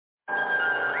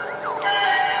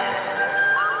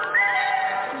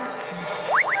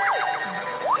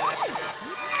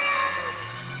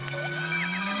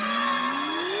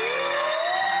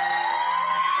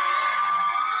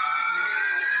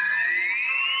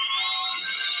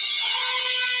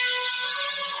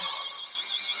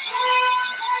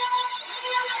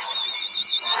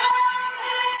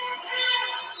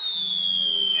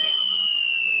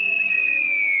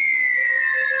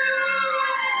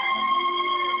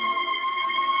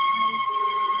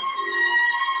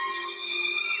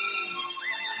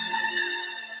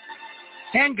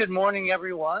And good morning,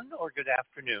 everyone, or good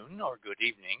afternoon, or good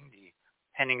evening,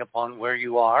 depending upon where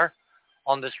you are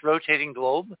on this rotating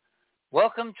globe.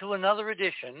 Welcome to another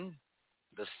edition,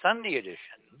 the Sunday edition,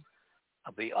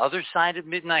 of The Other Side of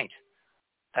Midnight,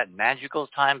 that magical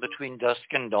time between dusk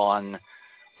and dawn,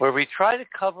 where we try to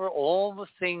cover all the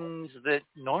things that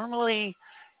normally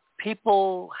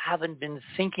people haven't been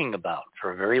thinking about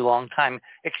for a very long time,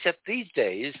 except these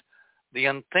days, the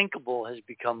unthinkable has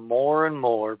become more and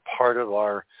more part of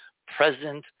our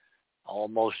present,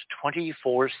 almost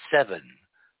 24/7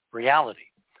 reality.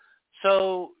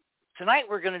 So tonight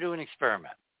we're going to do an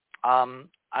experiment. I'm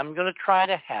going to try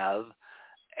to have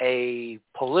a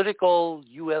political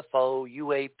UFO,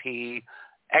 UAP,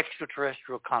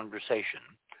 extraterrestrial conversation.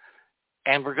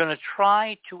 And we're going to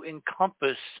try to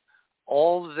encompass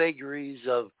all the vagaries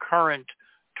of current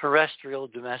terrestrial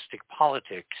domestic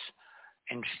politics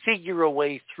and figure a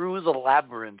way through the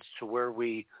labyrinth to where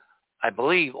I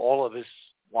believe all of us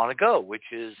want to go,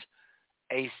 which is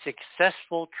a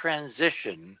successful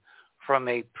transition from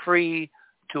a pre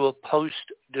to a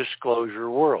post-disclosure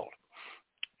world.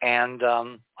 And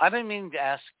I've been meaning to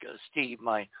ask Steve,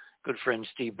 my good friend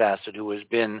Steve Bassett, who has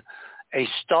been a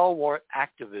stalwart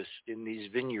activist in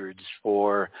these vineyards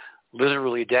for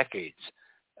literally decades,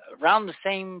 around the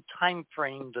same time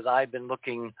frame that I've been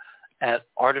looking at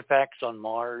artifacts on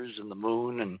Mars and the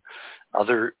moon and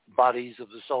other bodies of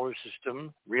the solar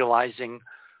system, realizing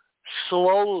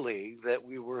slowly that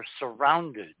we were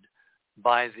surrounded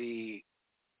by the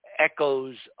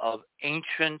echoes of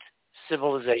ancient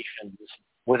civilizations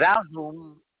without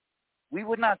whom we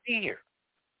would not be here.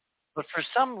 But for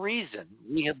some reason,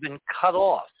 we have been cut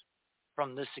off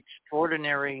from this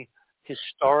extraordinary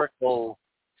historical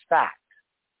fact.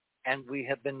 And we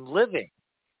have been living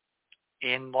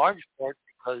in large part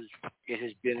because it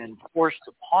has been enforced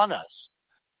upon us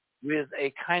with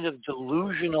a kind of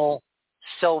delusional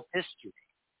self-history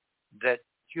that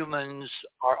humans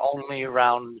are only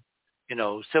around,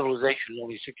 civilization is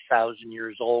only 6,000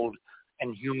 years old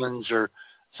and humans are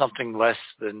something less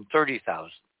than 30,000.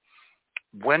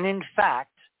 When in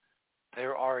fact,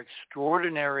 there are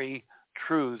extraordinary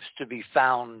truths to be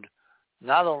found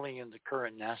not only in the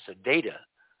current NASA data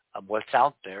of what's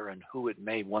out there and who it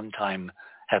may one time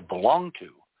have belonged to,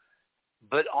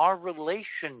 but our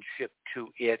relationship to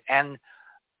it. And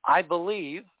I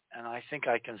believe, and I think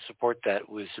I can support that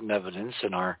with some evidence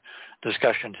in our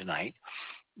discussion tonight,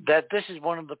 that this is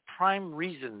one of the prime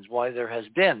reasons why there has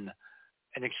been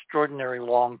an extraordinary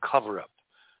long cover-up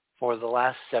for the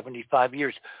last 75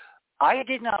 years. I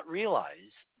did not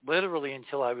realize, literally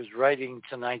until I was writing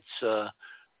tonight's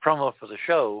promo for the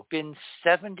show, been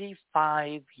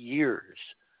 75 years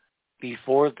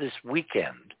before this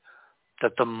weekend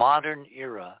that the modern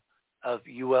era of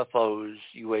UFOs,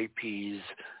 UAPs,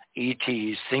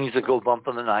 ETs, things that go bump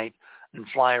in the night and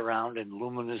fly around in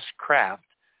luminous craft,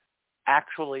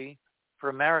 actually, for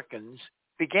Americans,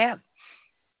 began.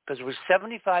 Because it was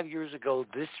 75 years ago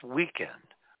this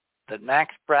weekend that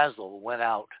Max Brazel went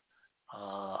out,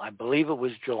 I believe it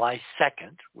was July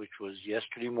 2nd, which was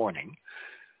yesterday morning,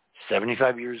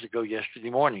 75 years ago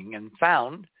yesterday morning, and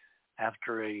found,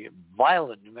 after a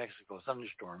violent New Mexico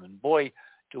thunderstorm, and boy,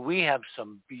 do we have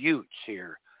some buttes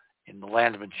here in the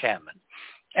land of enchantment.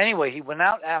 Anyway, he went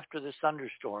out after this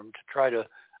thunderstorm to try to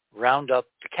round up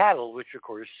the cattle, which, of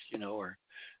course, are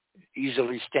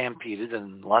easily stampeded,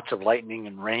 and lots of lightning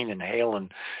and rain and hail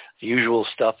and the usual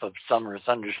stuff of summer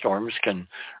thunderstorms can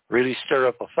really stir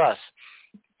up a fuss.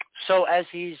 So as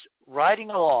he's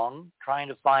riding along, trying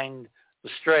to find the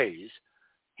strays,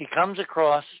 he comes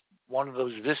across one of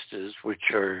those vistas, which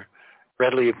are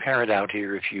readily apparent out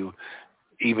here if you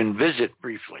even visit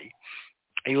briefly.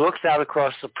 He looks out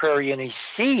across the prairie and he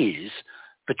sees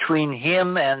between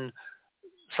him and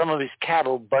some of his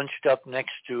cattle bunched up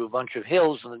next to a bunch of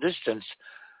hills in the distance,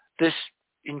 this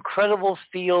incredible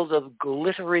field of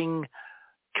glittering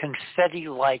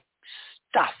confetti-like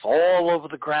stuff all over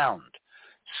the ground,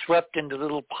 swept into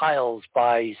little piles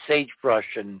by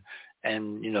sagebrush and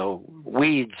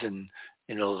weeds and,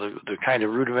 the kind of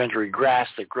rudimentary grass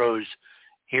that grows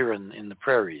here in the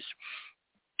prairies.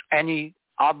 And he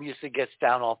obviously gets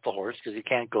down off the horse because he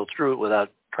can't go through it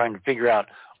without trying to figure out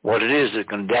what it is that's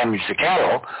going to damage the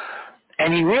cattle.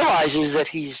 And he realizes that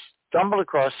he's stumbled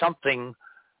across something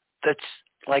that's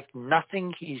like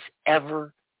nothing he's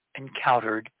ever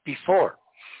encountered before.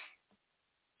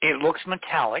 It looks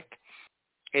metallic.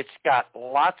 It's got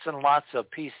lots and lots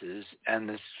of pieces, and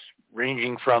it's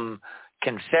ranging from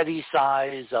confetti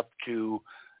size up to,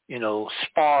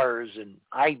 spars and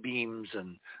I-beams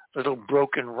and little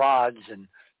broken rods and,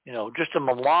 just a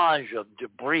melange of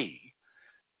debris.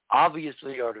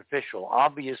 obviously artificial,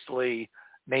 obviously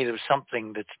made of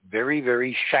something that's very,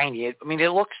 very shiny. I mean,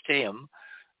 it looks to him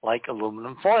like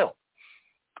aluminum foil.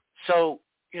 So,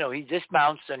 he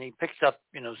dismounts and he picks up,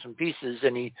 some pieces,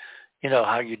 and he,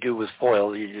 how you do with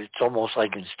foil, it's almost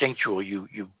like instinctual. You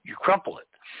crumple it.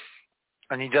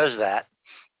 And he does that,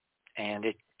 and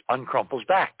it uncrumples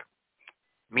back,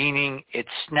 meaning it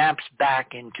snaps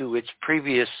back into its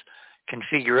previous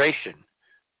configuration,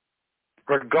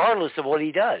 regardless of what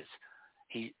he does.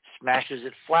 He smashes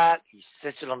it flat, he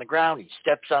sits it on the ground, he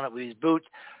steps on it with his boots.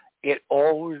 It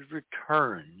always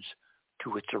returns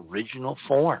to its original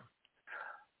form.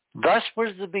 Thus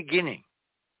was the beginning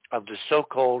of the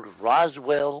so-called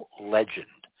Roswell legend.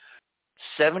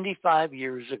 75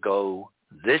 years ago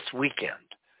this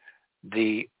weekend,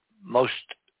 the most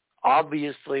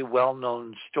obviously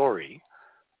well-known story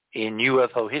in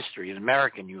UFO history, in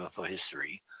American UFO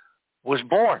history, was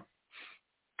born.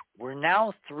 We're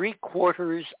now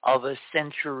 3/4 of a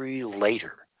century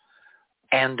later,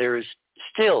 and there's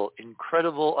still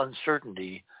incredible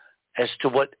uncertainty as to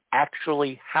what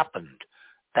actually happened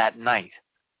that night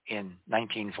in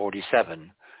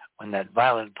 1947 when that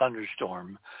violent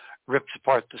thunderstorm ripped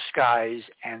apart the skies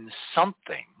and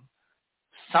something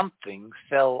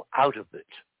fell out of it,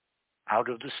 out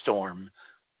of the storm,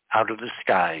 out of the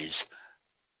skies,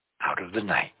 out of the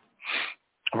night.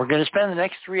 We're going to spend the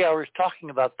next 3 hours talking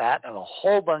about that and a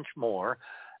whole bunch more,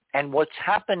 and what's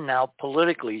happened now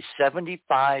politically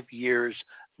 75 years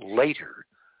later,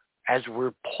 as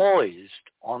we're poised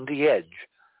on the edge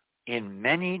in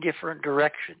many different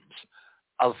directions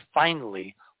of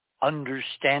finally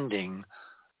understanding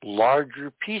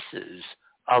larger pieces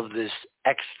of this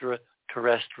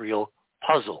extraterrestrial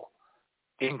puzzle,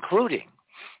 including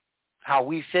how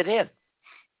we fit in.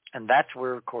 And that's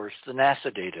where, of course, the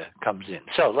NASA data comes in.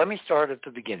 So let me start at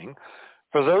the beginning.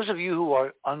 For those of you who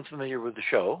are unfamiliar with the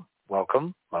show,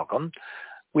 welcome.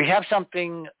 We have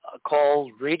something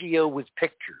called Radio with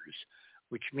Pictures,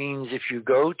 which means if you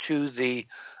go to the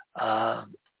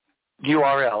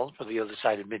URL for The Other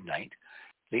Side of Midnight,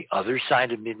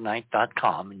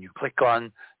 theothersideofmidnight.com, and you click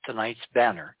on tonight's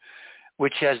banner,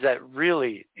 which has that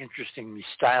really interestingly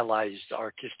stylized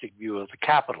artistic view of the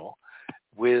Capitol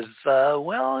with,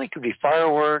 it could be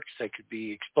fireworks, they could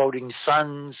be exploding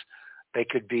suns, they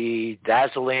could be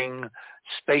dazzling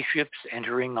spaceships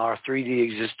entering our 3D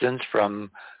existence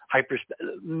from hyperspace.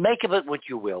 Make of it what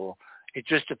you will. It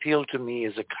just appealed to me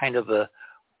as a kind of a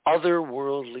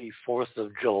otherworldly 4th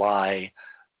of July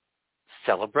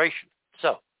celebration.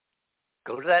 So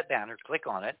go to that banner, click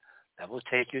on it. That will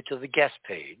take you to the guest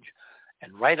page.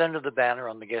 And right under the banner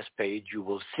on the guest page, you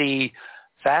will see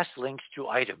fast links to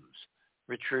items,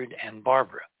 Richard and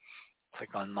Barbara.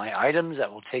 Click on My Items.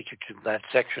 That will take you to that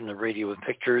section of Radio with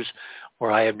Pictures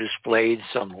where I have displayed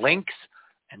some links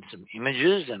and some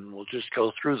images, and we'll just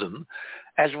go through them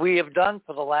as we have done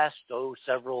for the last,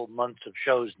 several months of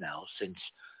shows now since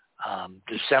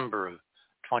December of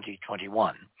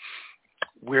 2021.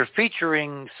 We're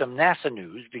featuring some NASA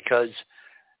news because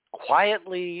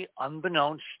quietly,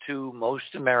 unbeknownst to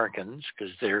most Americans,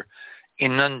 because they're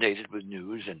inundated with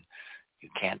news and you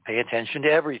can't pay attention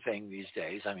to everything these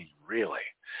days. I mean, really.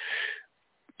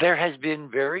 There has been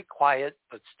very quiet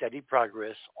but steady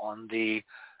progress on the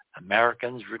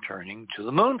Americans returning to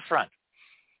the moon front.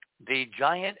 The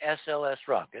giant SLS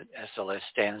rocket, SLS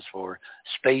stands for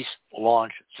Space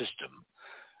Launch System,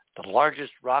 the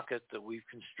largest rocket that we've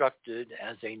constructed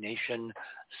as a nation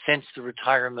since the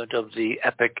retirement of the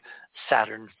epic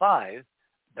Saturn V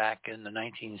back in the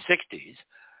 1960s.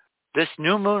 This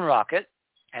new moon rocket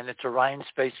and its Orion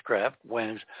spacecraft,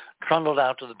 when it trundled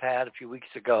out to the pad a few weeks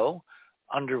ago,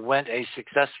 underwent a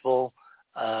successful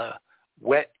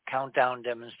wet countdown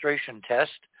demonstration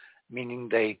test, meaning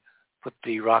they put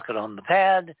the rocket on the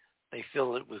pad, they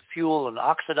fill it with fuel and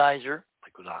oxidizer,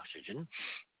 liquid oxygen,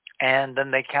 and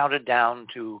then they counted down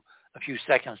to a few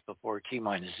seconds before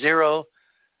T-0,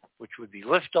 which would be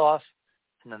liftoff,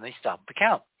 and then they stopped the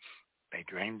count. They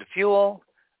drained the fuel,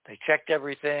 they checked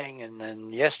everything, and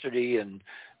then yesterday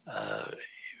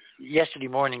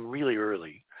morning, really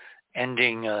early,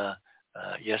 ending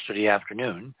yesterday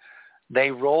afternoon, they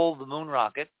rolled the moon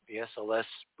rocket, the SLS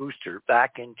booster,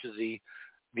 back into the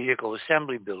vehicle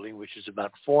assembly building, which is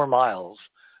about 4 miles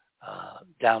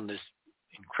down this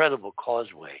incredible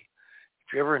causeway.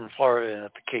 If you're ever in Florida and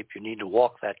at the Cape, you need to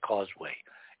walk that causeway.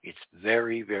 It's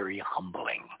very, very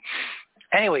humbling.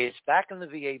 Anyway, it's back in the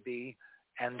VAB,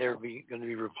 and they're going to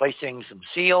be replacing some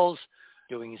seals,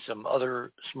 doing some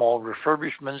other small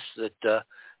refurbishments that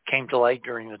came to light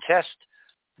during the test.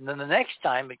 And then the next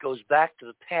time it goes back to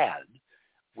the pad,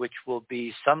 which will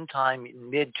be sometime in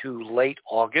mid to late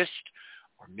August,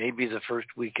 or maybe the first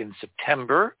week in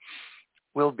September,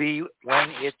 will be when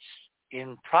it's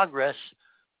in progress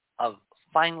of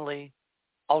finally,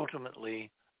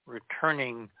 ultimately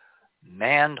returning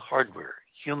manned hardware,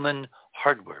 human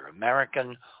hardware,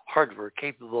 American hardware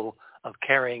capable of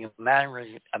carrying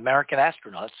American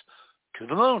astronauts to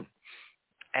the moon.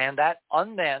 And that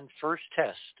unmanned first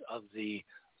test of the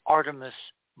Artemis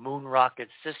moon rocket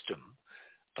system,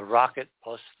 the rocket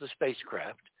plus the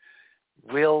spacecraft,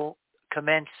 will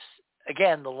commence.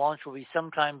 Again, the launch will be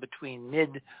sometime between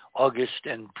mid-August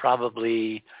and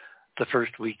probably the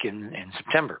first week in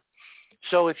September.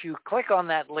 So if you click on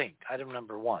that link, item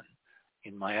number 1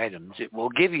 in my items, it will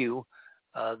give you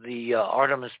the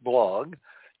Artemis blog.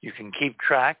 You can keep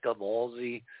track of all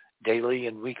the daily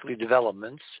and weekly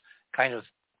developments, kind of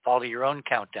follow your own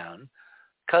countdown,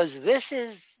 because this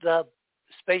is the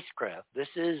spacecraft, this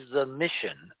is the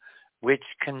mission which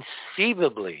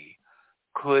conceivably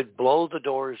could blow the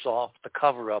doors off the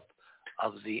cover-up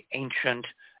of the ancient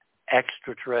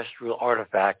extraterrestrial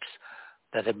artifacts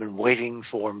that have been waiting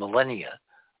for millennia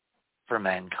for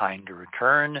mankind to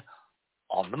return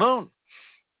on the moon.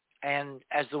 And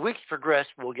as the weeks progress,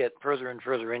 we'll get further and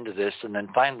further into this, and then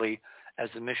finally, as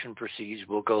the mission proceeds,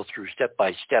 we'll go through step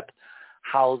by step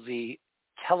how the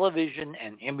television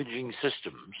and imaging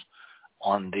systems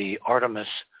on the Artemis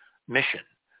mission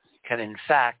can, in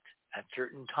fact, at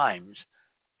certain times,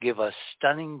 give us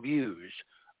stunning views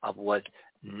of what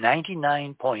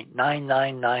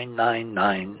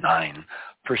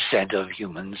 99.999999% of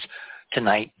humans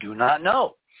tonight do not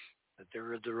know, that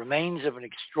there are the remains of an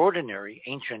extraordinary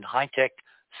ancient high-tech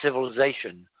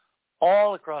civilization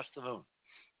all across the moon,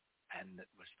 and that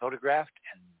was photographed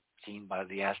and seen by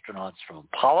the astronauts from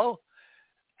Apollo,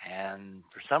 and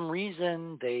for some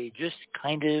reason they just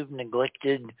kind of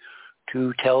neglected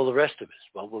to tell the rest of us.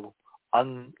 Well, we'll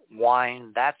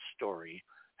unwind that story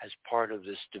as part of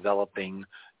this developing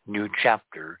new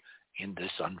chapter in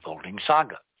this unfolding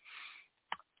saga.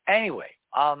 Anyway,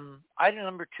 item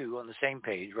number 2 on the same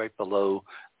page, right below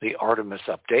the Artemis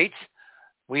updates,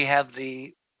 we have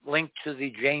the link to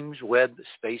the James Webb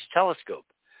Space Telescope.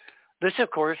 This,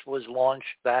 of course, was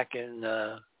launched back in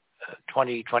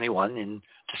 2021 in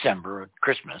December,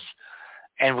 Christmas,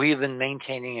 and we've been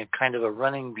maintaining a kind of a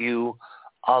running view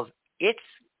of its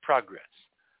progress,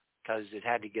 because it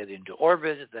had to get into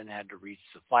orbit, it then had to reach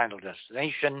the final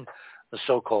destination, the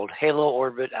so-called halo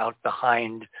orbit out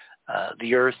behind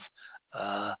the Earth,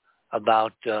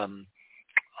 about a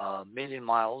million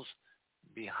miles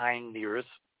behind the Earth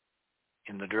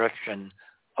in the direction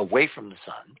away from the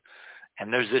sun.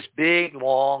 And there's this big,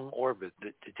 long orbit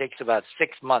that it takes about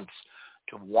 6 months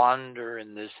to wander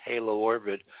in this halo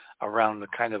orbit around the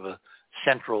kind of a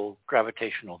central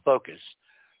gravitational focus.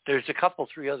 There's a couple,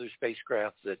 3 other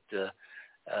spacecraft that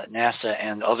NASA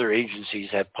and other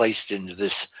agencies have placed into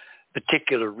this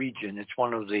particular region. It's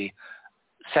one of the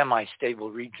semi-stable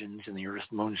regions in the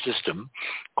Earth-Moon system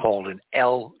called an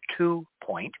L2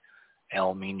 point,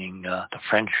 L meaning the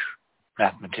French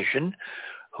mathematician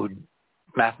who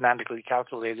mathematically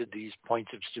calculated these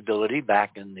points of stability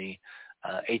back in the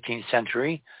 18th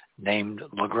century, named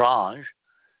Lagrange.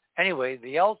 Anyway,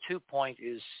 the L2 point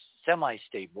is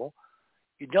semi-stable.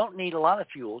 You don't need a lot of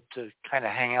fuel to kind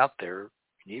of hang out there.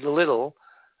 You need a little,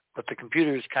 but the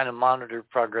computers kind of monitor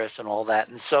progress and all that.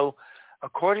 And so,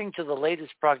 according to the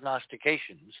latest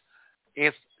prognostications,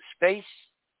 if space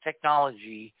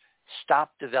technology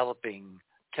stopped developing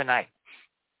tonight,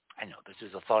 I know this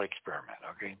is a thought experiment,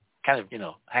 okay? Kind of,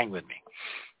 hang with me.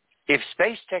 If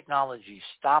space technology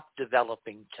stopped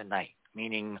developing tonight,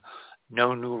 meaning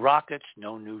no new rockets,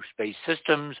 no new space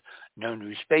systems, no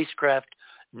new spacecraft,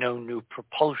 no new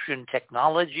propulsion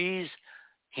technologies,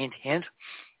 hint, hint,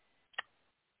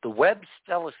 the Webb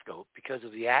telescope, because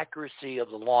of the accuracy of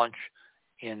the launch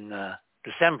in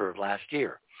December of last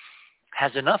year,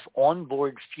 has enough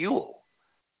onboard fuel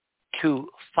to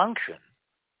function,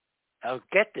 now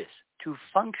get this, to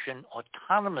function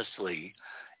autonomously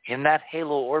in that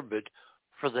halo orbit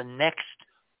for the next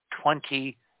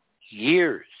 20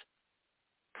 years.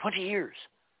 20 years.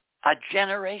 A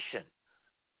generation.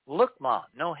 Look, Ma,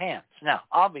 no hands. Now,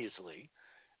 obviously,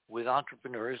 with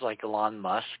entrepreneurs like Elon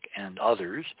Musk and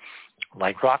others,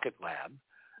 like Rocket Lab,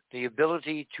 the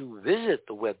ability to visit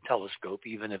the Webb telescope,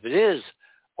 even if it is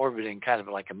orbiting kind of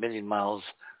like a million miles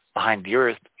behind the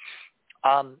Earth,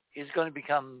 is going to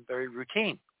become very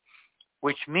routine,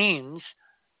 which means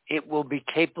it will be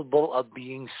capable of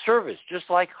being serviced, just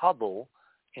like Hubble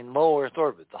in low Earth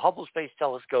orbit. The Hubble Space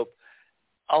Telescope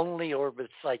only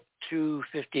orbits like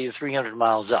 250 to 300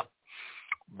 miles up.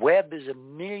 Webb is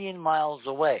 1 million miles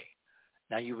away.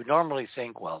 Now, you would normally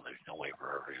think, well, there's no way we're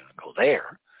ever going to go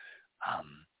there.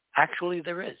 Actually,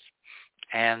 there is.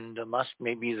 And Musk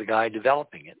may be the guy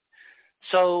developing it.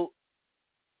 So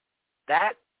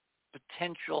that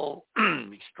potential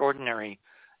extraordinary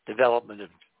development of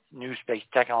new space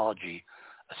technology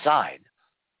aside,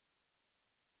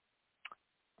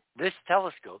 this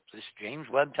telescope, this James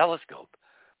Webb telescope,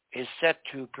 is set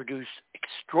to produce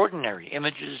extraordinary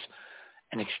images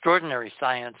and extraordinary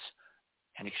science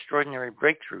and extraordinary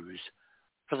breakthroughs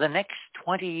for the next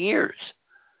 20 years.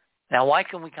 Now, why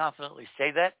can we confidently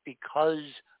say that? Because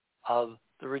of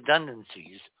the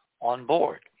redundancies on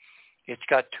board. It's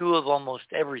got 2 of almost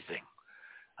everything,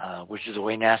 which is the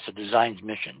way NASA designs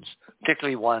missions,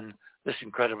 particularly one this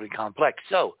incredibly complex.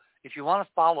 So if you want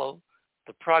to follow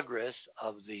the progress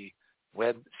of the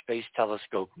Webb Space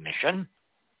Telescope mission,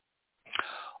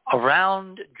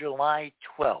 around July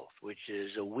 12th, which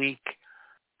is a week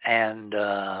and,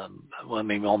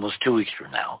 maybe almost 2 weeks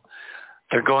from now,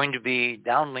 they're going to be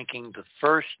downlinking the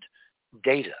first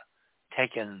data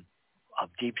taken of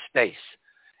deep space.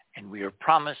 And we are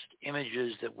promised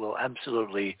images that will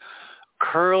absolutely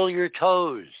curl your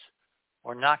toes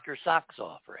or knock your socks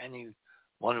off, or any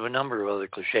one of a number of other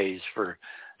cliches for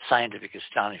scientific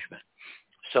astonishment.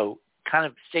 So kind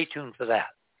of stay tuned for that.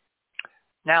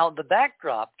 Now, the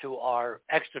backdrop to our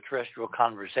extraterrestrial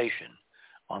conversation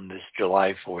on this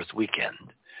July 4th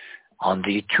weekend, on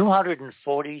the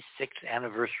 246th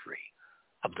anniversary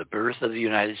of the birth of the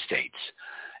United States,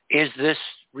 is this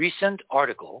recent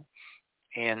article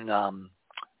in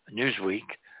Newsweek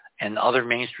and other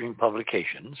mainstream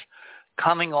publications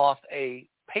coming off a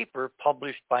paper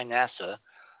published by NASA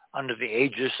under the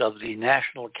aegis of the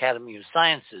National Academy of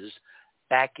Sciences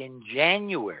back in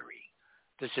January.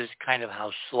 This is kind of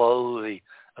how slow the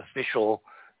official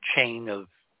chain of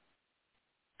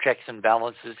checks and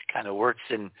balances kind of works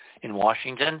in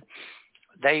Washington.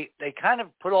 They kind of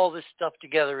put all this stuff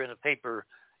together in a paper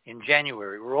in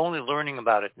January. We're only learning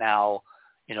about it now,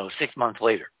 6 months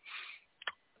later.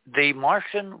 The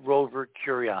Martian rover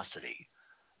Curiosity,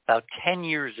 about 10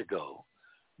 years ago,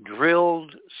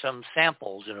 drilled some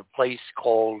samples in a place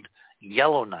called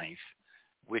Yellowknife,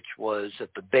 which was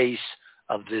at the base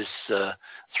of this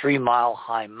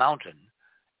 3-mile-high mountain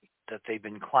that they've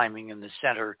been climbing in the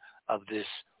center of this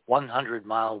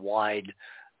 100-mile-wide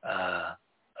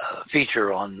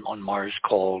feature on Mars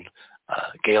called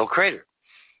Gale Crater.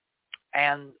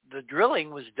 And the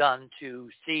drilling was done to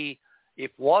see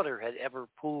if water had ever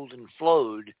pooled and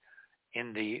flowed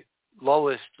in the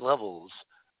lowest levels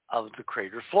of the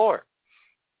crater floor.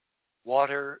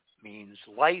 Water means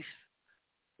life.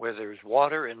 Where there's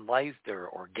water and life, there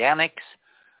are organics.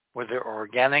 Where there are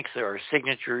organics, there are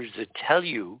signatures that tell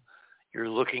you you're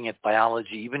looking at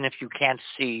biology, even if you can't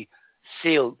see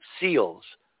cells.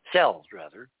 What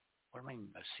do I mean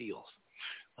by seals?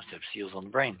 Must have seals on the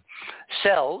brain.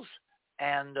 Cells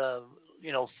and,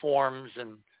 forms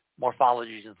and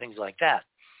morphologies and things like that.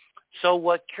 So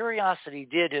what Curiosity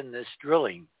did in this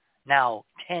drilling now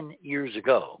 10 years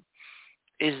ago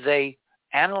is they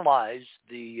analyzed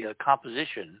the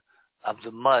composition of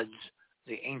the muds,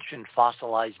 the ancient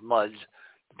fossilized muds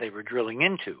that they were drilling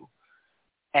into.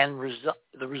 And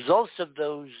the results of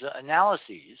those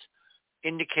analyses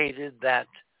indicated that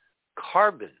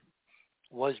carbon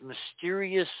was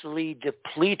mysteriously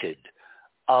depleted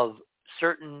of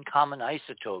certain common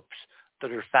isotopes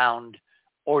that are found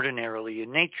ordinarily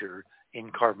in nature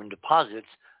in carbon deposits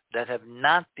that have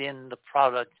not been the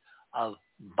product of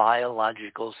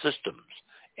biological systems.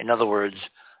 In other words,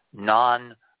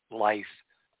 non-life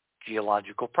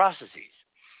geological processes.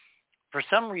 For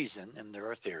some reason, and there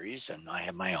are theories, and I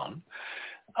have my own,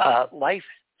 life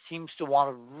seems to want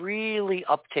to really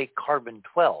uptake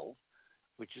carbon-12,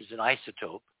 which is an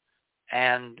isotope,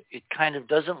 and it kind of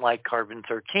doesn't like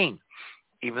carbon-13,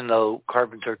 even though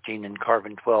carbon-13 and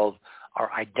carbon-12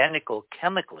 are identical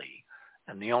chemically,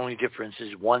 and the only difference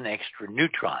is one extra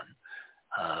neutron,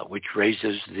 which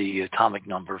raises the atomic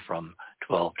number from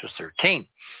 12 to 13.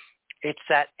 It's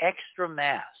that extra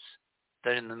mass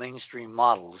that in the mainstream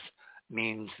models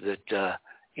means that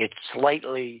it's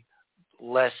slightly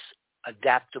less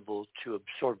adaptable to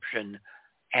absorption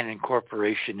and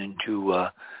incorporation into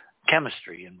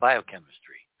chemistry and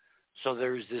biochemistry. So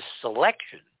there's this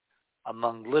selection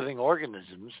among living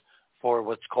organisms for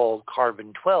what's called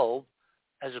carbon-12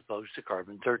 as opposed to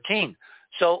carbon-13.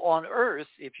 So on Earth,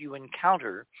 if you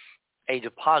encounter a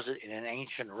deposit in an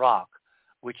ancient rock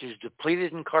which is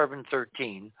depleted in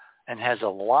carbon-13 and has a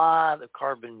lot of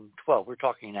carbon-12, we're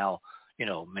talking now,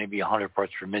 maybe 100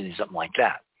 parts per million, something like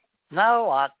that. Not a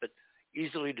lot, but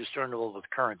easily discernible with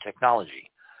current technology.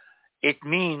 It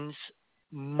means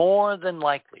more than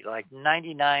likely, like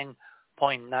 99.99%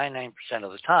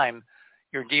 of the time,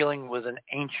 you're dealing with an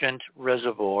ancient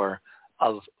reservoir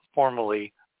of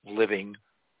formerly living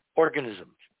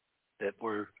organisms that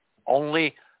were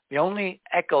the only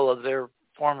echo of their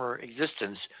former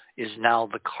existence is now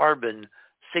the carbon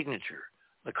signature,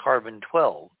 the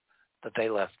carbon-12 that they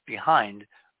left behind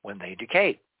when they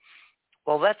decayed.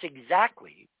 Well, that's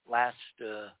exactly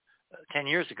 10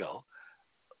 years ago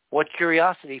what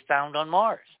Curiosity found on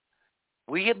Mars.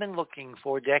 We have been looking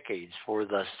for decades for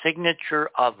the signature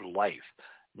of life.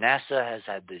 NASA has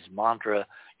had this mantra,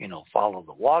 follow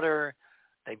the water.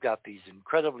 They've got these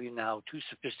incredibly now two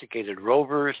sophisticated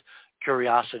rovers,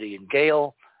 Curiosity and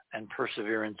Gale, and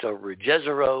Perseverance over at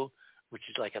Jezero, which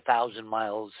is like 1,000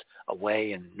 miles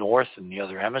away and north in the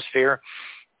other hemisphere.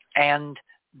 And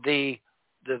the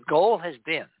goal has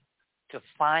been to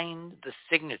find the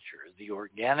signature, the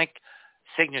organic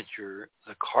signature,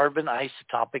 the carbon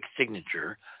isotopic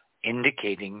signature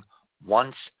indicating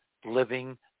once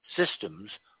living systems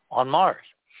on Mars.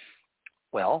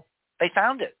 Well, they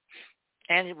found it.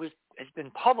 And it's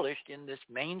been published in this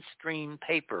mainstream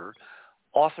paper,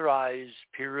 authorized,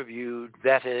 peer-reviewed,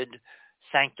 vetted,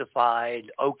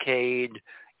 sanctified, okayed,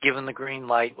 given the green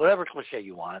light, whatever cliche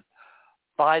you want,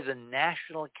 by the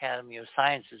National Academy of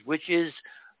Sciences, which is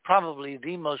probably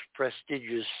the most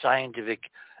prestigious scientific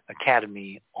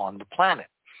academy on the planet,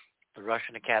 the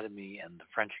Russian Academy and the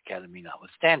French Academy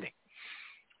notwithstanding.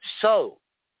 So,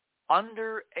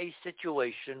 under a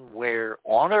situation where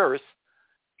on Earth,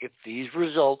 if these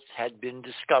results had been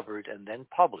discovered and then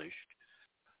published,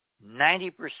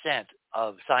 90%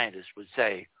 of scientists would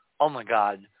say, oh my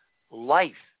God,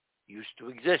 life used to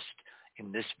exist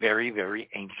in this very, very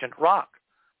ancient rock,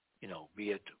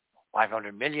 be it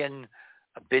 500 million,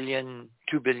 a billion,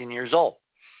 2 billion years old.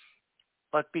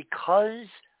 But because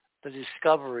the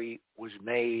discovery was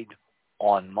made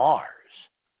on Mars,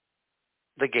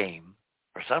 the game,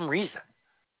 for some reason,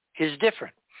 is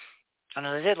different. And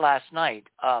as I did last night,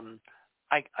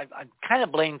 I kind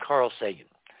of blame Carl Sagan,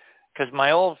 because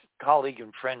my old colleague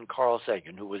and friend Carl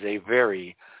Sagan, who was a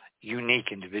very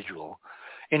unique individual,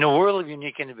 in a world of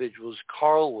unique individuals,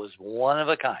 Carl was one of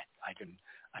a kind. I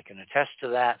can attest to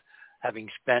that, having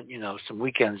spent some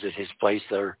weekends at his place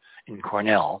there in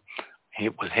Cornell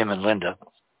with him and Linda.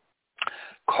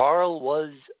 Carl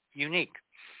was unique.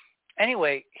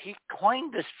 Anyway, he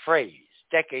coined this phrase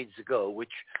decades ago,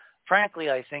 which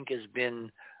frankly I think has been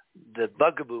the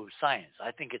bugaboo of science.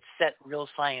 I think it's set real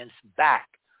science back,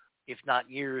 if not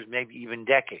years, maybe even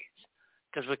decades.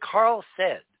 Because what Carl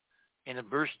said in a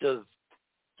burst of,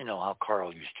 how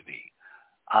Carl used to be,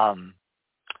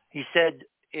 he said,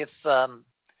 if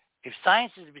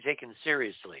science is to be taken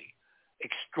seriously,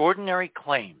 extraordinary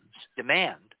claims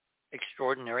demand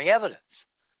extraordinary evidence,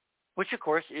 which of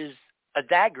course is a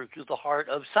dagger through the heart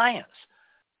of science,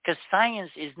 because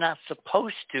science is not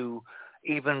supposed to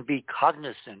even be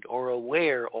cognizant or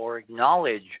aware or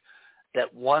acknowledge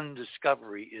that one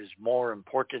discovery is more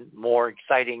important, more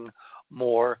exciting,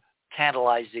 more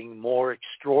tantalizing, more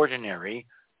extraordinary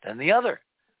than the other.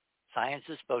 Science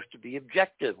is supposed to be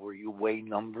objective, where you weigh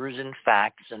numbers and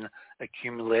facts and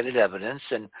accumulated evidence,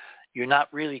 and you're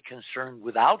not really concerned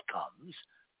with outcomes.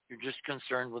 You're just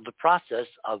concerned with the process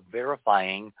of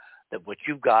verifying that what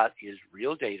you've got is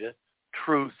real data,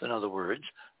 truth, in other words,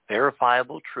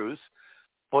 verifiable truth.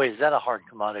 Boy, is that a hard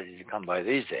commodity to come by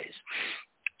these days.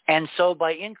 And so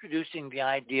by introducing the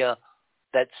idea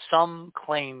that some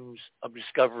claims of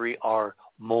discovery are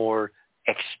more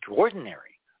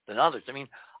extraordinary than others. I mean,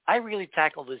 I really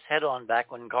tackled this head on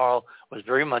back when Carl was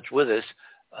very much with us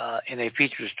in a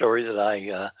feature story that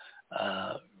I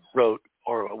wrote,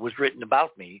 or was written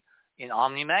about me, in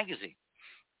Omni magazine.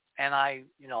 And I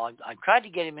tried to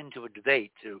get him into a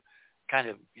debate to kind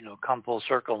of, come full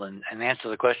circle and answer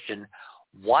the question,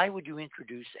 why would you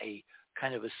introduce a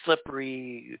kind of a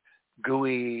slippery,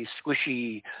 gooey,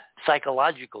 squishy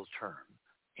psychological term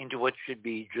into what should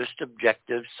be just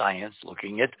objective science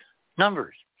looking at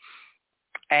numbers?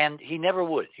 And he never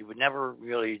would. He would never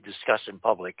really discuss in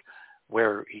public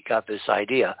where he got this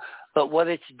idea. But what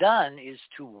it's done is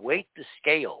to weight the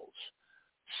scales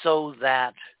so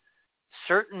that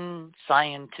certain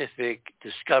scientific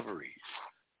discoveries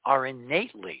are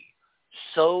innately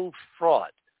so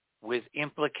fraught with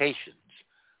implications,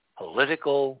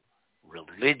 political,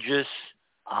 religious,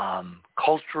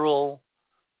 cultural,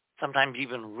 sometimes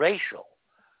even racial,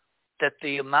 that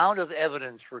the amount of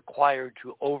evidence required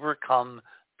to overcome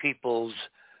people's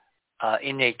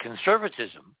innate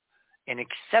conservatism in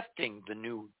accepting the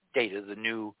new data, the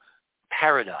new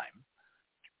paradigm,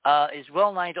 is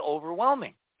well nigh to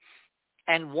overwhelming.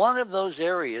 And one of those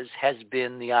areas has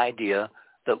been the idea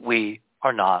that we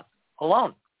are not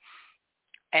alone.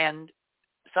 And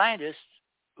scientists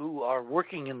who are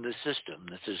working in this system,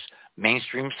 this is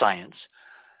mainstream science,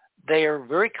 they are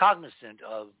very cognizant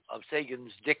of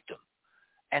Sagan's dictum.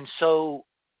 And so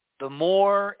the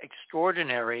more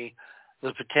extraordinary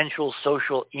the potential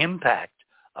social impact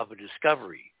of a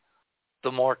discovery,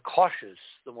 the more cautious,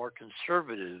 the more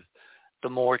conservative, the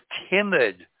more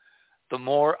timid, the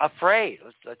more afraid.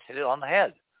 Let's hit it on the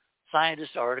head.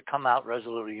 Scientists are to come out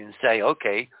resolutely and say,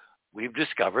 okay, we've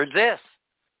discovered this.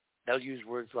 They'll use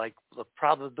words like the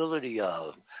probability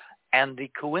of, and the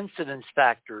coincidence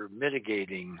factor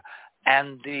mitigating,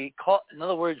 and in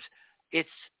other words, it's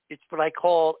what I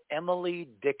call Emily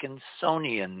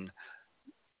Dickinsonian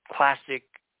classic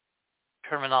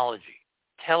terminology.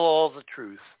 Tell all the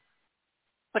truth,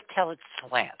 but tell it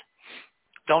slant.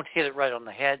 Don't hit it right on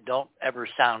the head. Don't ever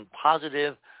sound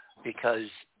positive, because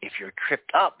if you're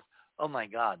tripped up, oh my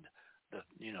God, the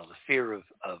fear of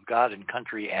God and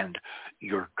country and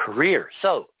your career.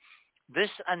 So this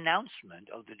announcement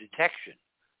of the detection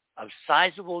of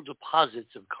sizable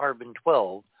deposits of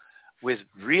carbon-12 with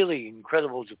really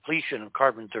incredible depletion of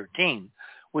carbon-13,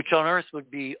 which on Earth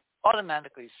would be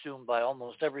automatically assumed by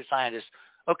almost every scientist,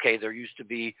 okay, there used to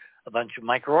be a bunch of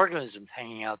microorganisms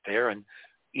hanging out there and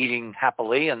eating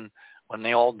happily, and when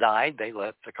they all died, they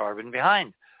left the carbon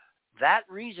behind. That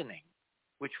reasoning,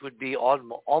 which would be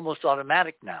almost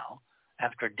automatic now,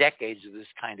 after decades of this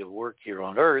kind of work here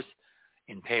on Earth,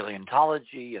 in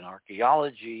paleontology and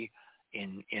archaeology,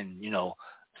 in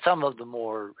some of the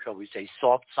more, shall we say,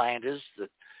 soft scientists that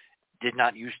did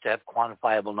not used to have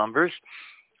quantifiable numbers,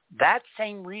 that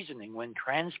same reasoning, when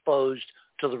transposed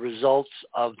to the results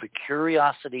of the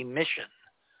Curiosity mission,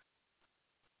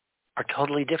 are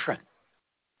totally different,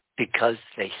 because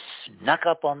they snuck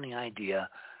up on the idea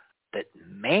that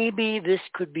maybe this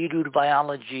could be due to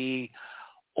biology,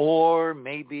 or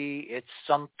maybe it's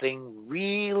something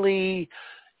really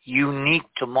unique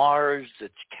to Mars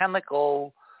that's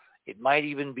chemical. It might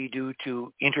even be due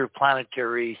to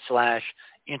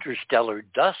interplanetary/interstellar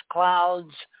dust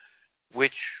clouds,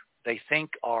 which they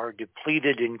think are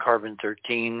depleted in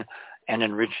carbon-13 and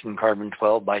enriched in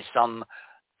carbon-12 by some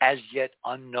as yet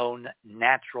unknown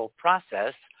natural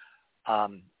process.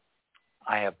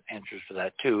 I have answers for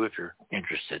that too, if you're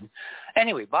interested.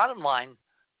 Anyway, bottom line,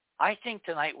 I think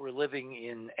tonight we're living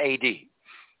in AD.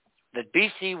 That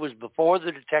BC was before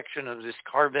the detection of this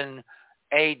carbon,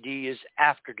 AD is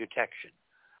after detection.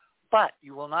 But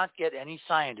you will not get any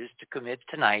scientist to commit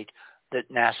tonight that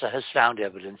NASA has found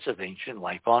evidence of ancient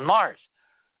life on Mars.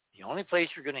 The only place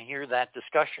you're going to hear that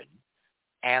discussion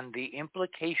and the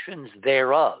implications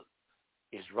thereof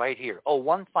is right here. Oh,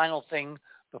 one final thing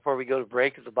before we go to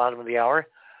break at the bottom of the hour.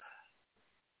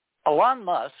 Elon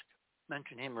Musk,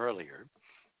 mentioned him earlier,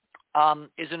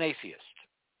 is an atheist.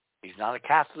 He's not a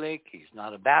Catholic. He's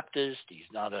not a Baptist. He's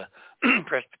not a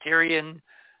Presbyterian.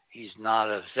 He's not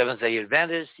a Seventh-day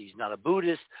Adventist. He's not a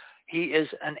Buddhist. He is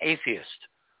an atheist.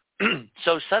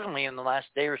 So suddenly, in the last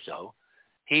day or so,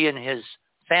 he and his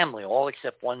family, all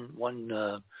except one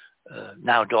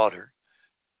now daughter,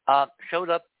 showed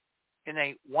up in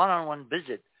a one-on-one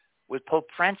visit with Pope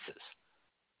Francis.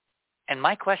 And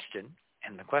my question,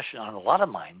 and the question on a lot of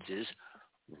minds, is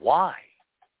why?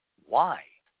 Why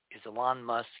is Elon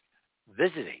Musk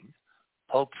visiting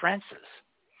Pope Francis?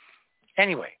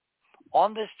 Anyway,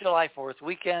 on this July 4th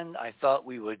weekend, I thought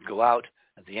we would go out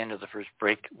at the end of the first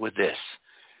break with this.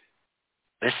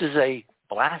 This is a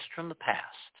blast from the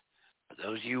past. For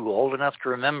those of you old enough to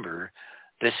remember,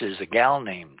 this is a gal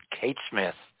named Kate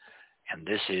Smith, and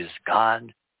this is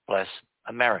God Bless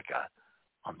America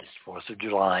on this 4th of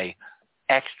July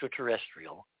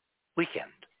extraterrestrial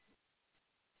weekend.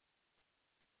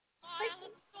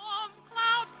 Storm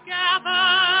clouds gather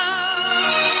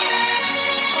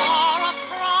far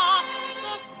across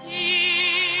the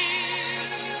sea.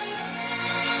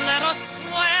 Let us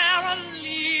swear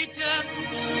allegiance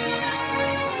to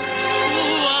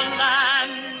a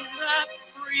land that's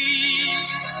free.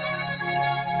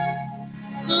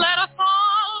 Let us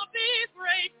all be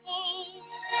grateful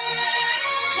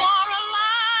for a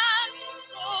land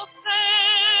so fair.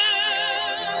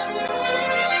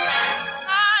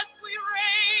 As we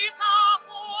raise our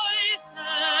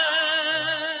voices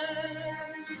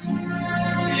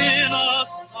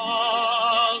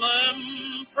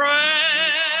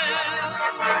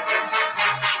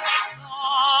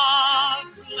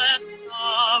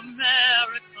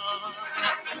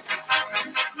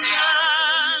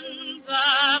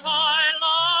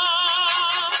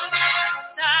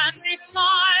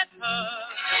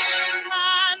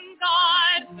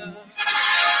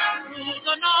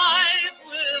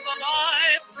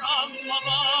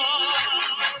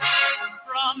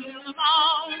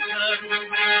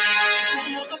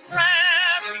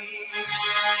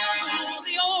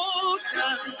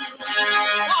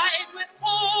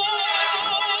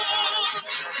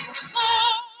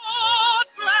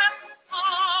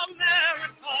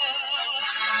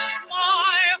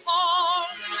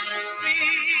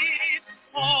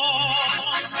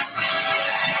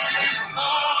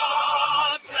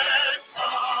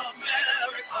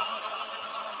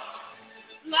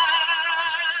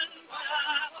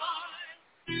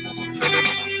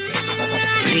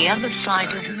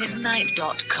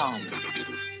theothersideofmidnight.com.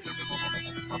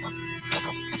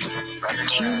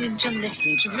 Tune in to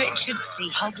listen to Richard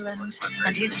C. Hogland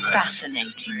and his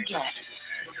fascinating guests.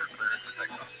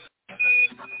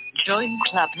 Join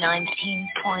Club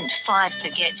 19.5 to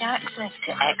get access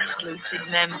to exclusive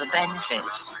member benefits.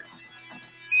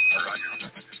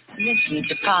 Listen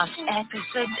to past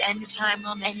episodes anytime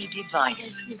on any device.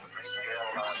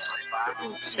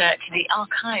 Search the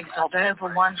archives of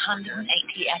over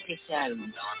 180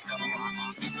 episodes.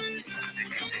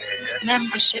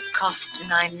 Membership costs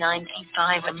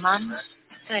 $9.95 a month,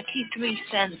 33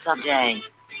 cents a day.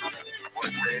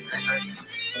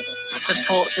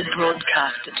 Support the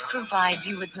broadcaster to provide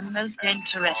you with the most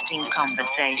interesting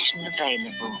conversation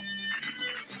available.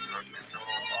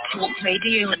 Talk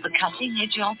radio at the cutting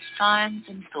edge of science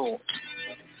and thought.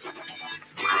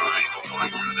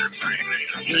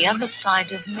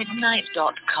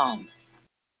 theothersideofmidnight.com.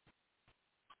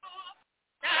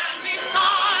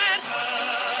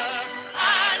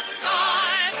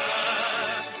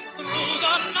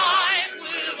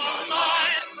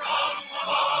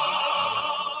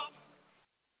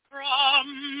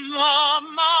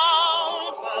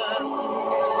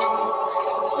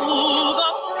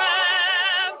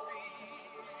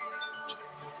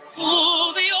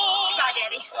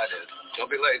 Don't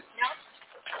be late. No.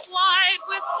 White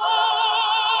with gold.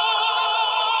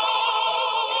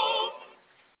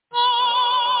 God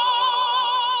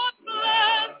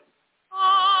bless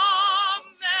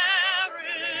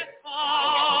America.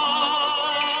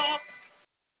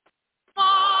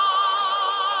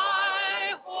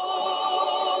 My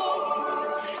home.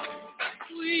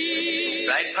 Sweet.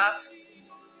 Right, Pop?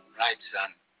 Right, son.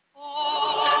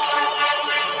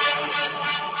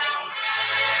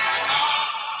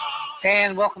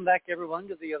 And welcome back, everyone,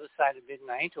 to the other side of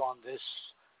midnight on this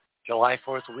July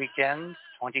 4th weekend,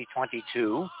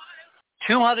 2022.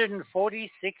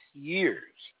 246 years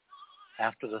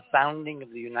after the founding of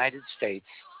the United States,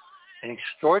 an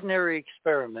extraordinary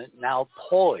experiment now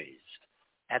poised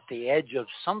at the edge of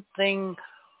something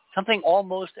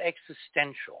almost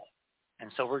existential.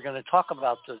 And so we're going to talk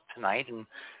about this tonight, and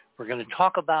we're going to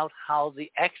talk about how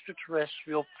the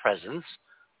extraterrestrial presence,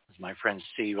 as my friend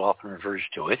Steve often refers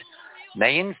to it,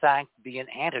 may in fact be an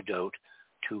antidote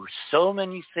to so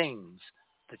many things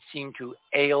that seem to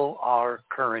ail our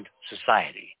current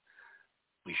society.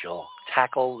 We shall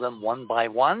tackle them one by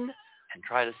one and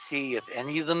try to see if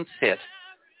any of them fit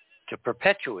to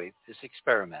perpetuate this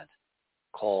experiment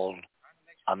called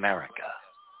America.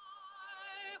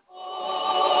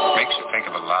 Makes you think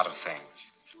of a lot of things.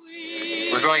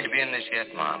 We're going to be in this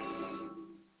yet, Mom.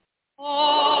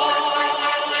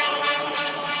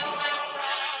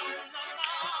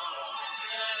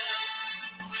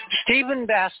 Stephen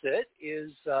Bassett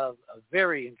is a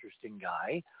very interesting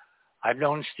guy. I've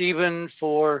known Stephen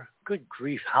for, good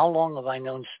grief, how long have I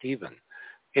known Stephen?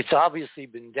 It's obviously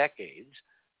been decades.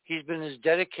 He's been as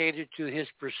dedicated to his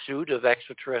pursuit of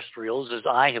extraterrestrials as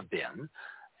I have been.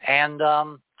 And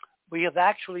we have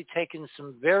actually taken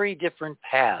some very different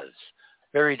paths,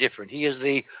 very different. He's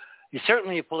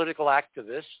certainly a political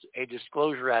activist, a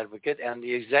disclosure advocate, and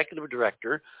the executive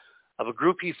director of a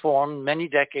group he formed many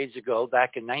decades ago,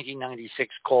 back in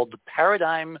 1996, called the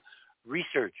Paradigm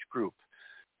Research Group,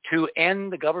 to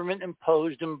end the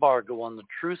government-imposed embargo on the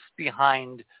truth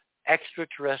behind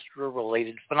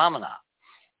extraterrestrial-related phenomena.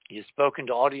 He has spoken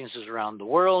to audiences around the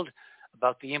world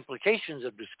about the implications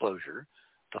of disclosure,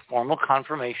 the formal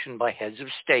confirmation by heads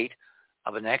of state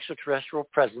of an extraterrestrial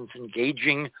presence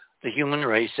engaging the human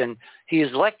race, and he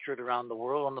has lectured around the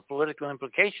world on the political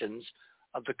implications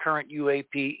of the current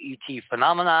UAP-ET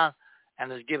phenomena, and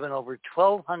has given over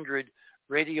 1,200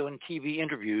 radio and TV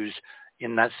interviews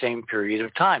in that same period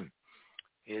of time.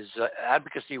 His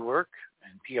advocacy work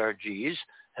and PRGs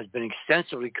has been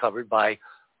extensively covered by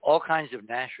all kinds of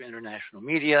national and international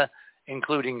media,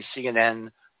 including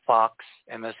CNN, Fox,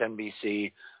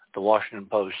 MSNBC, The Washington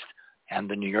Post, and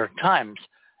The New York Times.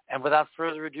 And without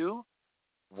further ado,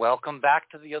 welcome back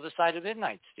to the other side of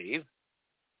midnight, Steve.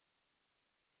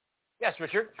 Yes,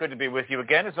 Richard. Good to be with you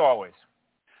again, as always.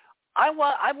 I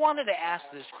wanted to ask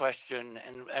this question,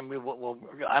 and I'm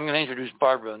going to introduce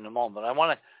Barbara in a moment. I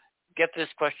want to get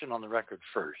this question on the record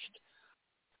first.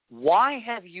 Why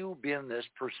have you been this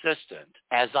persistent,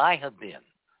 as I have been,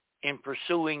 in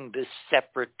pursuing this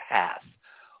separate path?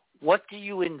 What do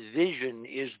you envision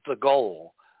is the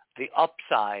goal, the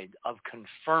upside of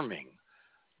confirming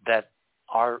that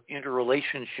our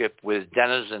interrelationship with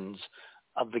denizens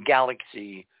of the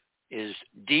galaxy is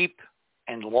deep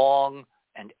and long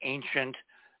and ancient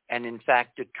and, in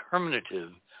fact,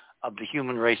 determinative of the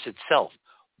human race itself?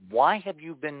 Why have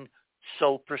you been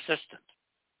so persistent?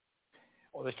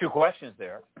 Well, there's two questions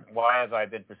there. Why have I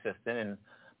been persistent, and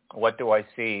what do I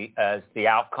see as the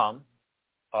outcome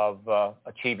of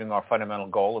achieving our fundamental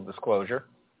goal of disclosure?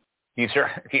 These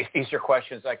are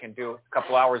questions I can do a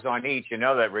couple hours on each. You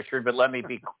know that, Richard, but let me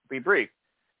be brief.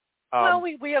 Well,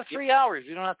 we have 3 hours.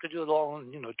 You don't have to do it all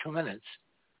in 2 minutes.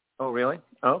 Oh, really?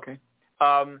 Oh, okay.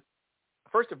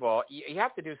 First of all, you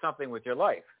have to do something with your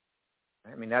life.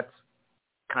 I mean, that's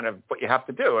kind of what you have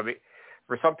to do. I mean,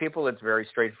 for some people, it's very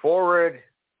straightforward.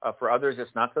 For others,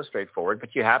 it's not so straightforward,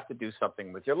 but you have to do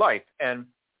something with your life. And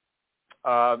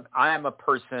I am a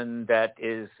person that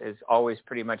has always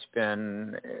pretty much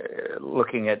been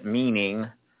looking at meaning,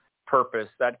 purpose,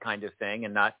 that kind of thing,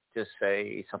 and not just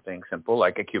say something simple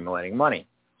like accumulating money.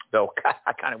 Though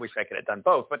I kind of wish I could have done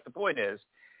both. But the point is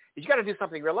you got to do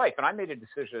something in your life. And I made a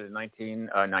decision in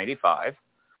 1995,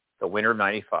 the winter of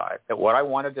 95, that what I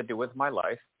wanted to do with my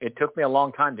life, it took me a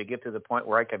long time to get to the point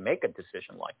where I could make a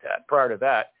decision like that. Prior to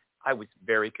that, I was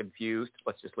very confused.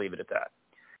 Let's just leave it at that.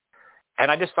 And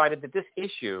I decided that this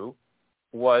issue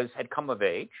had come of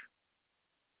age,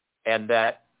 and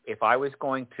that if I was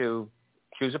going to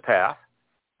choose a path,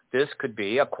 this could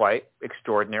be a quite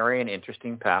extraordinary and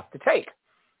interesting path to take.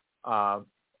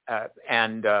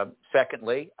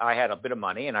 Secondly, I had a bit of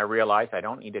money, and I realized I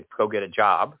don't need to go get a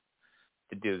job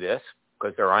to do this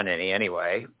because there aren't any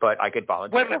anyway, but I could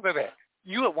volunteer. Wait.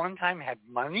 You at one time had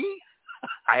money?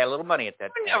 I had a little money at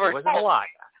that time. Never It wasn't a lot.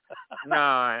 No,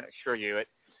 I assure you.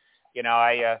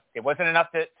 It wasn't enough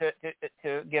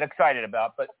to get excited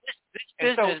about. But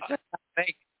this business does not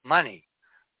make money.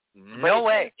 No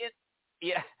way.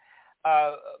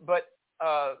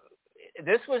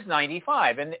 This was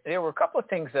 95, and there were a couple of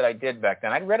things that I did back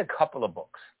then. I'd read a couple of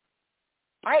books.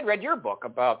 I had read your book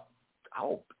about,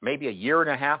 maybe a year and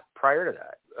a half prior to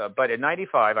that. But in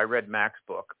 95, I read Mac's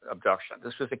book, Abduction.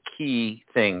 This was a key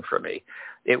thing for me.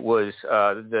 It was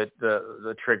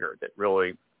the trigger that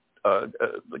really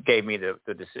gave me the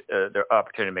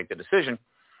opportunity to make the decision.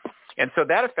 And so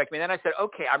that affected me. Then I said,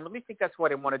 okay, I really think that's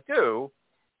what I want to do.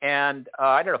 And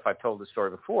I don't know if I've told this story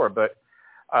before, but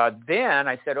then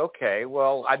I said, okay,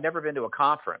 well, I've never been to a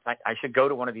conference. I should go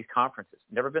to one of these conferences.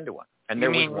 Never been to one. And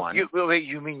there was one.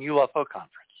 You mean UFO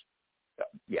conference?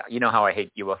 Yeah, you know how I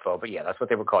hate UFO, but yeah, that's what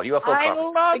they were called, UFO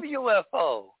conference. I love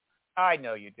UFO. I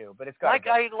know you do, but it's got like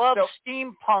I love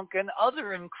steampunk and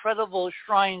other incredible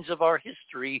shrines of our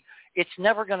history. It's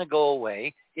never going to go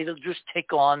away. It'll just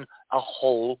take on a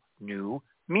whole new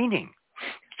meaning.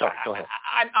 So, go ahead.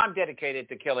 I'm dedicated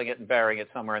to killing it and burying it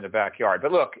somewhere in the backyard.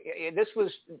 But look, this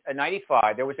was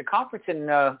 95. There was a conference in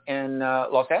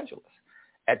Los Angeles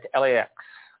at LAX.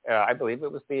 I believe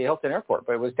it was the Hilton Airport,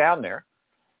 but it was down there.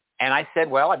 And I said,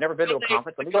 well, I've never been to a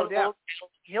conference. Let me go down.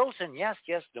 Hilton, yes,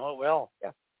 no, well. Yeah.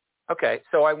 Okay,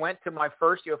 so I went to my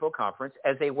first UFO conference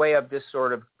as a way of just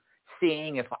sort of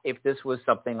seeing if this was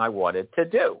something I wanted to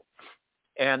do.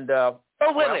 And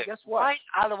guess what? Right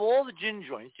out of all the gin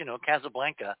joints,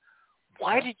 Casablanca,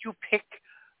 why did you pick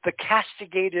the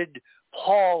castigated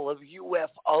hall of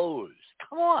UFOs?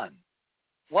 Come on.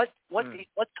 What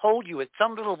told you?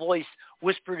 Some little voice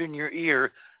whispered in your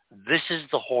ear, this is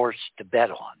the horse to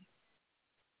bet on.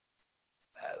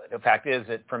 The fact is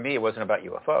that for me, it wasn't about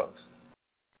UFOs.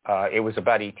 It was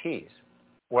about ETs.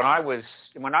 When I was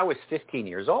 15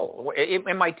 years old,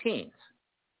 in my teens,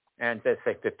 and let's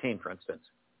say 15, for instance,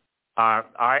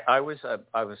 I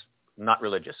was not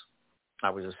religious. I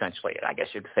was essentially, I guess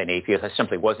you could say, an atheist. I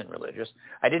simply wasn't religious.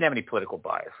 I didn't have any political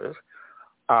biases,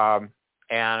 and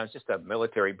I was just a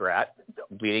military brat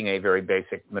leading a very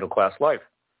basic middle class life.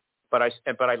 But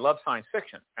I loved science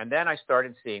fiction, and then I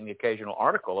started seeing the occasional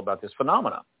article about this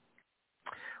phenomena,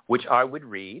 which I would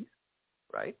read.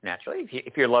 Right, naturally,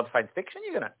 if you love science fiction,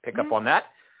 you're going to pick up on that.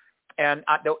 And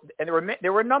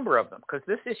there were a number of them because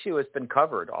this issue has been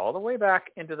covered all the way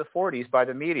back into the 40s by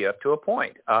the media up to a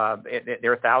point.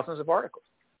 There are thousands of articles.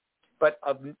 But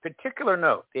of particular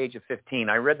note, at the age of 15,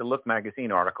 I read the Look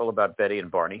magazine article about Betty and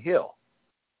Barney Hill.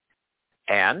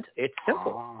 And it's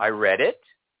simple. I read it.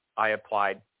 I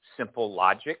applied simple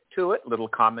logic to it, little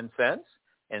common sense,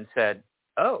 and said,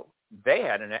 oh, they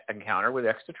had an encounter with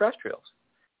extraterrestrials.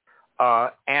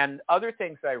 And other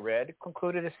things I read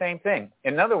concluded the same thing.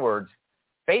 In other words,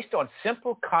 based on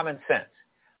simple common sense,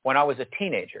 when I was a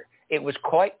teenager, it was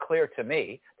quite clear to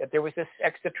me that there was this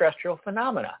extraterrestrial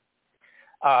phenomena,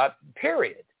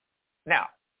 period. Now,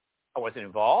 I wasn't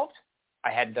involved.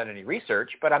 I hadn't done any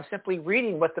research, but I'm simply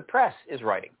reading what the press is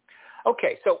writing.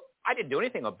 Okay, so I didn't do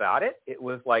anything about it. It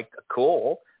was like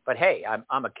cool, but hey,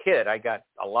 I'm a kid. I got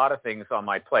a lot of things on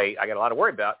my plate. I got a lot to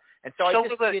worry about. And so I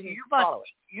just didn't follow it.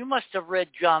 You must have read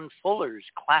John Fuller's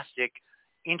classic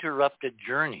Interrupted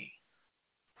Journey,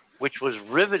 which was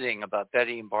riveting about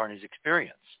Betty and Barney's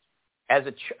experience.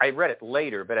 I read it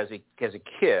later, but as a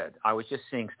kid, I was just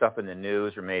seeing stuff in the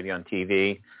news or maybe on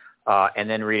TV, and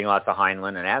then reading lots of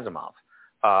Heinlein and Asimov.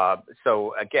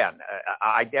 So again,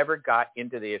 I never got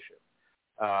into the issue.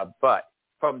 But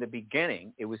from the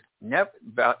beginning, it was never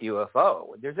about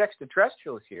UFO. There's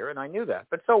extraterrestrials here, and I knew that.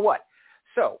 But so what?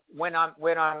 So when I'm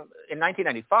in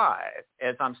 1995,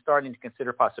 as I'm starting to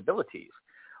consider possibilities,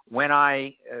 when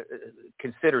I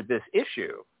considered this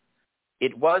issue,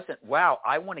 it wasn't, wow,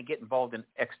 I want to get involved in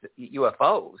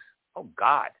UFOs. Oh,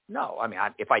 God, no. I mean,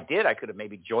 if I did, I could have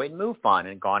maybe joined MUFON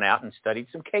and gone out and studied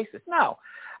some cases. No,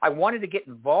 I wanted to get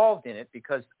involved in it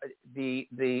because the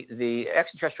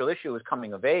extraterrestrial issue was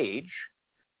coming of age.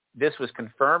 This was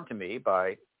confirmed to me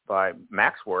by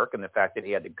Mac's work and the fact that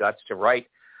he had the guts to write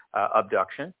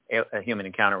Abduction, A Human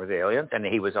Encounter with Aliens, and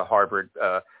he was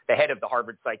the head of the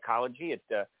Harvard Psychology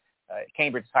at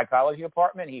Cambridge Psychology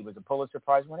Department. He was a Pulitzer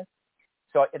Prize winner.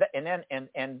 So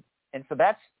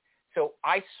so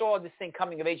I saw this thing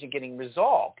coming of age and getting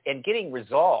resolved.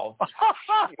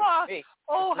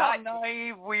 Oh, how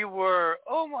naive we were!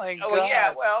 Oh my God! Oh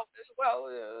yeah,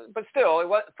 but still,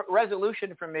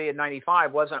 resolution for me in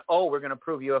 '95 wasn't, oh, we're going to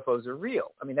prove UFOs are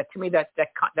real. I mean, to me, that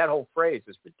whole phrase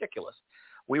is ridiculous.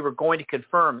 We were going to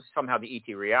confirm somehow the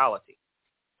ET reality.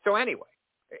 So anyway,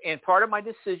 in part of my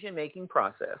decision-making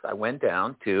process, I went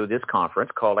down to this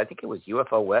conference called, I think it was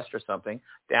UFO West or something,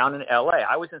 down in L.A.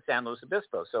 I was in San Luis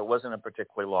Obispo, so it wasn't a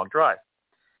particularly long drive.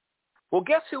 Well,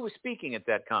 guess who was speaking at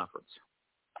that conference?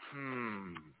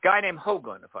 Guy named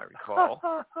Hoagland, if I recall.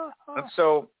 And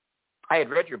so I had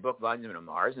read your book, Monument of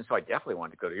Mars, and so I definitely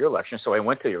wanted to go to your lecture. So I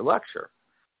went to your lecture,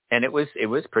 and it was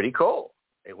pretty cool.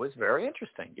 It was very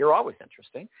interesting. You're always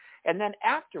interesting. And then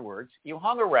afterwards, you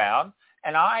hung around,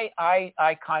 and I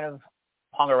kind of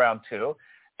hung around too.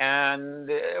 And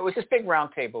it was this big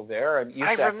round table there, and you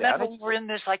sat down. I remember we were in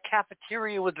this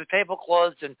cafeteria with the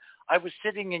tablecloths, and I was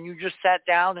sitting, and you just sat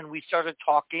down, and we started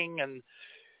talking, and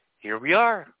here we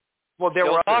are. Well, there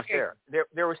were others there.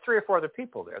 There was 3 or 4 other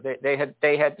people there. They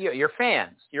had your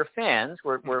fans. Your fans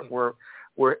were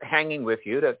hanging with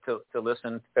you to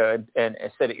listen and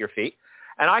sit at your feet.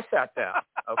 And I sat down,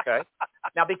 okay?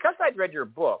 Now, because I'd read your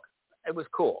book, it was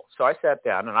cool. So I sat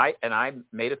down, and I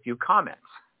made a few comments,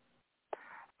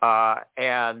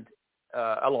 and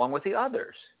along with the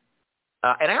others.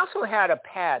 And I also had a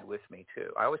pad with me,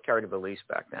 too. I always carried a valise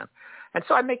back then. And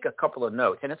so I make a couple of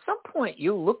notes. And at some point,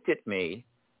 you looked at me,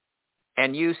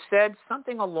 and you said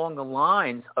something along the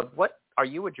lines of, are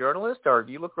you a journalist, or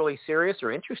do you look really serious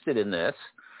or interested in this?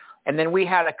 And then we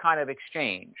had a kind of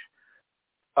exchange.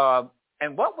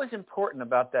 And what was important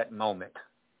about that moment,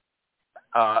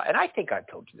 and I think I've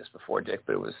told you this before, Dick,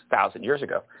 but it was 1,000 years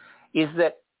ago, is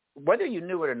that whether you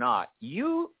knew it or not,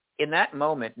 you in that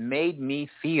moment made me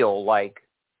feel like,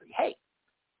 hey,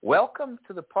 welcome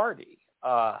to the party.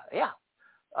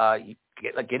 You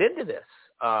get into this.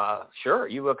 Sure,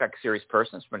 you look like a serious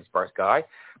person, smart guy.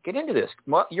 Get into this.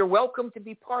 You're welcome to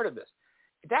be part of this.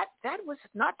 That was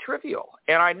not trivial,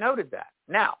 and I noted that.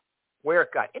 Now, where it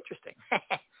got interesting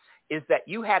is that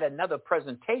you had another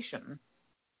presentation.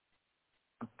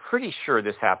 I'm pretty sure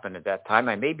this happened at that time.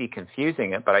 I may be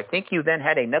confusing it, but I think you then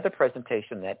had another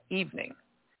presentation that evening.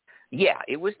 Yeah,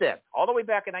 it was then, all the way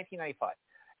back in 1995.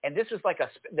 And this was like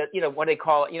what they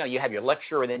call it, you have your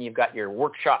lecture and then you've got your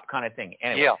workshop kind of thing.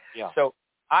 Anyway, yeah. So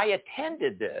I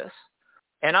attended this,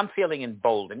 and I'm feeling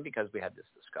emboldened because we had this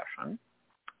discussion.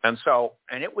 And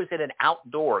it was in an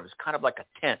outdoor, it was kind of like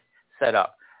a tent set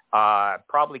up.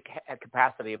 Probably had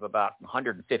capacity of about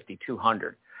 150,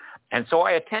 200. And so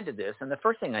I attended this, and the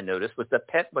first thing I noticed was the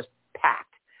tent was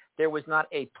packed. There was not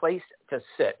a place to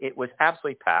sit. It was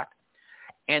absolutely packed.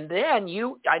 And then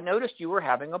I noticed you were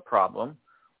having a problem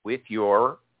with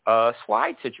your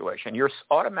slide situation. Your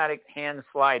automatic hand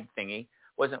slide thingy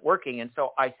wasn't working. And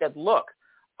so I said, look,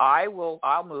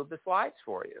 I'll move the slides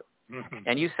for you. Mm-hmm.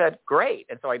 And you said, great.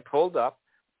 And so I pulled up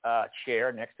a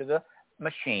chair next to the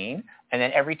machine, and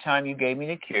then every time you gave me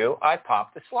the cue, I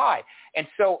popped the slide. And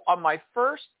so on my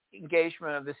first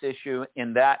engagement of this issue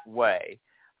in that way,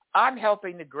 I'm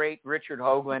helping the great Richard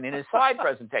Hoagland in his slide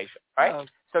presentation, right?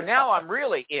 So now I'm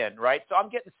really in, right? So I'm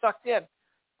getting sucked in.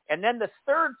 And then the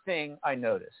third thing I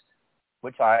noticed,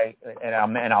 which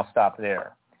I'll stop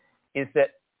there, is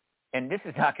that, and this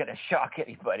is not going to shock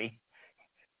anybody,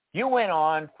 you went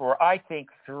on for, I think,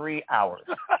 3 hours.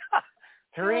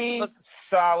 3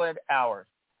 solid hours.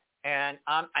 And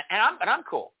I'm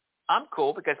cool. I'm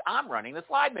cool because I'm running the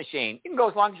slide machine. You can go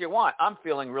as long as you want. I'm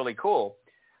feeling really cool.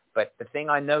 But the thing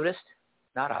I noticed,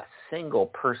 not a single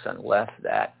person left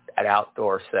that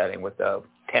outdoor setting with the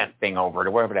tent thing over it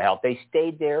or whatever the hell. They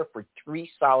stayed there for 3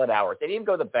 solid hours. They didn't even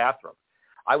go to the bathroom.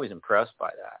 I was impressed by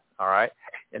that, all right?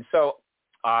 And so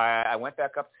I went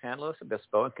back up to San Luis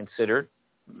Obispo and considered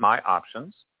my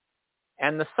options.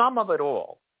 And the sum of it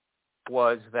all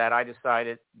was that I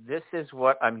decided this is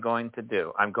what I'm going to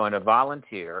do. I'm going to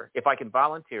volunteer. If I can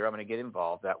volunteer, I'm going to get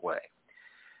involved that way.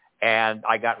 And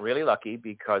I got really lucky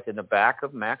because in the back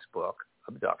of Mac's book,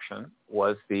 Abduction,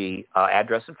 was the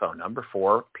address and phone number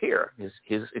for PEER,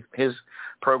 his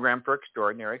program for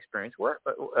extraordinary experience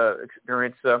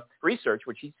research,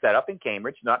 which he set up in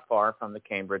Cambridge, not far from the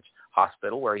Cambridge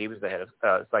Hospital, where he was the head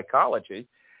of psychology.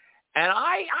 And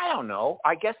I don't know.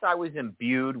 I guess I was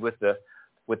imbued with the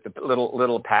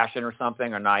little passion or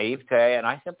something, or naivete, and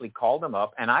I simply called him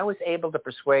up, and I was able to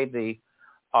persuade the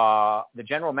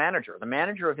general manager, the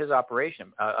manager of his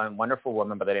operation, a wonderful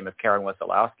woman by the name of Karen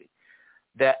Wesolowski,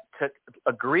 that to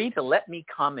agree to let me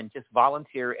come and just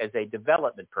volunteer as a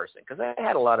development person, because I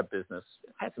had a lot of business,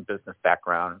 I had some business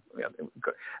background,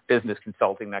 business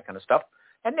consulting, that kind of stuff.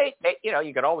 And they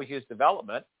you could always use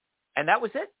development, and that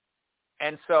was it.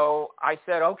 And so I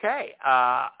said, okay.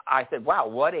 I said, wow,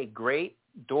 what a great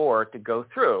door to go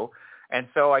through. And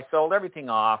so I sold everything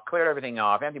off, cleared everything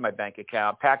off, emptied my bank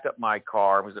account, packed up my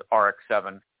car, it was an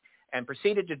RX-7, and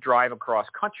proceeded to drive across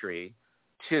country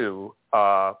to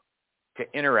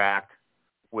interact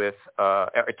with,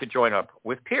 to join up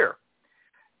with PEER.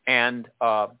 And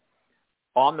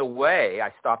on the way,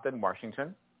 I stopped in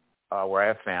Washington, where I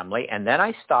have family, and then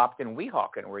I stopped in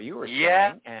Weehawken, where you were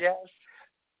staying. Yes.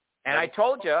 And I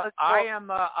told you, I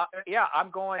am, I'm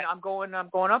going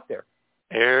up there.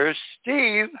 Here's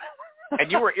Steve. And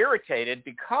you were irritated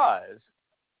because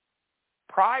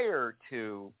prior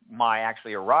to my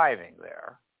actually arriving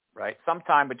there, right,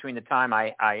 sometime between the time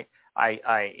I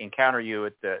encounter you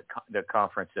at the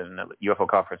conference in the UFO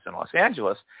conference in Los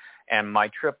Angeles and my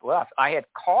trip left, I had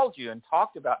called you and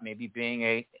talked about maybe being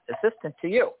a assistant to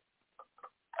you,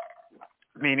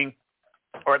 meaning,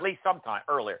 or at least sometime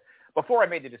earlier, before I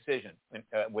made the decision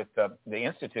with the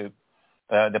Institute,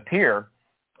 the PEER.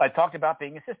 I talked about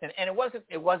being assistant, and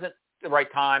it wasn't the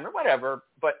right time or whatever,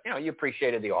 but you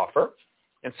appreciated the offer,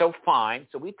 and so fine.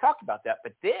 So we talked about that,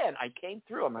 but then I came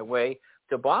through on my way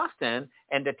to Boston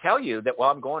and to tell you that, well,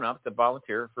 I'm going up to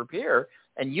volunteer for PEER,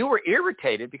 and you were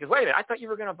irritated because, wait a minute, I thought you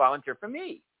were going to volunteer for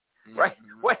me, right?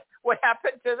 What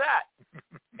happened to that?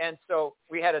 And so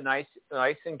we had a nice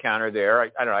encounter there. I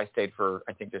don't know, I stayed for,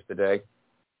 I think, just a day,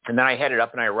 and then I headed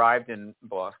up and I arrived in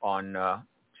Boston on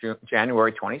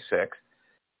January 26th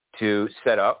to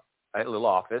set up a little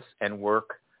office and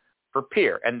work for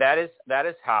PEER. And that is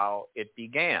how it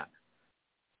began.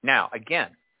 Now, again,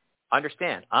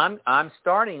 understand, I'm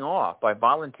starting off by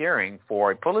volunteering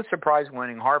for a Pulitzer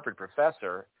Prize-winning Harvard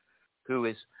professor who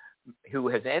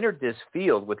has entered this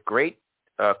field with great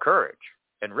courage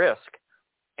and risk.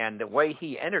 And the way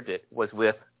he entered it was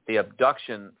with the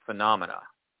abduction phenomena.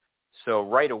 So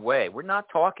right away, we're not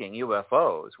talking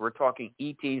UFOs. We're talking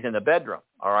ETs in the bedroom,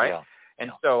 all right? Yeah.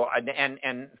 And so,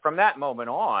 and from that moment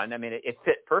on, I mean, it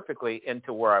fit perfectly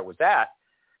into where I was at.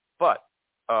 But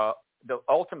the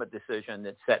ultimate decision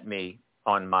that set me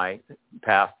on my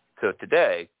path to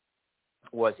today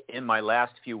was in my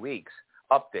last few weeks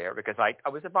up there, because I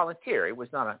was a volunteer. It was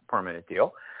not a permanent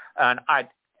deal. And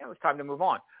it was time to move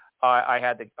on. I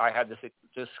had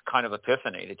this kind of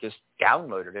epiphany that just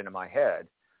downloaded into my head.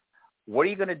 What are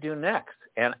you going to do next?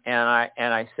 And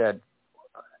I said,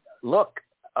 look,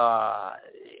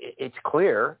 it's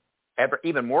clear,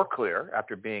 even more clear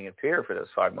after being at PEER for those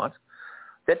 5 months,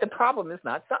 that the problem is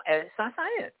not science.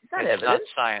 It's not evidence. Not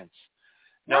science.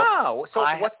 No. So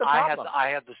what's the problem? I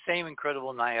have the same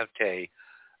incredible naivete.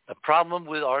 The problem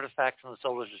with artifacts in the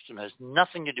solar system has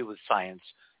nothing to do with science.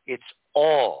 It's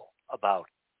all about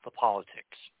the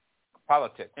politics.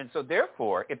 And so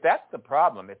therefore, if that's the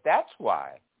problem, if that's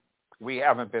why we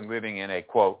haven't been living in a,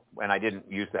 quote, and I didn't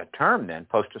use that term then,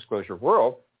 post-disclosure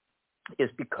world, is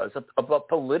because of a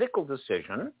political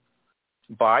decision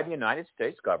by the United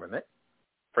States government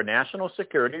for national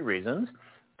security reasons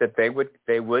that they would,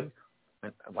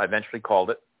 I eventually called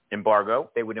it embargo,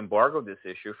 they would embargo this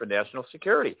issue for national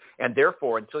security. And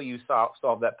therefore, until you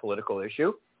solve that political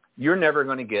issue, you're never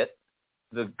going to get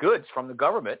the goods from the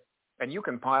government, and you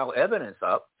can pile evidence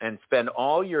up and spend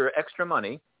all your extra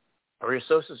money or your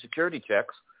Social Security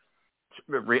checks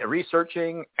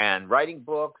researching and writing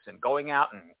books and going out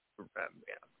and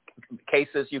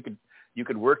cases you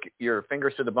could work your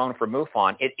fingers to the bone for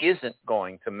MUFON. It isn't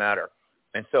going to matter.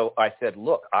 And so I said,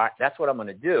 look, that's what I'm going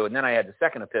to do. And then I had the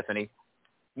second epiphany.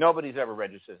 Nobody's ever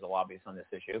registered as a lobbyist on this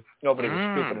issue. Nobody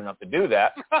was stupid enough to do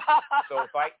that. So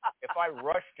if I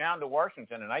rushed down to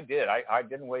Washington, and I did, I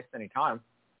didn't waste any time.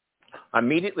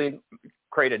 Immediately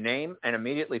create a name and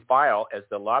immediately file as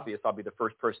the lobbyist. I'll be the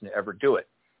first person to ever do it.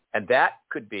 And that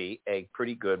could be a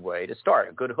pretty good way to start,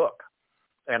 a good hook.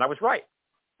 And I was right.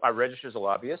 I registered as a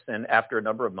lobbyist, and after a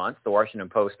number of months, the Washington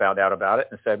Post found out about it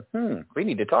and said, we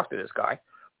need to talk to this guy.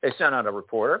 They sent out a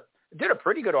reporter, did a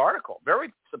pretty good article,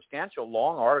 very substantial,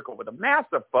 long article with a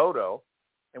massive photo.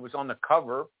 It was on the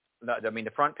cover,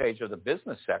 the front page of the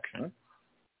business section,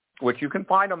 which you can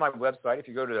find on my website if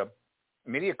you go to the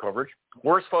media coverage.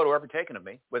 Worst photo ever taken of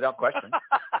me, without question.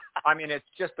 I mean, it's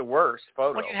just the worst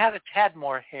photo. Well, you had a tad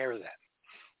more hair then.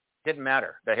 Didn't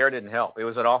matter. The hair didn't help. It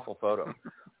was an awful photo.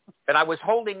 And I was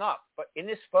holding up, but in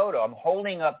this photo, I'm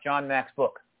holding up John Mack's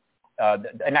book.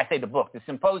 And I say the book, the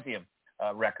symposium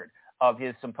record of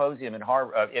his symposium at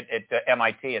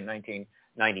MIT in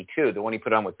 1992, the one he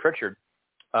put on with Pritchard.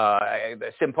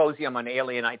 The symposium on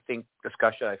alien, I think,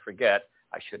 discussion, I forget.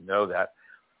 I should know that.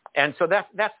 And so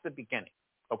that's the beginning,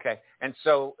 okay? And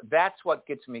so that's what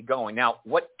gets me going. Now,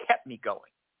 what kept me going,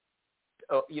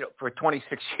 for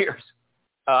 26 years?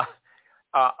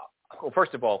 Well,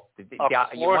 first of all,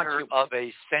 a quarter of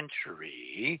a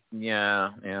century. Yeah.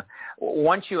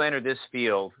 Once you enter this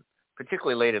field,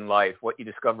 particularly late in life, what you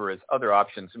discover is other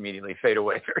options immediately fade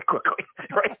away very quickly,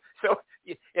 right? So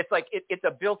it's like it's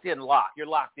a built-in lock. You're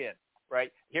locked in,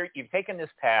 right? Here, you've taken this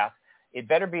path. It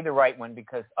better be the right one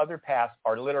because other paths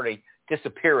are literally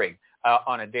disappearing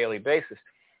on a daily basis.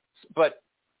 But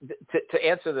to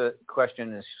answer the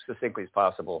question as succinctly as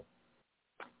possible,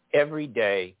 every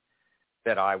day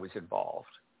that I was involved,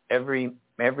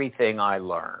 everything I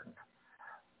learned,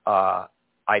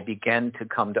 I began to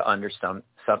come to understand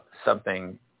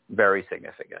something very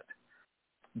significant.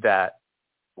 That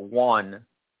one,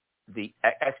 the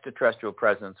extraterrestrial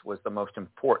presence was the most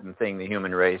important thing the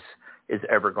human race is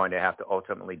ever going to have to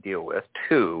ultimately deal with.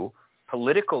 Two,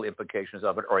 political implications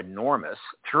of it are enormous.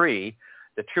 Three,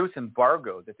 the truth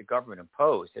embargo that the government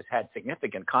imposed has had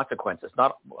significant consequences,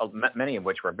 not many of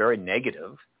which were very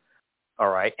negative. All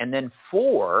right. And then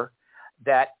four,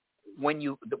 that when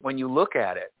you look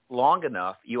at it long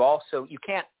enough, you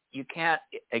can't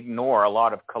ignore a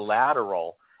lot of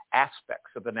collateral aspects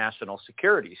of the national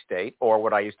security state, or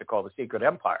what I used to call the secret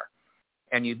empire.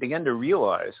 And you begin to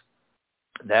realize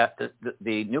that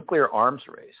the nuclear arms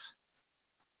race,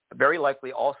 very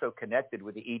likely also connected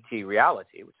with the ET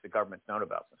reality, which the government's known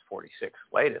about since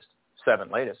 7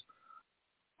 latest,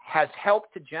 has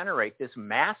helped to generate this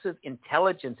massive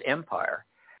intelligence empire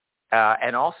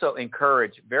and also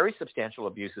encourage very substantial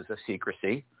abuses of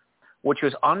secrecy, which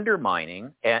was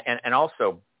undermining and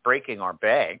also breaking our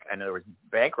bank, in other words,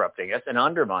 bankrupting us and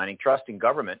undermining trust in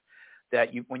government, that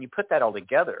when you put that all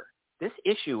together, this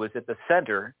issue is at the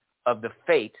center of the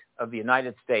fate of the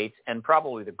United States and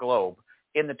probably the globe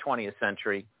in the 20th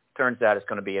century. Turns out it's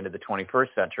going to be into the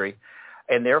 21st century.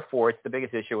 And therefore, it's the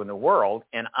biggest issue in the world.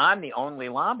 And I'm the only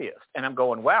lobbyist. And I'm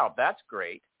going, wow, that's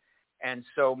great. And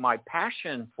so my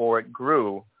passion for it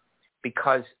grew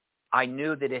because I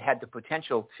knew that it had the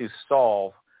potential to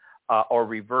solve or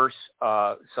reverse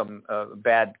some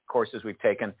bad courses we've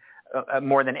taken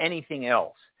more than anything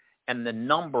else. And the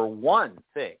number one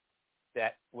thing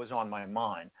that was on my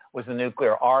mind was the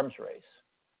nuclear arms race.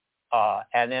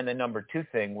 And then the number two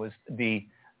thing was the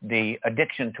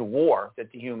addiction to war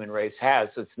that the human race has.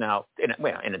 It's now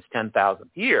in its 10,000th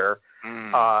year.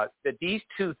 That these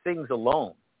two things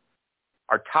alone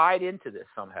are tied into this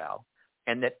somehow,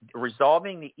 and that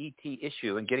resolving the ET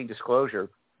issue and getting disclosure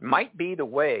might be the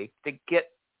way to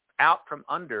get out from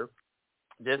under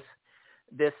this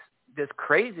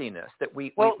craziness that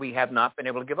we have not been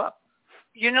able to give up.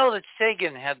 You know that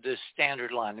Sagan had this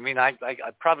standard line. I mean, I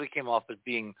probably came off as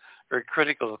being very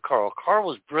critical of Carl. Carl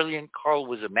was brilliant. Carl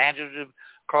was imaginative.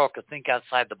 Carl could think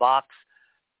outside the box.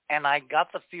 And I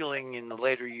got the feeling in the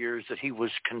later years that he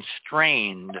was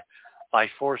constrained by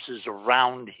forces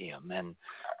around him. And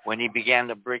when he began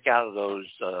to break out of those,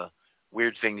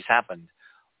 weird things happened.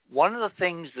 One of the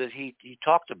things that he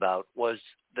talked about was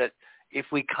that if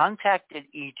we contacted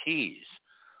ETs,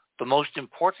 the most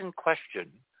important question,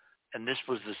 and this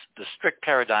was the strict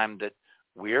paradigm that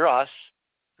we're us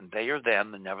and they are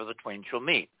them and never the twain shall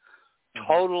meet.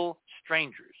 Total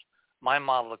strangers. My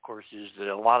model, of course, is that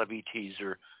a lot of ETs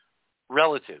are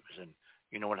relatives, and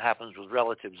you know what happens with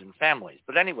relatives and families.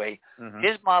 But anyway,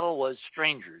 his model was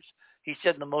strangers. He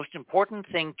said the most important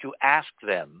thing to ask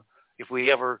them, if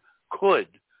we ever could,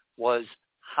 was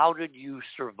how did you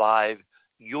survive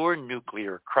your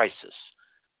nuclear crisis?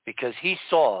 Because he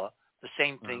saw the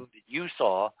same thing that you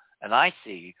saw and I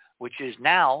see, which is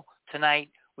now, tonight,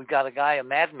 we've got a guy, a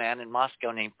madman in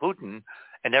Moscow named Putin,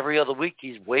 and every other week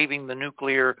he's waving the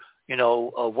nuclear,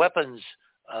 weapons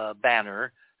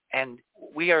banner, and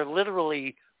we are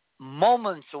literally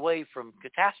moments away from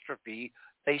catastrophe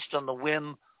based on the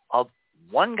whim of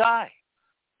one guy.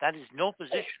 That is no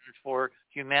position for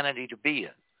humanity to be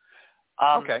in.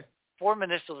 Okay. 4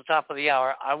 minutes to the top of the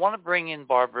hour. I want to bring in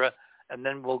Barbara, and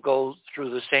then we'll go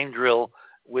through the same drill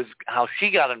with how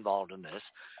she got involved in this.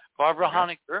 Barbara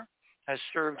Honegger has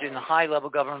served in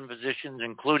high-level government positions,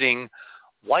 including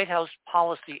White House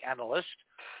policy analyst,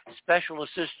 special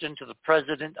assistant to the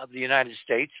President of the United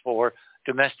States for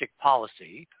domestic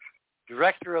policy,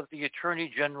 director of the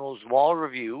Attorney General's Law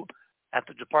Review at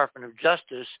the Department of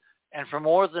Justice, and for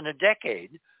more than a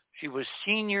decade, she was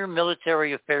senior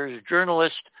military affairs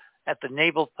journalist at the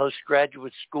Naval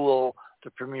Postgraduate School,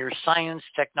 the premier science,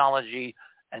 technology,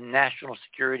 and national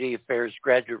security affairs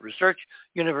graduate research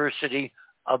university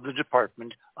of the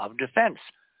Department of Defense.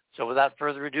 So without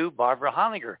further ado, Barbara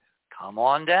Honegger, come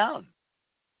on down.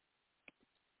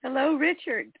 Hello,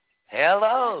 Richard.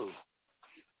 Hello.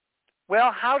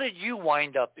 Well, how did you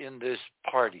wind up in this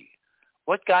party?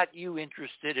 What got you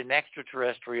interested in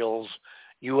extraterrestrials,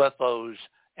 UFOs,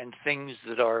 and things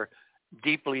that are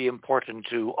deeply important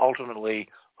to ultimately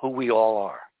who we all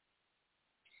are?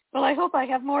 Well, I hope I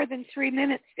have more than 3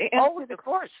 minutes to answer. Of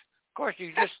course. Of course,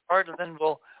 you just started, and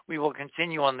then we will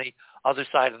continue on the other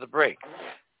side of the break.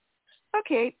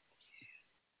 Okay.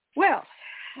 Well,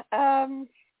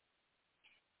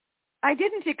 I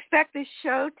didn't expect this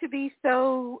show to be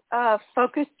so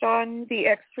focused on the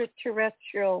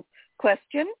extraterrestrial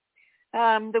question.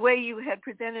 The way you had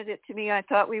presented it to me, I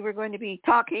thought we were going to be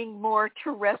talking more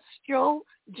terrestrial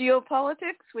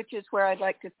geopolitics, which is where I'd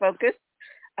like to focus.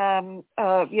 When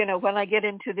I get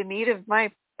into the meat of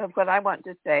what I want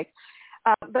to say.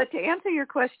 But to answer your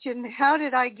question, how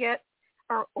did I get,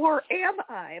 or am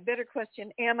I, a better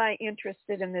question, am I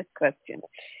interested in this question?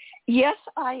 Yes,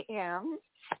 I am.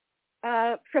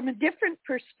 From a different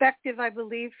perspective, I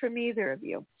believe, from either of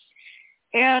you.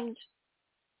 And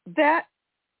that,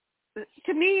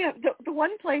 to me, the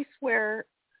one place where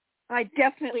I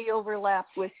definitely overlap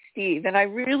with Steve, and I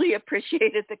really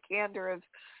appreciated the candor of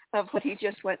what he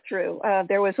just went through.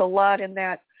 There was a lot in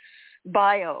that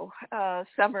bio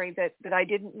summary that I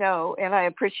didn't know, and I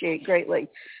appreciate greatly.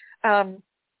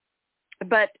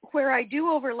 But where I do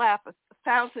overlap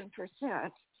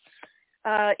 1,000%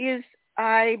 is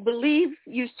I believe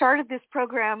you started this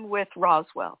program with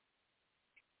Roswell.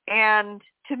 And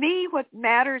to me, what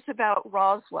matters about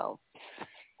Roswell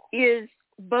is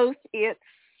both its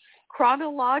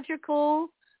chronological,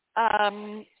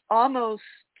 almost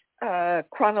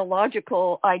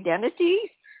chronological identity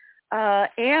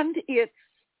and its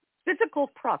physical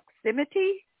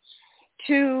proximity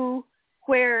to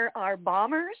where our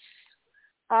bombers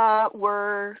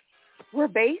were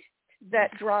based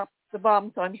that dropped the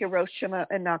bombs on Hiroshima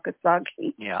and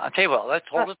Nagasaki. Yeah, I'll tell you what, let's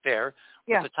hold it there.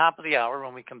 At the top of the hour.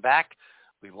 When we come back,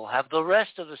 we will have the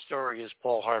rest of the story, as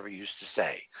Paul Harvey used to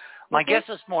say. My guests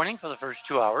this morning for the first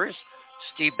 2 hours,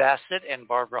 Steve Bassett and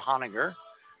Barbara Honegger.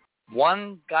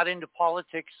 One got into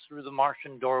politics through the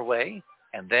Martian doorway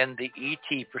and then the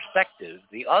ET perspective.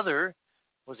 The other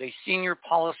was a senior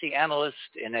policy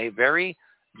analyst in a very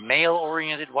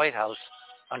male-oriented White House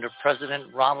under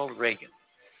President Ronald Reagan.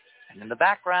 And in the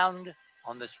background,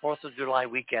 on this 4th of July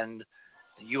weekend,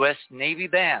 the U.S. Navy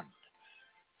Band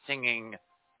singing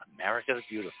America the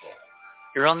Beautiful.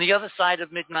 You're on the other side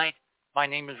of midnight. My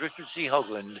name is Richard C.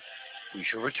 Hoagland. We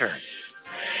shall return.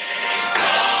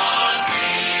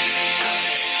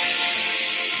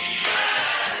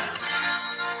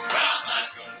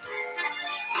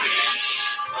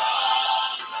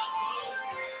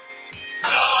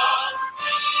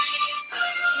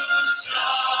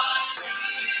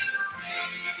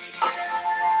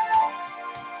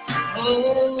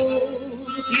 Oh,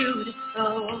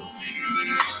 beautiful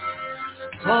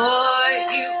for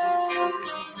you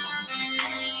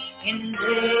in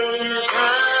this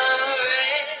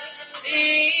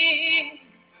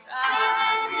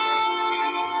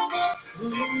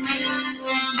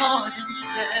more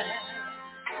than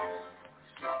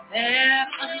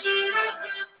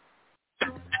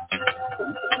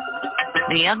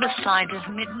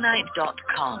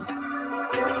TheOtherSideOfMidnight.com.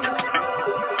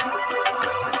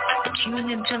 Tune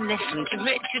in to listen to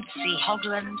Richard C.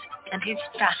 Hoagland and his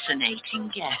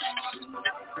fascinating guests.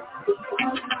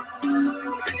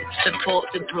 Support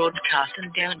the broadcast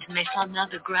and don't miss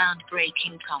another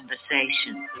groundbreaking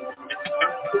conversation.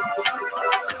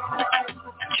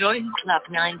 Join Club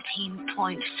 19.5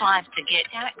 to get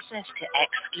access to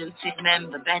exclusive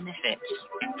member benefits.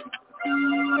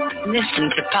 Listen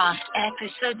to past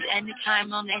episodes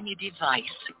anytime on any device.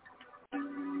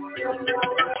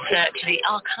 Search the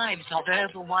archives of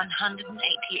over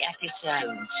 180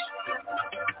 episodes.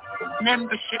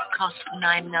 Membership costs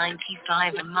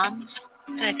 $9.95 a month,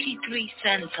 33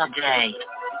 cents a day.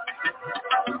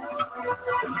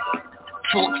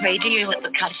 Talk radio at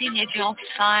the cutting edge of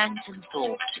science and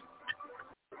thought.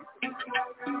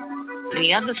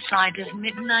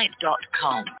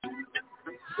 TheOtherSideOfMidnight.com.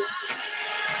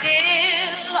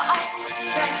 Still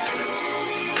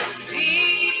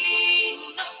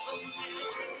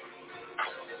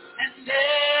and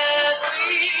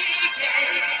every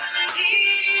day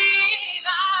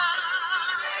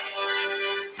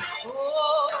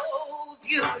oh,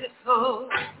 beautiful,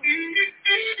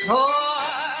 for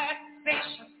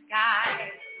special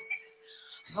skies,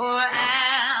 for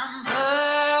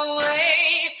amber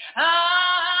waves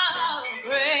of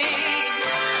grace.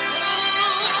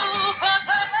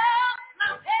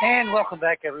 And welcome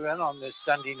back, everyone, on this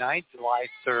Sunday night, July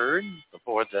 3rd,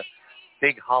 before the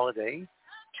big holiday,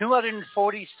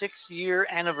 246-year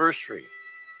anniversary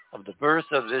of the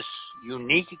birth of this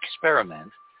unique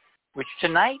experiment, which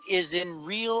tonight is in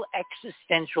real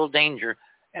existential danger.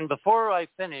 And before I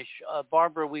finish,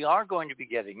 Barbara, we are going to be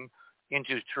getting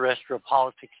into terrestrial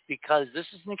politics because this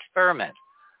is an experiment.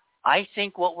 I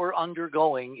think what we're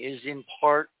undergoing is in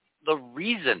part the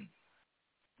reason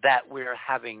that we're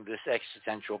having this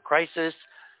existential crisis,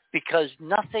 because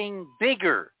nothing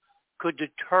bigger could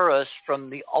deter us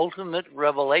from the ultimate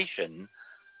revelation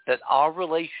that our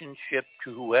relationship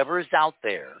to whoever is out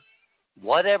there,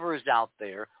 whatever is out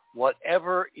there,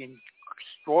 whatever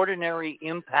extraordinary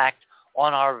impact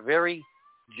on our very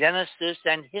genesis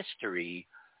and history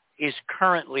is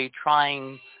currently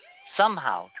trying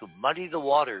somehow to muddy the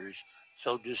waters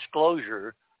so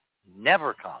disclosure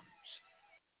never comes.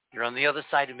 You're on the other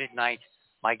side of midnight.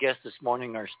 My guests this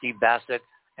morning are Steve Bassett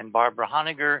and Barbara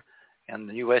Honegger, and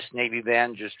the U.S. Navy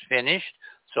band just finished.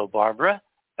 So, Barbara,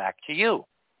 back to you.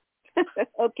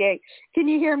 Okay. Can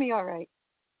you hear me all right?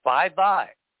 5-by.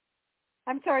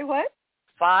 I'm sorry, what?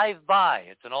 5-by.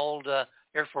 It's an old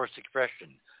Air Force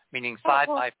expression, meaning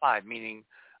 5-by-5, meaning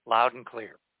loud and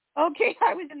clear. Okay.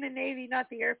 I was in the Navy, not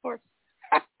the Air Force.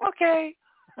 Okay.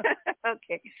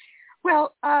 Okay.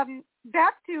 Well,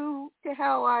 back to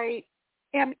how I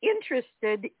am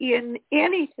interested in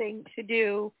anything to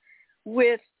do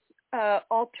with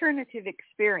alternative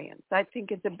experience. I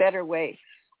think it's a better way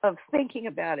of thinking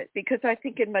about it, because I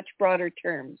think in much broader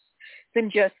terms than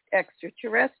just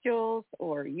extraterrestrials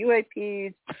or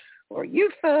UAPs or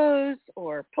UFOs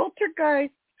or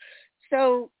poltergeists.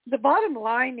 So the bottom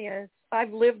line is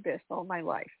I've lived this all my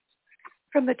life.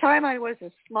 From the time I was a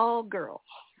small girl.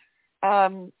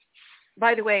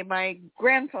 By the way, my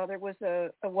grandfather was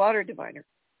a water diviner.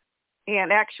 And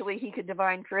actually, he could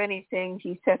divine for anything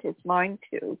he set his mind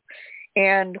to.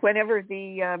 And whenever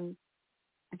this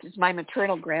is my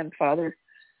maternal grandfather,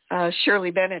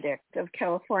 Shirley Benedict of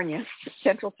California,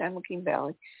 Central San Joaquin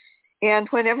Valley. And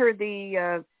whenever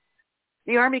the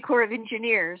Army Corps of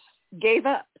Engineers gave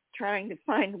up trying to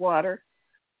find water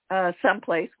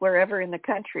someplace, wherever in the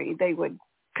country, they would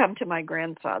come to my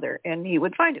grandfather, and he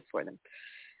would find it for them.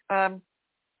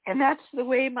 And that's the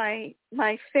way my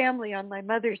family on my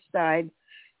mother's side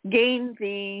gained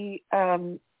the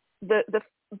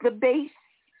base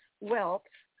wealth.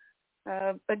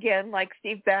 Again, like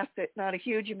Steve Bassett, not a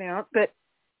huge amount, but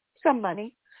some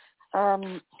money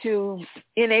to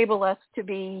enable us to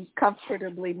be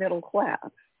comfortably middle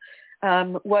class.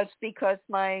 Was because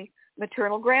my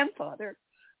maternal grandfather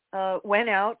went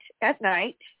out at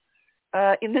night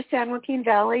in the San Joaquin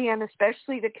Valley, and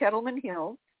especially the Kettleman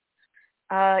Hills,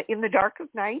 in the dark of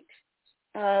night,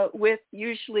 with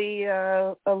usually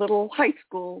a little high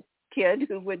school kid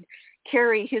who would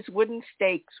carry his wooden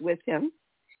stakes with him,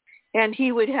 and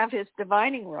he would have his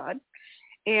divining rod,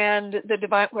 and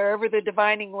wherever the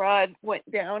divining rod went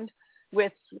down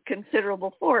with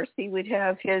considerable force, he would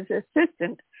have his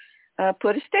assistant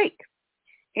put a stake.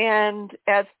 And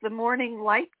as the morning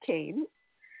light came,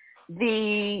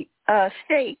 the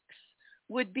stakes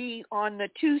would be on the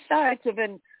two sides of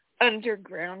an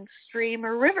underground stream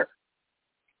or river.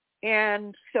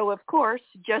 And so, of course,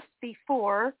 just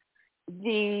before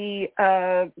the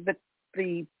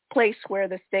place where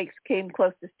the stakes came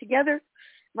closest together,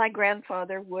 my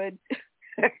grandfather would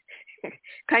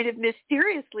kind of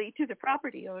mysteriously to the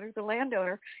property owner, the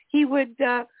landowner, he would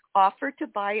offer to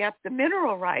buy up the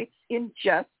mineral rights in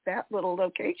just that little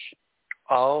location.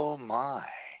 Oh, my.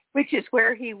 which is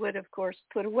where he would, of course,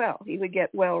 put a well. He would get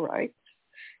well rights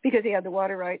because he had the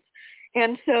water rights.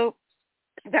 And so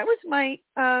that was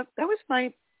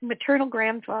my maternal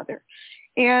grandfather.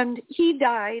 And he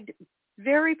died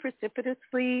very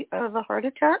precipitously of a heart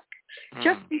attack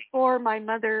just before my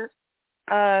mother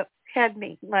had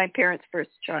me, my parents'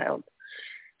 first child.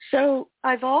 So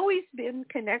I've always been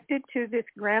connected to this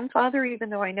grandfather, even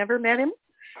though I never met him.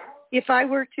 If I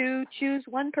were to choose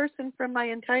one person from my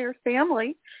entire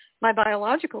family, my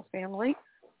biological family,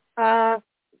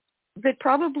 that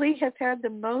probably has had the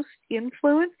most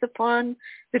influence upon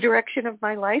the direction of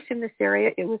my life in this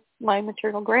area, it was my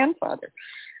maternal grandfather.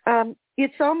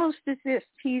 It's almost as if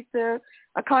he's a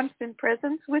constant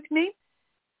presence with me.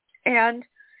 And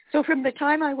so from the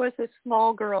time I was a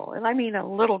small girl, and I mean a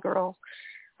little girl,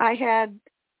 I had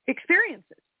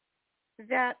experiences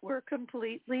that were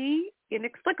completely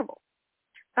inexplicable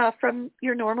from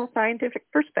your normal scientific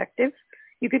perspective.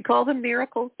 You could call them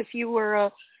miracles if you were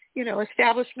a,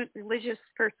 establishment religious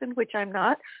person, which I'm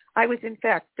not. I was, in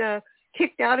fact,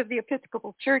 kicked out of the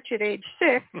Episcopal Church at age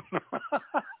 6.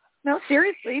 No,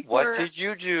 seriously. What did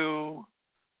you do?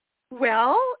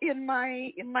 Well, in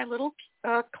my little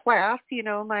class,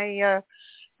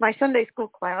 my Sunday school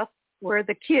class, where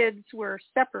the kids were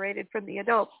separated from the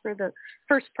adults for the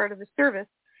first part of the service,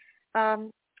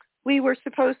 we were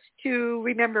supposed to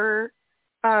remember.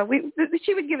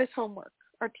 She would give us homework,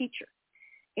 our teacher,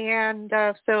 and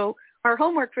so our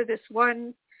homework for this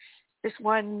one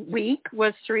week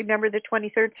was to remember the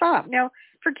 23rd Psalm. Now,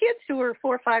 for kids who are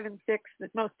 4, 5, and 6,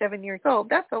 at most 7 years old,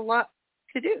 that's a lot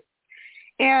to do.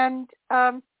 And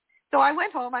so I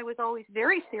went home. I was always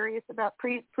very serious about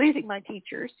pleasing my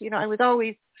teachers. I was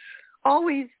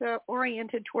always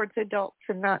oriented towards adults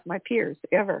and not my peers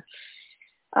ever.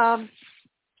 And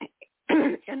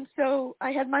so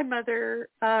I had my mother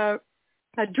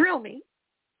drill me.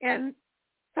 And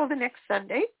so the next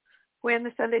Sunday, when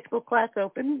the Sunday school class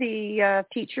opened, the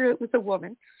teacher, it was a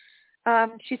woman,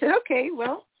 she said, okay,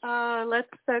 well, let's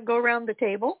go around the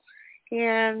table.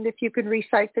 And if you could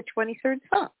recite the 23rd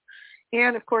Psalm.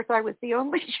 And, of course, I was the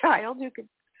only child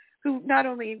who not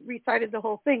only recited the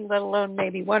whole thing, let alone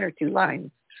maybe 1 or 2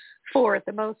 lines, 4 at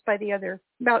the most by the other,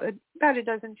 about a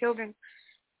dozen children.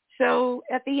 So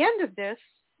at the end of this,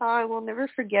 I will never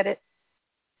forget it.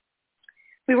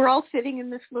 We were all sitting in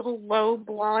this little low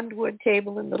blonde wood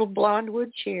table and little blonde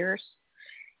wood chairs.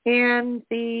 And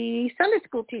the Sunday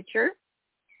school teacher,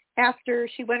 after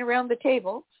she went around the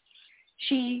table,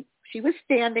 she was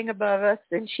standing above us,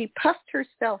 and she puffed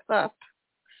herself up.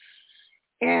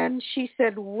 And she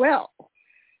said, well,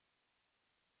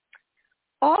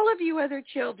 all of you other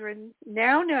children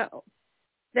now know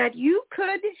that you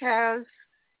could have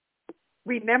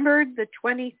remembered the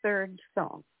 23rd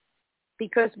Psalm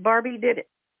because Barbie did it.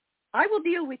 I will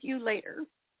deal with you later,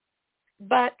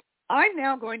 but I'm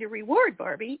now going to reward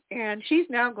Barbie, and she's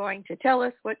now going to tell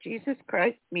us what Jesus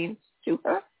Christ means to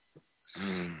her.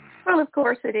 Well, of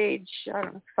course, at age,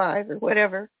 5 or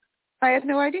whatever, I had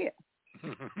no idea.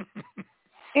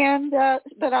 And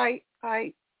but I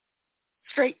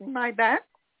straightened my back,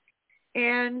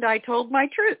 and I told my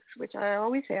truth, which I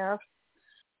always have,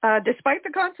 despite the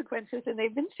consequences, and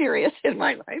they've been serious in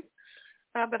my life.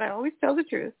 But I always tell the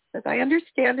truth, as I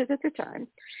understand it at the time.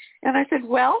 And I said,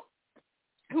 well,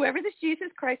 whoever this Jesus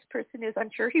Christ person is, I'm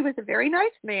sure he was a very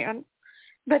nice man,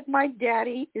 but my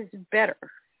daddy is better.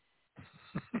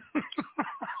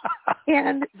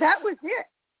 And that was it.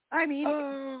 I mean,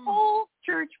 the whole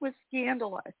church was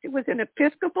scandalized. It was an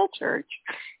Episcopal church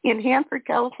in Hanford,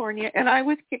 California, and I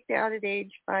was kicked out at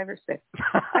age 5 or 6.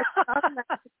 I thought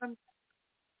that was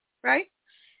right?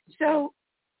 So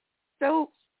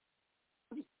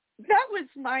that was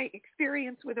my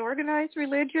experience with organized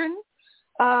religion,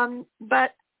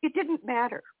 but it didn't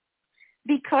matter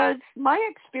because my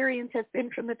experience has been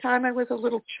from the time I was a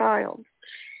little child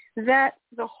that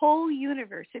the whole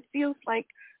universe, it feels like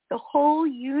the whole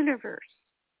universe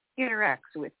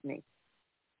interacts with me.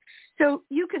 So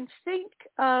you can think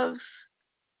of,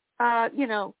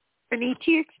 an ET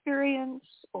experience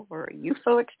or a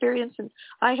UFO experience, and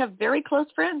I have very close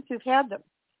friends who've had them,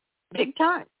 big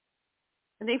time.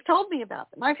 And they've told me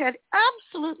about them. I've had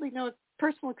absolutely no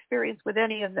personal experience with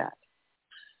any of that.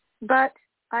 But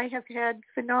I have had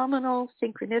phenomenal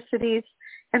synchronicities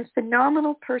and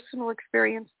phenomenal personal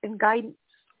experience and guidance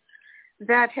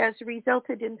that has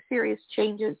resulted in serious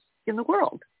changes in the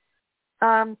world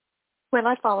when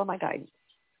I follow my guidance.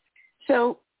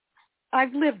 So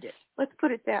I've lived it. Let's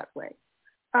put it that way.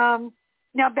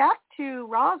 Now back to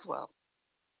Roswell.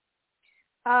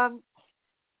 I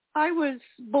was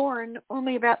born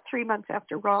only about 3 months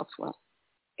after Roswell.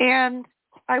 And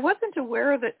I wasn't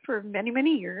aware of it for many,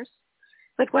 many years.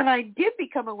 But when I did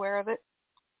become aware of it,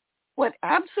 what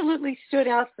absolutely stood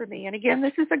out for me, and again,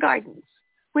 this is a guidance,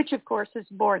 which of course is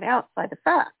borne out by the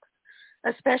facts,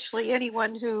 especially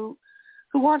anyone who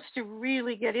wants to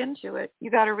really get into it, you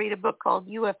got to read a book called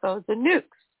UFOs and Nukes,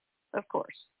 of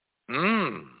course.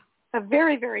 A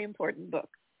very, very important book.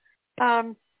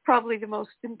 Probably the most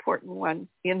important one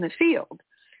in the field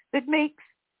that makes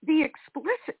the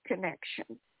explicit connection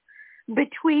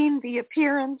between the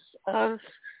appearance of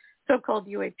so-called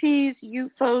UAPs,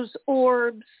 UFOs,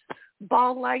 orbs,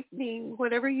 ball lightning,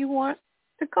 whatever you want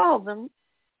to call them,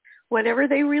 whatever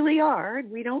they really are, and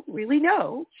we don't really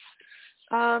know.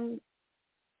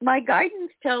 My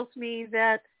guidance tells me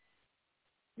that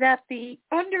the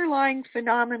underlying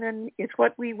phenomenon is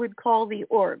what we would call the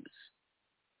orbs,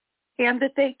 and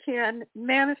that they can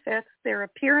manifest their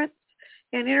appearance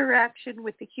and interaction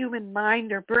with the human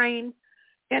mind or brain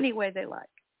any way they like.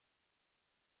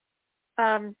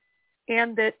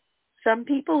 And that some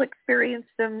people experience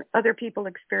them, other people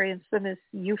experience them as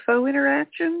UFO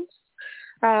interactions,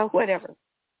 whatever.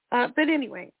 But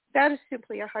anyway, that is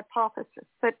simply a hypothesis.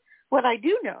 But what I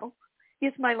do know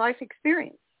is my life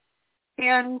experience.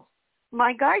 And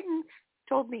my guidance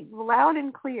told me loud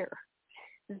and clear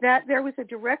that there was a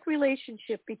direct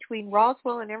relationship between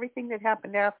Roswell and everything that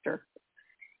happened after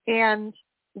and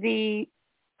the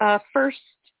first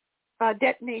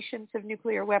detonations of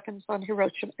nuclear weapons on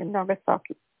Hiroshima and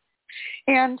Nagasaki.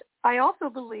 And I also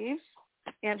believe,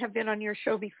 and have been on your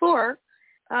show before,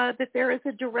 that there is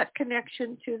a direct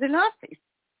connection to the Nazis,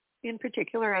 in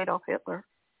particular Adolf Hitler.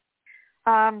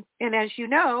 And as you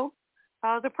know,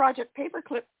 the Project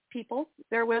Paperclip people,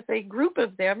 there was a group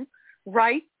of them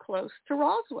right close to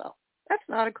Roswell. That's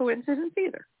not a coincidence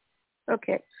either.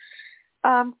 Okay.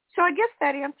 So I guess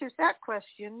that answers that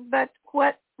question. But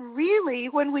what really,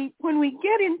 when we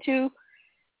get into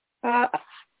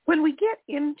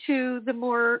the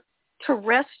more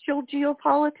terrestrial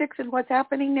geopolitics and what's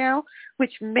happening now,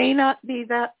 which may not be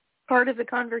that part of the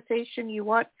conversation you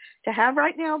want to have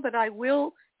right now, but I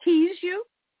will tease you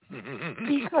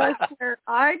because where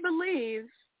I believe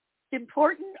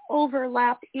important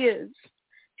overlap is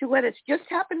to what has just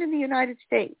happened in the United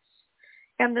States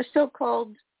and the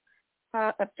so-called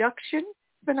abduction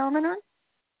phenomenon.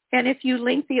 And if you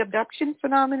link the abduction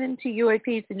phenomenon to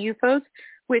UAPs and UFOs,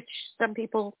 which some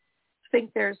people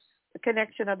think there's a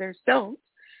connection, others don't,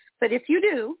 but if you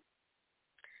do,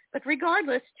 but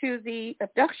regardless to the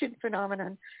abduction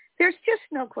phenomenon, there's just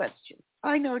no question.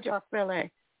 I know Jacques Vallée.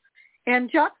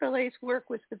 And Jacques Vallée's work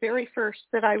was the very first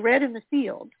that I read in the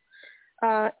field.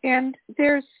 And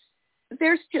there's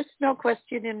just no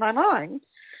question in my mind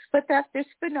but that this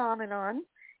phenomenon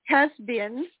has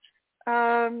been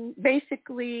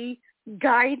basically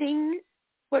guiding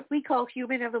what we call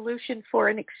human evolution for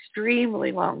an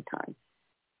extremely long time.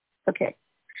 Okay.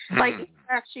 By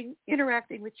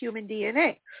interacting with human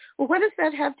DNA. Well, what does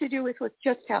that have to do with what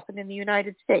just happened in the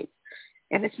United States?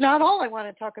 And it's not all I want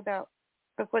to talk about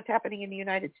of what's happening in the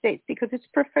United States because it's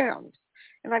profound.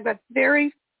 And I've got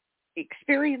very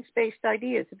experience-based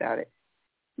ideas about it.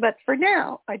 But for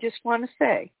now, I just want to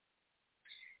say,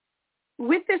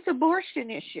 with this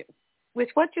abortion issue, with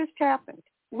what just happened,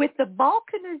 with the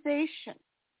balkanization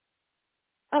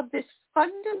of this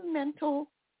fundamental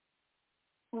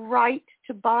right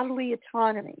to bodily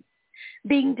autonomy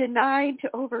being denied to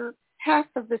over half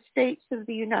of the states of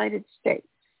the United States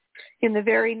in the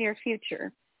very near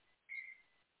future,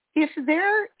 if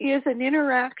there is an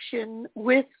interaction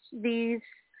with these,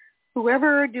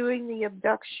 whoever are doing the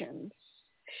abductions,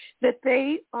 that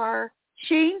they are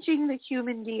changing the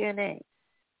human DNA,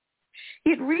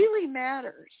 it really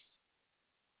matters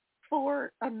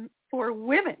for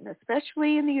women,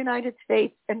 especially in the United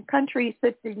States and countries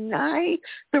that deny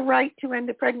the right to end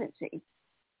a pregnancy.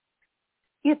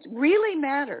 It really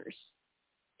matters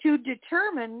to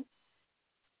determine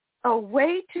a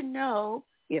way to know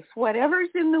if whatever's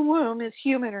in the womb is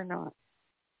human or not.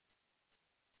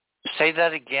 Say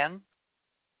that again.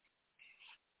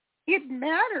 It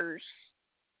matters.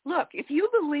 Look, if you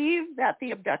believe that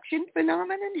the abduction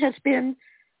phenomenon has been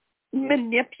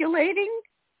manipulating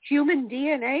human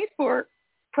DNA for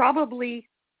probably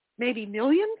maybe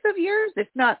millions of years, if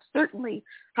not certainly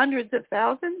hundreds of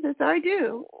thousands, as I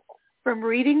do, from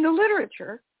reading the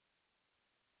literature,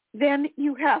 then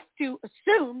you have to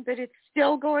assume that it's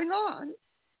still going on.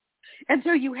 And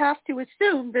so you have to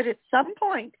assume that at some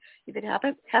point, if it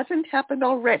hasn't happened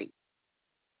already,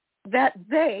 that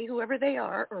they, whoever they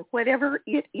are, or whatever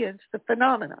it is, the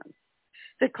phenomenon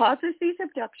that causes these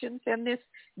abductions and this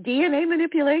DNA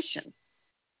manipulation,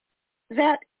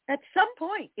 that at some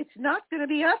point, it's not going to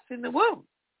be us in the womb.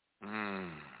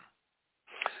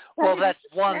 Well, that's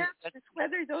one. It's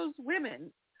whether those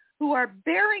women who are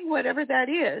bearing whatever that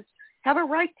is have a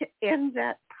right to end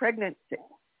that pregnancy.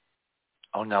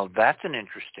 Oh, now that's an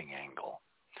interesting angle.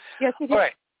 Yes, it is.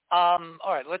 All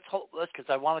right. Let's because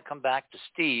I want to come back to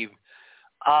Steve.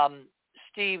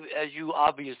 Steve, as you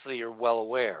obviously are well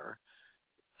aware,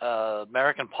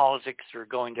 American politics are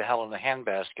going to hell in a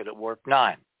handbasket at Warp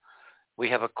 9. We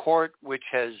have a court which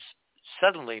has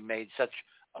suddenly made such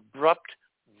abrupt,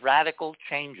 radical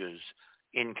changes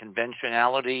in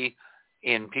conventionality,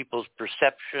 in people's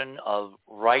perception of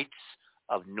rights,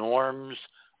 of norms,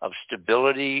 of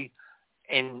stability,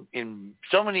 in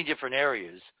so many different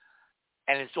areas.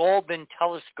 And it's all been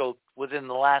telescoped within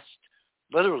the last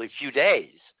literally few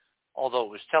days, although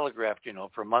it was telegraphed,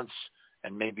 for months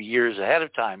and maybe years ahead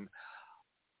of time.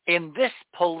 In this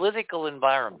political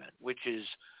environment, which is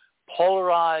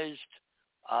polarized,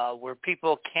 where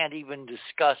people can't even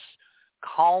discuss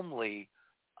calmly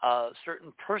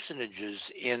certain personages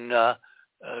in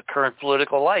current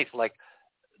political life. Like,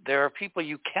 there are people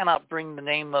you cannot bring the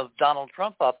name of Donald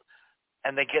Trump up,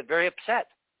 and they get very upset.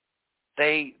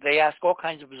 They ask all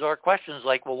kinds of bizarre questions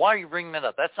like, well, why are you bringing that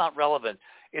up? That's not relevant.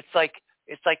 It's like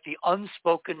the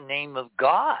unspoken name of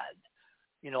God.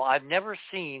 I've never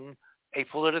seen a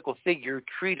political figure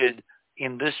treated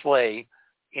in this way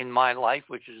in my life,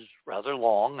 which is rather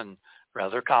long and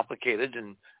rather complicated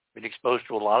and been exposed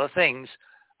to a lot of things.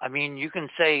 I mean, you can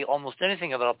say almost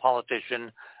anything about a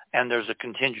politician, and there's a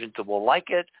contingent that will like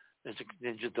it, there's a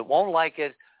contingent that won't like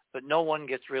it, but no one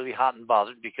gets really hot and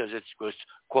bothered because it's just,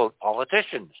 quote,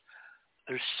 politicians.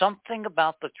 There's something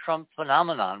about the Trump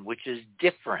phenomenon which is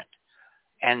different,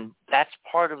 and that's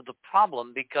part of the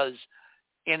problem, because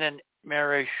in an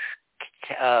marish,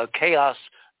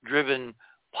 chaos-driven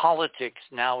politics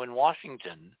now in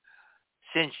Washington,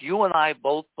 since you and I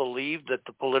both believe that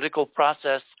the political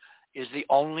process is the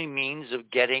only means of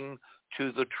getting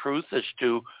to the truth as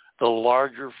to the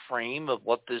larger frame of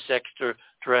what this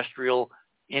extraterrestrial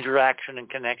interaction and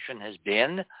connection has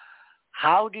been,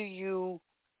 how do you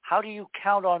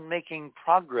count on making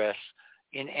progress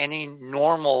in any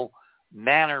normal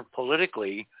manner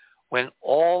politically when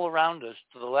all around us,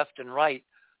 to the left and right,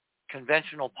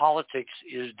 conventional politics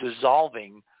is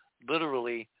dissolving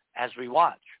literally as we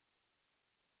watch?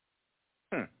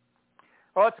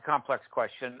 Well, that's a complex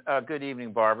question. Good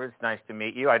evening, Barbara. It's nice to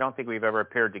meet you. I don't think we've ever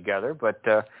appeared together, but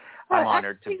I'm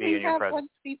honored to be in your presence.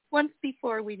 Once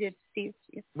before we did, Steve.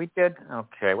 We did?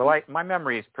 Okay. Well, my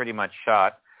memory is pretty much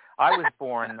shot. I was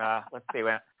born, let's see,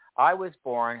 I was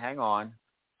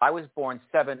born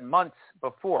 7 months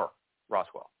before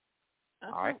Roswell.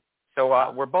 Okay. All right.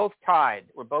 So we're both tied.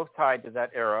 We're both tied to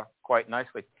that era quite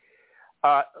nicely.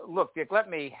 Look, Dick, let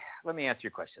me answer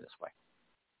your question this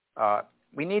way.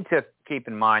 We need to keep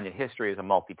in mind that history is a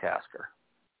multitasker.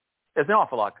 There's an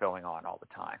awful lot going on all the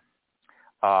time,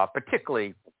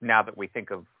 particularly now that we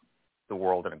think of the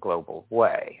world in a global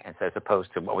way, and so as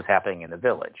opposed to what was happening in the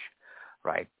village,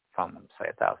 right, from, say,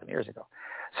 1,000 years ago.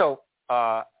 So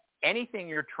anything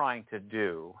you're trying to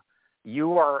do,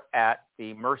 you are at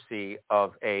the mercy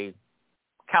of a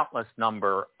countless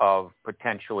number of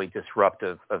potentially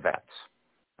disruptive events,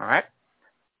 all right?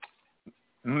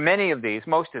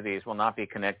 Most of these will not be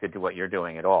connected to what you're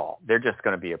doing at all. They're just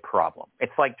going to be a problem.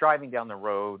 It's like driving down the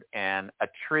road and a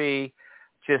tree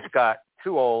just got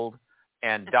too old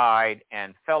and died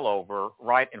and fell over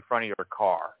right in front of your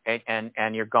car.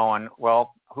 And you're going,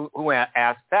 well, who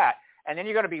asked that? And then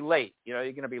you're going to be late. You're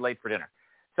going to be late for dinner.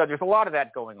 So there's a lot of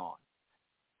that going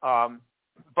on.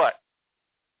 But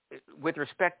with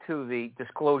respect to the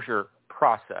disclosure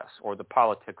process, or the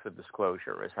politics of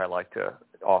disclosure, as I like to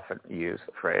often use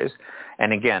the phrase,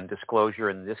 and again, disclosure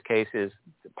in this case is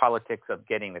the politics of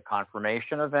getting the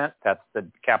confirmation event. That's the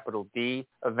capital D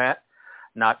event.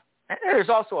 There's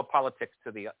also a politics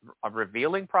to the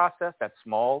revealing process, that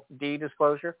small d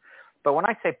disclosure. But when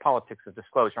I say politics of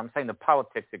disclosure, I'm saying the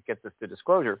politics that gets us to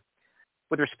disclosure.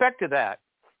 With respect to that,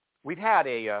 we've had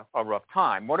a rough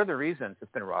time. One of the reasons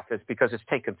it's been rough is because it's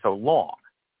taken so long.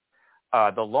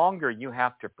 The longer you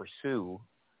have to pursue,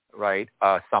 right,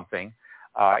 something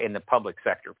in the public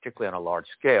sector, particularly on a large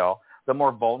scale, the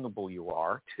more vulnerable you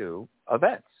are to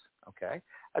events, okay?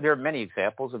 There are many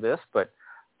examples of this, but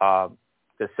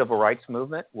the civil rights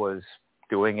movement was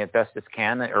doing it best it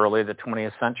can early in the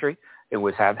 20th century. It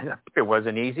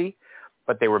wasn't easy,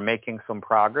 but they were making some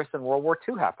progress, and World War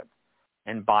II happened.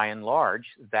 And by and large,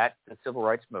 the civil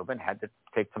rights movement had to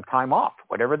take some time off.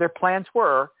 Whatever their plans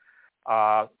were,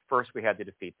 first we had to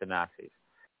defeat the Nazis.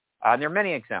 There are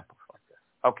many examples like this.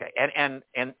 Okay, and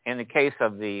in the case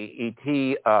of the ET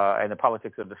and the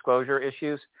politics of disclosure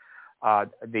issues,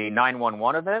 the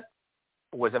 911 event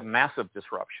was a massive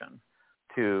disruption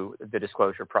to the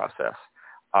disclosure process.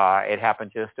 It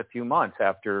happened just a few months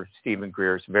after Stephen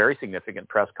Greer's very significant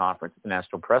press conference at the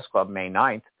National Press Club, May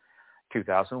 9th,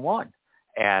 2001.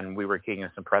 And we were getting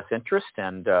some press interest,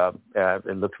 and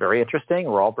it looked very interesting.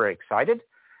 We're all very excited.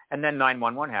 And then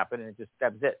 911 happened, and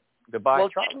that was it. Goodbye, well,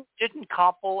 Charlie. Didn't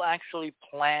Koppel actually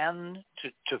plan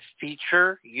to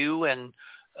feature you and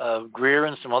Greer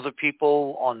and some other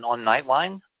people on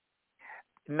Nightline?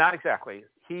 Not exactly.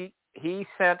 He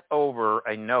sent over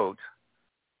a note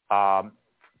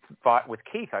with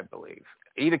Keith, I believe.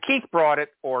 Either Keith brought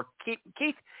it or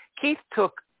Keith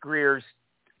took Greer's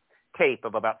tape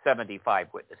of about 75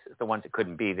 witnesses, the ones that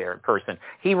couldn't be there in person.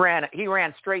 He ran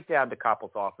straight down to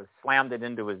Koppel's office, slammed it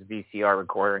into his VCR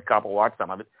recorder, and Koppel watched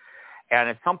some of it. And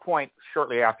at some point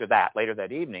shortly after that, later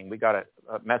that evening, we got a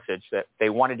message that they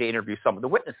wanted to interview some of the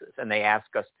witnesses, and they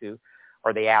asked us to,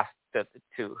 or they asked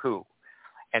to who.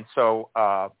 And so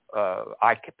I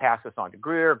passed this on to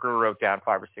Greer. Greer wrote down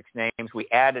 5 or 6 names. We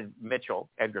added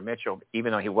Edgar Mitchell,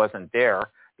 even though he wasn't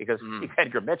there, because he's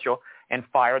Edgar Mitchell, and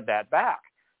fired that back.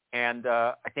 And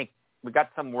I think we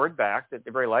got some word back that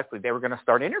very likely they were going to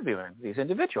start interviewing these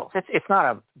individuals.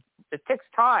 It takes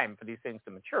time for these things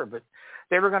to mature, but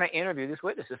they were going to interview these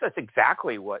witnesses. That's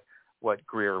exactly what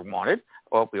Greer wanted,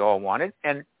 what we all wanted.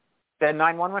 And then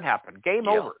 911 happened. Game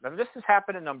over. Now, this has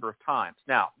happened a number of times.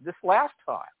 Now, this last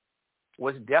time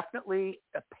was definitely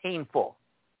painful,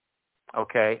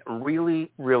 okay? Really,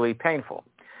 really painful,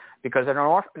 because an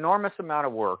enormous amount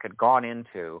of work had gone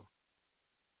into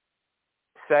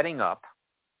setting up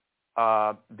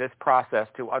this process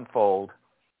to unfold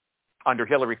under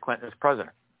Hillary Clinton as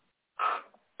president.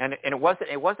 And it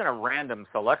wasn't a random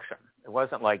selection. It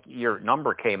wasn't like your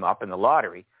number came up in the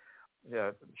lottery.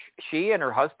 She and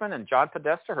her husband and John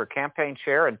Podesta, her campaign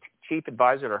chair and chief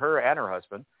advisor to her and her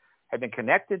husband, had been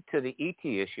connected to the ET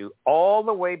issue all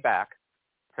the way back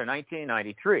to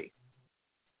 1993.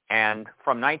 And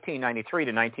from 1993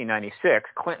 to 1996,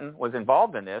 Clinton was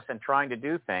involved in this and trying to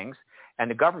do things, and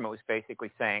the government was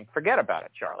basically saying, forget about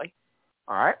it, Charlie.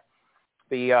 All right?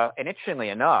 And interestingly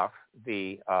enough,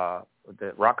 the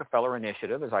Rockefeller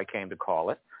Initiative, as I came to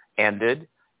call it, ended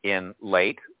in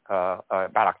late,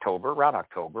 around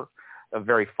October. A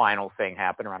very final thing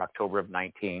happened around October of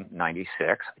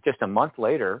 1996. Just a month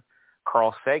later,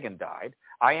 Carl Sagan died.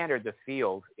 I entered the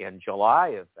field in July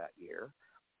of that year.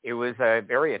 It was a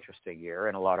very interesting year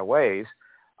in a lot of ways,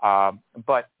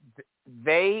 but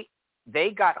they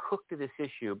got hooked to this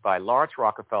issue by Lawrence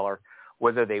Rockefeller,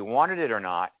 whether they wanted it or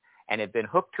not, and had been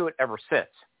hooked to it ever since.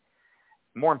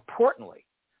 More importantly,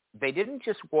 they didn't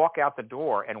just walk out the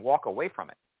door and walk away from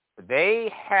it.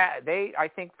 I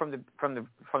think from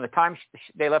the time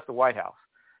they left the White House,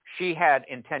 she had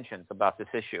intentions about this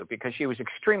issue, because she was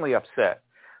extremely upset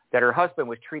that her husband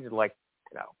was treated like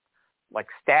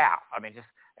staff. I mean,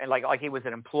 and like he was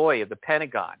an employee of the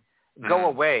Pentagon. Go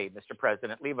away, Mr.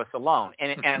 President, leave us alone.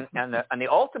 And the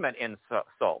ultimate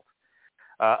insult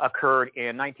occurred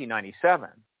in 1997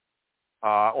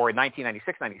 or in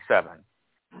 1996-97.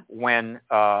 When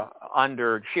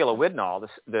under Sheila Widnall,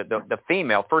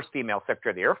 the first female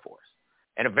Secretary of the Air Force,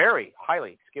 and a very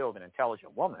highly skilled and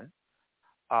intelligent woman,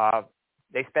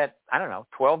 they spent,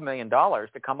 $12 million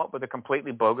to come up with a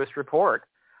completely bogus report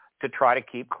to try to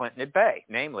keep Clinton at bay,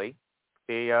 namely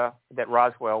that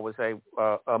Roswell was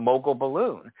a mogul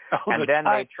balloon. And then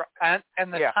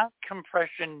the time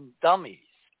compression dummies.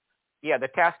 Yeah, the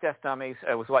task test dummies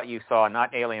was what you saw,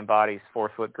 not alien bodies,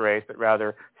 4-foot grays, but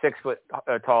rather 6-foot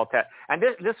tall. And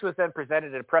this was then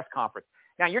presented at a press conference.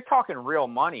 Now, you're talking real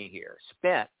money here,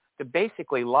 spent to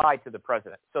basically lie to the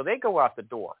president. So they go out the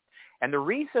door. And the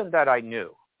reason that I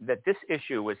knew that this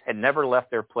issue had never left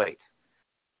their plate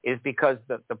is because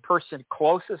the person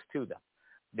closest to them,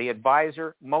 the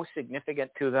advisor most significant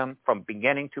to them from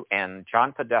beginning to end,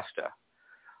 John Podesta,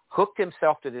 hooked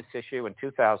himself to this issue in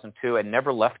 2002 and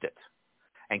never left it,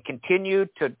 and continued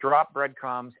to drop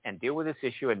breadcrumbs and deal with this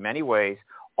issue in many ways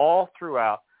all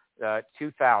throughout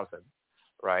 2000,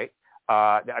 right?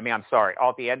 All at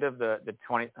the end of the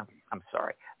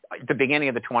beginning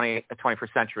of the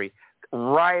 21st century,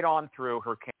 right on through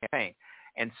her campaign.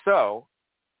 And so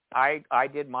I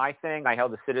did my thing. I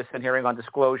held a citizen hearing on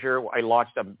disclosure. I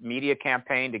launched a media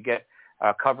campaign to get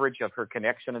coverage of her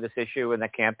connection to this issue in the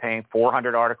campaign.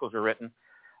 400 articles were written.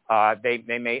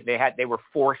 They were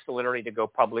forced literally to go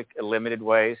public in limited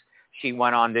ways. She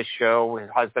went on this show. His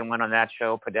husband went on that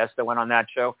show. Podesta went on that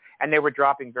show. And they were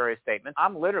dropping various statements.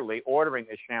 I'm literally ordering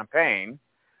a champagne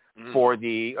for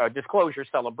the disclosure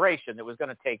celebration that was going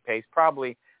to take place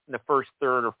probably in the first,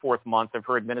 third, or fourth month of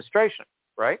her administration,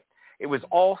 right? It was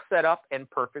all set up and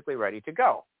perfectly ready to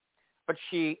go. But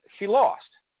she lost.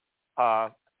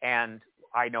 And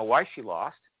I know why she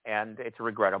lost, and it's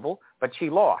regrettable, but she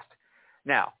lost.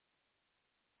 Now,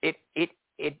 it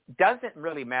doesn't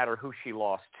really matter who she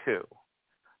lost to.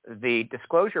 The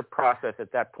disclosure process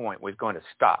at that point was going to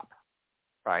stop,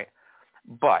 right?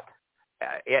 But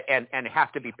and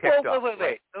have to be picked up. Wait.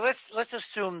 Right? Let's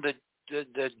assume that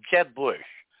Jeb Bush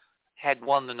had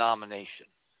won the nomination.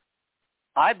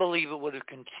 I believe it would have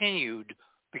continued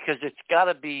because it's got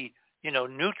to be,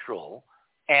 neutral.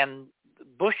 And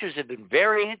Bushes have been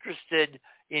very interested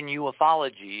in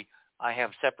ufology. I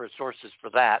have separate sources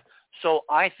for that. So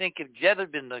I think if Jeb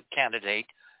had been the candidate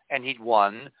and he'd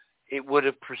won, it would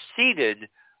have proceeded.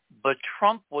 But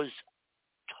Trump was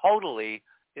totally,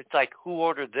 it's like, who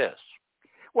ordered this?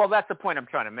 Well, that's the point I'm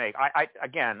trying to make. I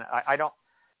don't,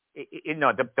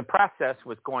 the process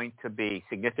was going to be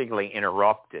significantly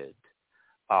interrupted.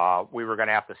 We were going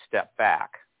to have to step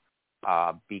back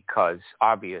because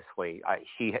obviously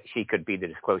she could be the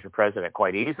disclosure president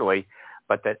quite easily,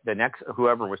 but the next,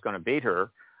 whoever was going to beat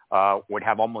her would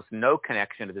have almost no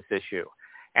connection to this issue.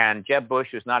 And Jeb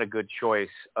Bush is not a good choice,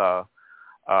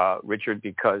 Richard,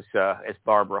 because as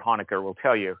Barbara Honegger will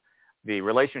tell you, the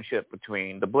relationship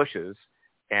between the Bushes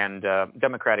and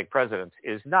Democratic presidents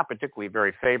is not particularly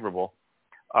very favorable.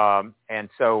 And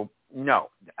so, no,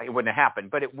 it wouldn't have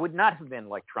happened. But it would not have been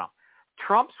like Trump.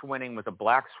 Trump's winning was a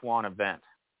black swan event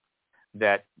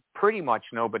that pretty much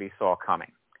nobody saw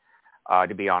coming,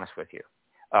 to be honest with you.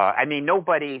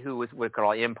 Nobody who was what we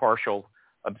call impartial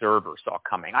observer saw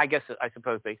coming. I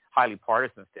suppose the highly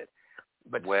partisans did.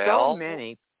 But so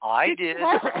many... I did.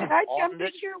 On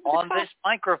this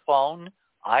microphone,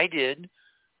 I did.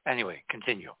 Anyway,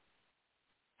 continue.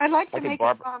 I'd like to make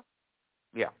Barbara.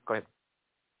 Yeah, go ahead.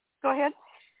 Go ahead.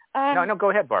 No, go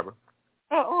ahead, Barbara.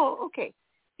 Okay.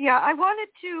 Yeah, I wanted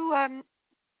to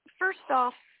first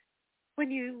off, when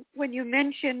you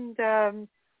mentioned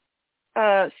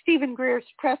Stephen Greer's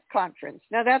press conference.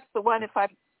 Now that's the one, if I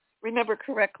remember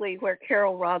correctly, where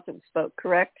Carol Rosin spoke.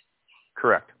 Correct?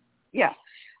 Correct. Yeah.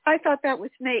 I thought that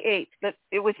was May 8th, but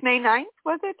it was May 9th,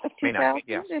 was it, of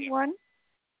 2001?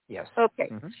 Yes. Okay.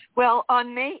 Mm-hmm. Well,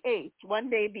 on May 8th, one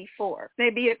day before,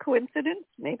 maybe a coincidence,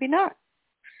 maybe not,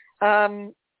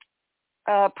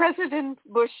 President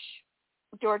Bush,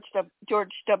 George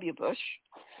W. Bush,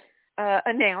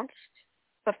 announced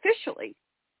officially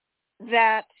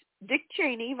that Dick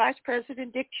Cheney, Vice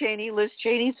President Dick Cheney, Liz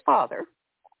Cheney's father,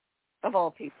 of all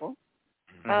people,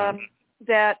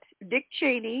 that Dick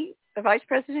Cheney, Vice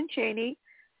President Cheney,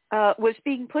 was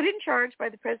being put in charge by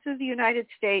the President of the United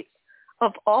States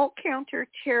of all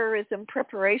counterterrorism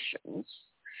preparations,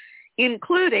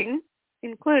 including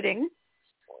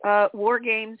war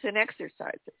games and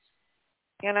exercises.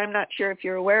 And I'm not sure if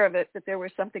you're aware of it, but there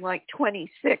were something like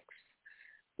 26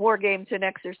 war games and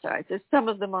exercises, some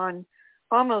of them on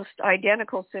almost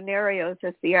identical scenarios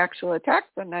as the actual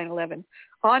attacks on 9/11.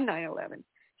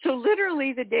 So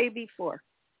literally the day before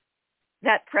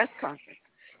that press conference.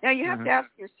 Now you have to ask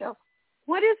yourself,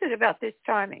 what is it about this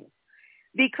timing?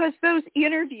 Because those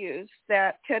interviews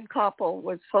that Ted Koppel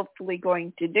was hopefully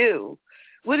going to do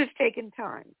would have taken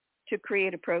time to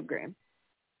create a program.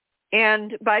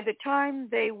 And by the time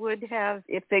they would have,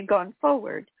 if they'd gone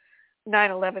forward,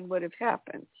 9/11 would have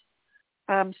happened.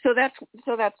 So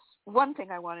that's one thing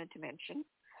I wanted to mention.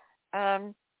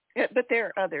 But there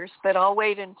are others, but I'll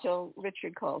wait until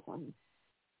Richard calls on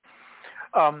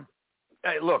them.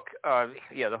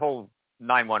 The whole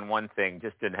 911 thing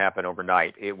just didn't happen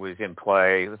overnight. It was in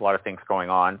play. There was a lot of things going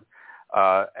on,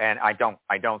 and I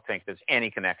don't think there's any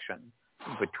connection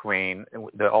between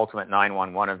the ultimate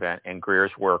 911 event and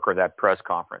Greer's work or that press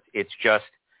conference. It's just,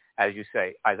 as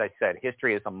I said,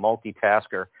 history is a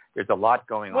multitasker. There's a lot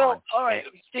going on. Well, all right,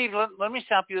 Steve, let me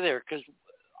stop you there because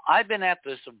I've been at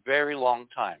this a very long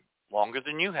time, longer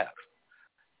than you have.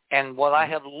 And what I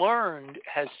have learned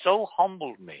has so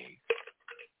humbled me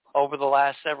over the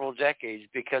last several decades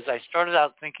because I started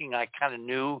out thinking I kind of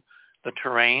knew the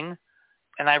terrain,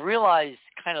 and I realized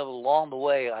kind of along the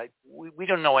way we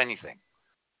don't know anything.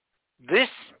 This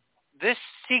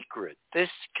secret, this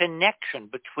connection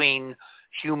between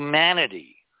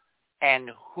humanity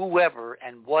and whoever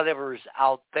and whatever is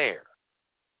out there,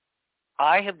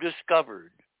 I have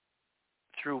discovered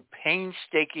through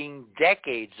painstaking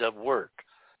decades of work,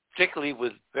 particularly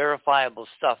with verifiable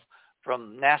stuff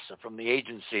from NASA, from the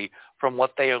agency, from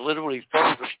what they are literally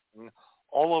photographing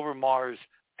all over Mars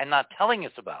and not telling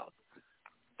us about,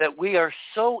 that we are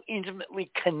so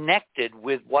intimately connected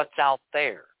with what's out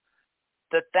there,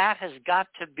 that has got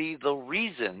to be the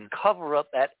reason, cover up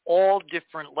at all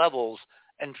different levels.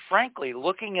 And frankly,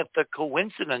 looking at the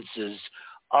coincidences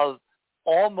of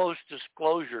almost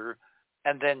disclosure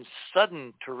and then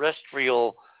sudden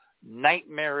terrestrial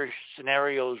nightmarish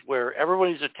scenarios where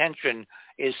everybody's attention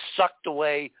is sucked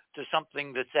away to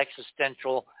something that's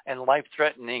existential and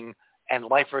life-threatening and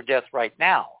life or death right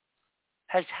now,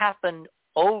 has happened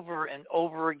over and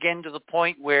over again, to the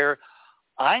point where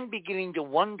I'm beginning to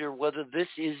wonder whether this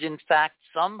is in fact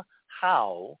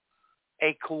somehow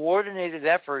a coordinated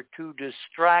effort to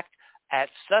distract at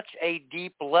such a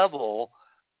deep level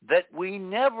that we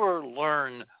never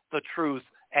learn the truth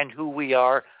and who we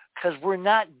are, because we're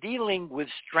not dealing with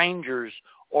strangers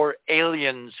or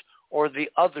aliens or the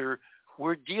other.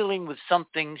 We're dealing with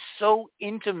something so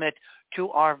intimate to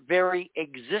our very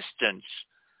existence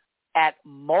at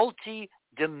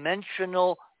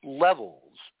multi-dimensional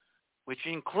levels, which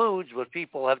includes what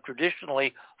people have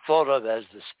traditionally thought of as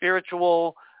the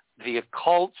spiritual, the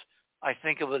occult. I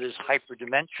think of it as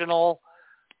hyperdimensional,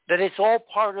 that it's all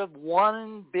part of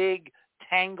one big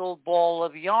tangled ball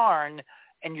of yarn,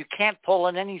 and you can't pull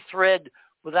on any thread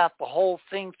without the whole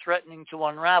thing threatening to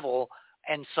unravel.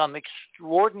 And some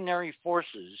extraordinary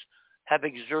forces have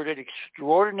exerted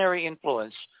extraordinary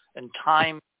influence and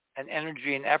time and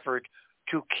energy and effort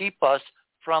to keep us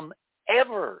from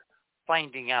ever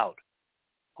finding out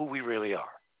who we really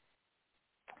are.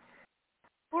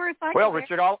 Or if I well,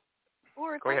 Richard, go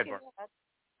ahead, Mark.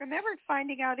 Remember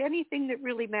finding out anything that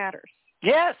really matters.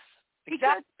 Yes,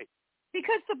 exactly.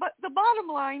 Because the bottom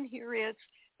line here is,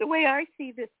 the way I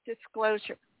see this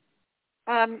disclosure,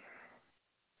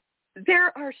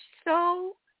 there are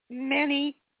so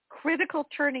many critical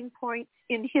turning points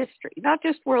in history, not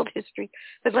just world history,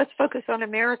 but let's focus on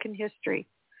American history,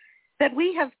 that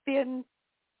we have been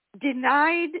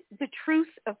denied the truth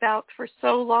about for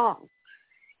so long.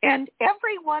 And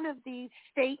every one of these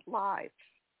state lives,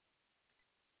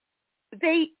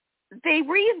 they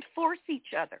reinforce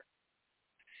each other.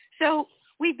 So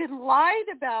we've been lied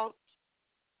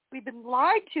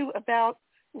to about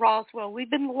Roswell.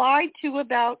 We've been lied to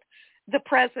about the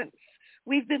presence.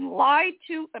 We've been lied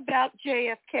to about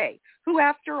JFK, who,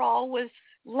 after all, was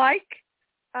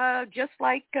just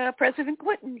like President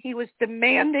Clinton. He was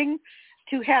demanding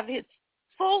to have his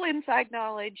full inside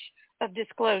knowledge of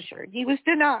disclosure. He was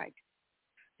denied.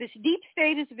 This deep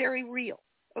state is very real,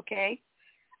 okay?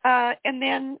 And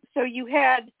then, so you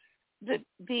had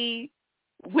the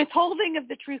withholding of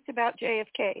the truth about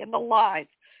JFK and the lies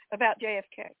about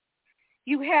JFK.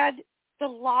 You had the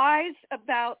lies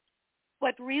about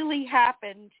what really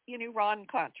happened in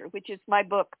Iran-Contra, which is my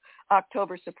book,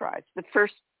 October Surprise, the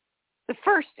first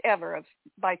ever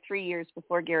by 3 years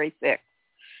before Gary 6.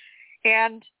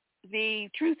 And the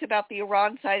truth about the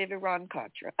Iran side of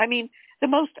Iran-Contra. I mean, the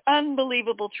most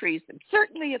unbelievable treason,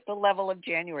 certainly at the level of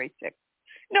January 6th.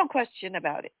 No question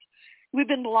about it. We've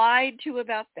been lied to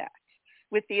about that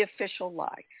with the official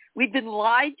lie. We've been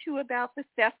lied to about the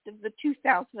theft of the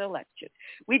 2000 election.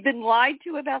 We've been lied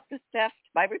to about the theft,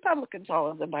 by Republicans, all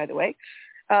of them, by the way,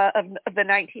 of the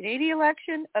 1980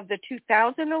 election, of the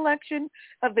 2000 election,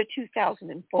 of the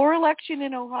 2004 election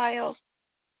in Ohio.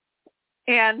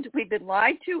 And we've been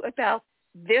lied to about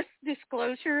this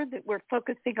disclosure that we're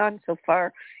focusing on so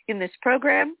far in this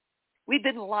program. We've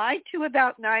been lied to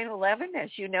about 9/11.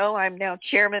 As you know, I'm now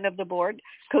chairman of the board,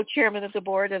 co-chairman of the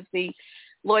board of the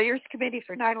Lawyers Committee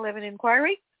for 9/11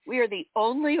 Inquiry. We are the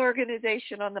only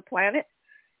organization on the planet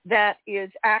that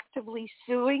is actively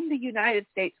suing the United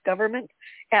States government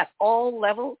at all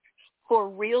levels for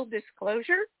real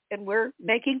disclosure, and we're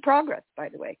making progress, by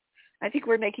the way. I think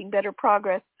we're making better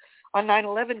progress on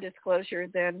 9/11 disclosure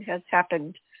than has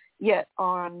happened yet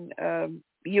on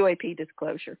UAP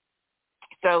disclosure.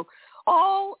 So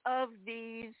all of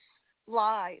these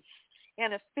lies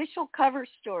and official cover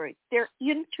stories, they're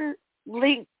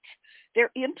interlinked,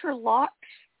 they're interlocked.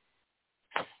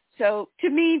 So to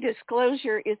me,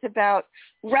 disclosure is about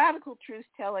radical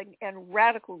truth-telling and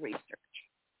radical research,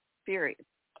 period.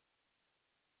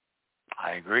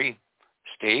 I agree.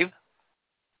 Steve?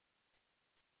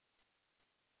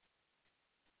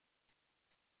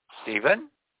 Stephen?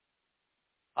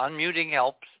 Unmuting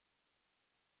helps.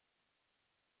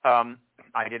 I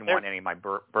didn't want any of my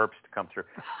burps to come through.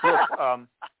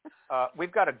 Look,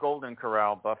 we've got a Golden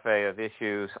Corral buffet of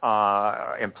issues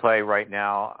in play right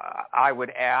now. I would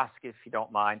ask, if you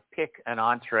don't mind, pick an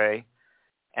entree,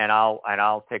 and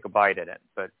I'll take a bite at it.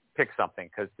 But pick something,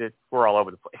 because we're all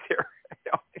over the place here.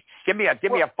 Give me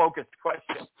a focused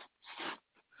question.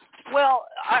 Well,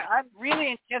 I'm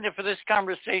really intended for this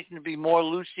conversation to be more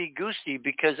loosey-goosey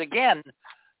because, again,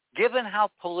 given how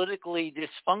politically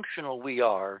dysfunctional we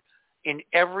are in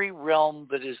every realm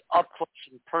that is up close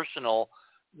and personal,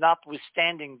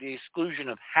 notwithstanding the exclusion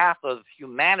of half of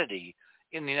humanity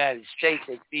in the United States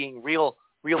as being real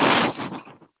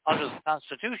under the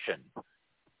Constitution,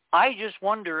 I just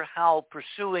wonder how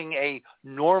pursuing a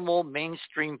normal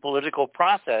mainstream political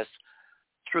process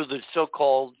through the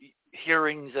so-called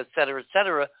hearings, et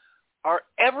cetera, are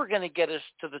ever going to get us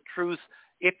to the truth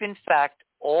if, in fact,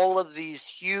 all of these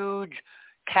huge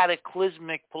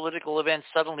cataclysmic political events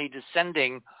suddenly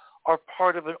descending are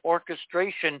part of an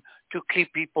orchestration to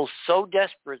keep people so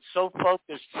desperate, so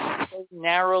focused, so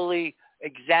narrowly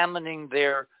examining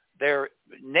their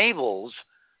navels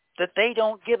that they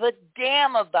don't give a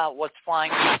damn about what's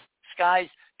flying in the skies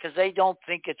because they don't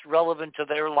think it's relevant to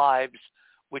their lives,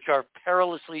 which are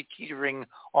perilously teetering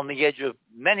on the edge of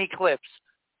many cliffs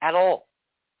at all.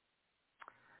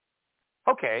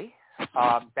 Okay,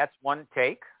 that's one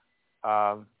take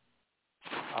on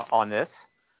this.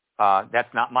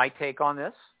 That's not my take on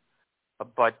this,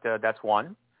 but that's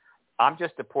one. I'm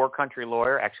just a poor country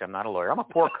lawyer. Actually, I'm not a lawyer. I'm a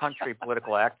poor country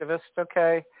political activist.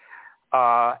 Okay.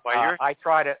 I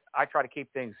try to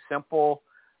keep things simple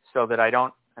so that I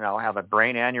don't, have a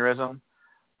brain aneurysm.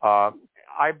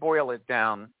 I boil it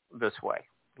down this way.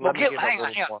 Let me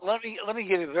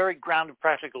give you a very grounded,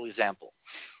 practical example.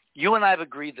 You and I have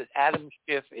agreed that Adam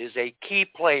Schiff is a key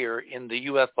player in the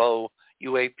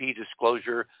UAP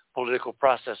disclosure political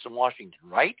process in Washington,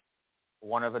 right?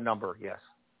 One of a number, yes.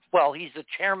 Well, he's the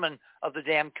chairman of the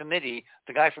damn committee.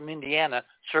 The guy from Indiana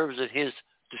serves at his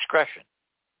discretion.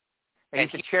 And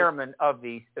he's the chairman of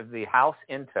the House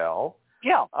Intel.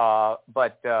 Yeah.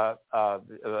 But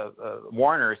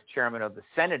Warner's chairman of the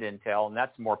Senate Intel, and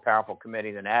that's a more powerful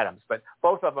committee than Adams. But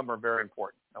both of them are very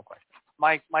important, no question.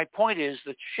 My point is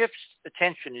that Schiff's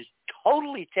attention is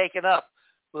totally taken up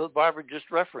with what Barbara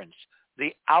just referenced,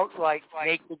 the outright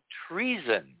naked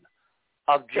treason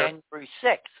of January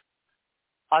 6th.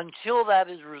 Until that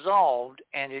is resolved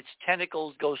and its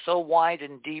tentacles go so wide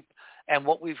and deep, and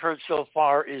what we've heard so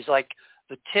far is like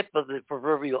the tip of the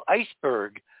proverbial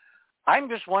iceberg, I'm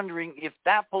just wondering if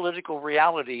that political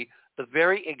reality, the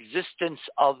very existence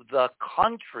of the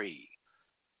country,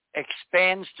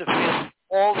 expands to fill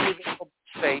all the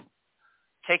space,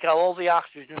 take out all the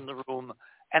oxygen in the room,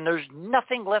 and there's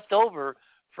nothing left over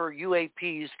for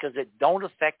UAPs because it don't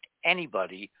affect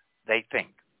anybody, they think.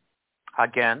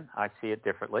 Again, I see it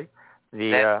differently.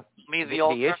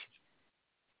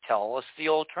 Tell us the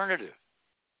alternative.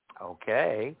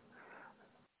 Okay.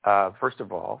 First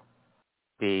of all,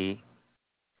 the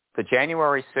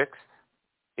January 6th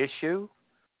issue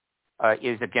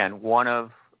is, again, one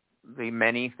of the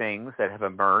many things that have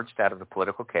emerged out of the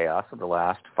political chaos of the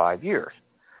last 5 years.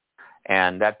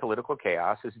 And that political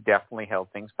chaos has definitely held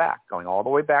things back, going all the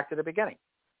way back to the beginning.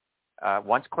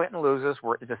 Once Clinton loses,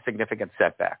 it's a significant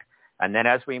setback. And then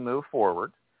as we move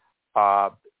forward,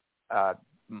 my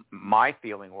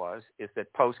feeling is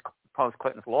that post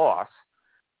Clinton's loss,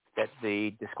 that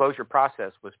the disclosure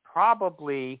process was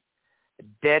probably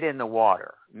dead in the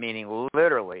water, meaning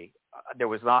literally there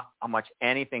was not much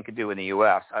anything to do in the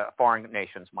U.S. Foreign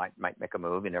nations might make a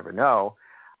move. You never know.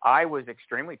 I was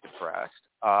extremely depressed,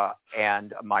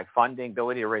 and my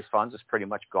ability to raise funds was pretty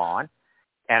much gone.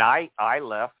 And I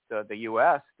left the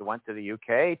U.S., went to the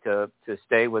U.K. to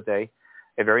stay with a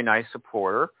very nice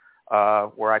supporter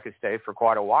where I could stay for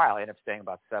quite a while. I ended up staying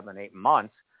about 7-8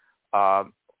 months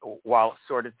while it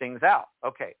sorted things out.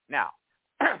 Okay, now,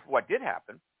 what did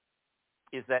happen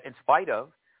is that in spite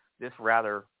of this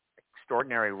rather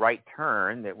extraordinary right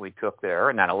turn that we took there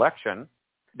in that election,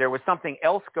 there was something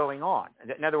else going on.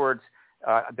 In other words,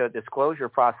 the disclosure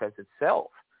process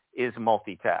itself is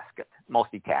multitask.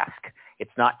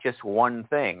 It's not just one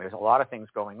thing. There's a lot of things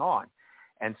going on.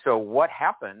 And so what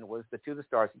happened was the To the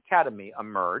Stars Academy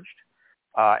emerged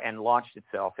and launched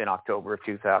itself in October of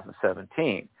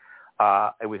 2017.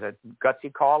 It was a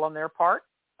gutsy call on their part.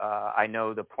 I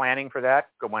know the planning for that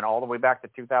went all the way back to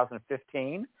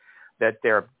 2015, that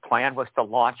their plan was to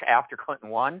launch after Clinton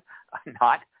won,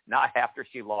 not after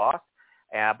she lost.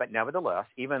 But nevertheless,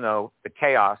 even though the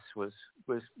chaos was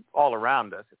all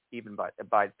around us, even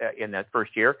by in that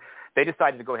first year, they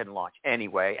decided to go ahead and launch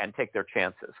anyway and take their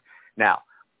chances. Now,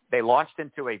 they launched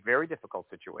into a very difficult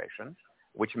situation,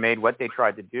 which made what they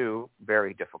tried to do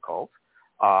very difficult,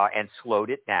 and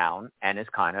slowed it down and has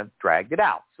kind of dragged it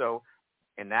out. So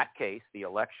in that case, the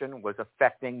election was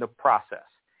affecting the process.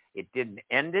 It didn't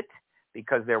end it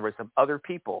because there were some other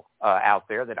people out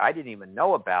there that I didn't even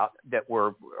know about that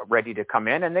were ready to come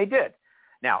in, and they did.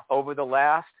 Now, over the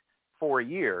last 4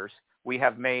 years, we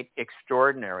have made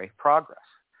extraordinary progress,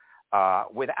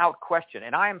 without question.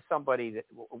 And I am somebody that,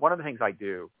 one of the things I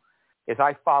do is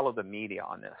I follow the media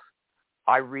on this.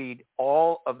 I read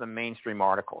all of the mainstream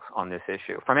articles on this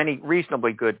issue from any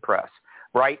reasonably good press,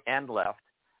 right and left.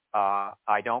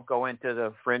 I don't go into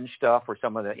the fringe stuff or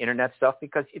some of the internet stuff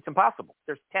because it's impossible.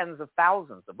 There's tens of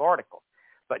thousands of articles.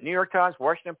 But New York Times,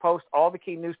 Washington Post, all the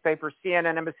key newspapers,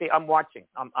 CNN, NBC, I'm watching.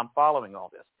 I'm following all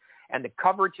this. And the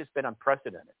coverage has been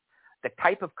unprecedented. The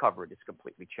type of coverage has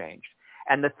completely changed.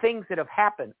 And the things that have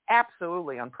happened,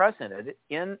 absolutely unprecedented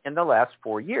in the last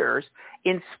 4 years,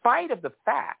 in spite of the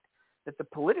fact that the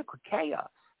political chaos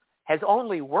has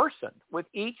only worsened with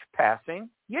each passing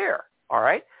year, all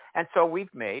right? And so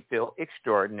we've made, Bill,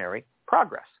 extraordinary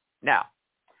progress. Now,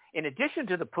 in addition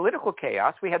to the political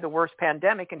chaos, we had the worst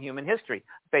pandemic in human history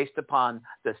based upon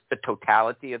the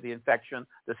totality of the infection,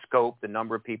 the scope, the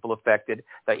number of people affected,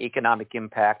 the economic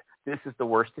impact. This is the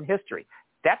worst in history.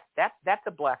 That's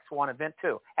a black swan event,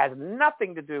 too. Has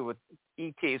nothing to do with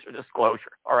ETs or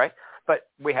disclosure, all right? But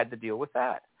we had to deal with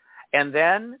that. And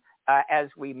then as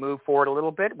we move forward a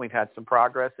little bit, we've had some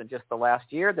progress in just the last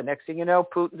year. The next thing you know,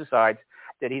 Putin decides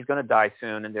that he's going to die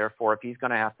soon, and therefore if he's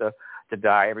going to have to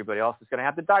die, everybody else is going to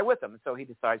have to die with him. So he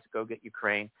decides to go get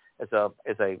Ukraine as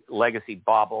a legacy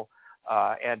bauble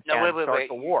and start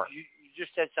the war. You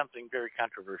just said something very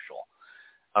controversial.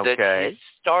 Okay. That his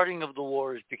starting of the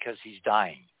war is because he's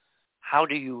dying. How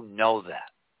do you know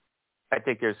that? I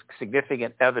think there's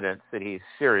significant evidence that he's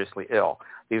seriously ill.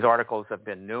 These articles have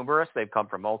been numerous. They've come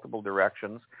from multiple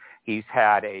directions. He's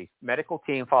had a medical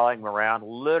team following him around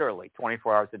literally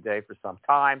 24 hours a day for some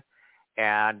time.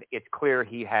 And it's clear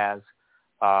he has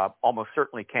almost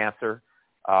certainly cancer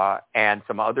and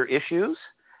some other issues.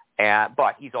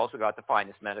 But he's also got the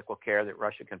finest medical care that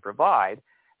Russia can provide.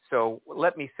 So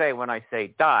let me say, when I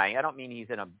say dying, I don't mean he's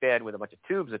in a bed with a bunch of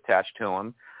tubes attached to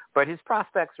him, but his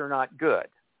prospects are not good.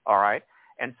 All right.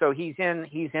 And so he's in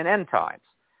end times.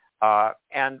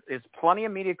 And there's plenty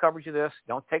of media coverage of this.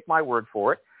 Don't take my word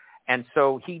for it. And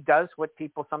so he does what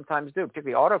people sometimes do,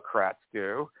 particularly autocrats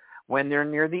do, when they're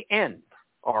near the end.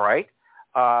 All right.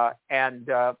 And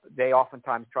they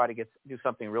oftentimes try to do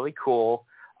something really cool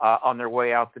on their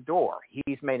way out the door.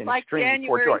 He's made an extremely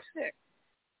poor choice.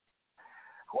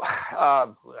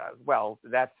 Well,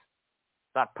 that's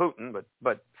not Putin,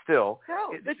 but still.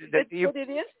 No, but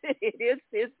it is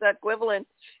its equivalent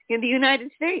in the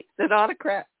United States, an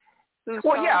autocrat.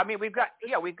 Well, yeah, I mean, we've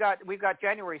got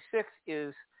January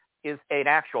 6th is an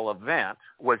actual event,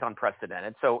 was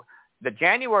unprecedented. So the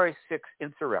January 6th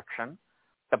insurrection,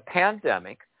 the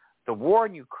pandemic, the war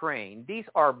in Ukraine, these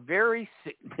are very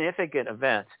significant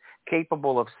events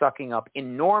capable of sucking up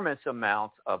enormous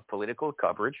amounts of political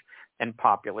coverage and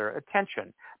popular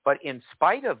attention. But in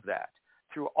spite of that,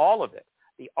 through all of it,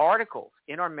 the articles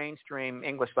in our mainstream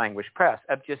English language press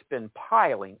have just been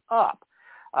piling up.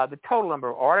 The total number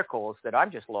of articles that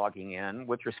I'm just logging in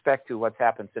with respect to what's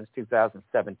happened since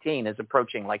 2017 is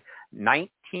approaching like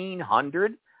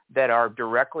 1,900 that are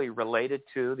directly related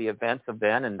to the events of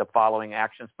then and the following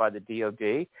actions by the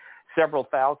DOD, several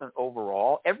thousand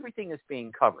overall. Everything is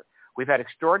being covered. We've had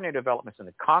extraordinary developments in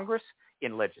the Congress,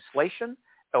 in legislation,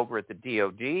 over at the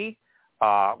DOD.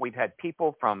 We've had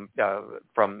people from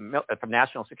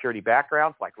national security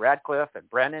backgrounds like Radcliffe and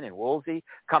Brennan and Woolsey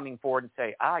coming forward and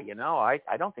say, I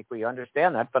don't think we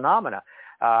understand that phenomena.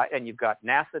 And you've got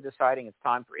NASA deciding it's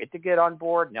time for it to get on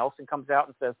board. Nelson comes out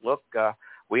and says, look,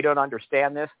 we don't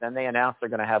understand this. Then they announce they're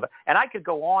going to have it. And I could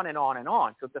go on and on and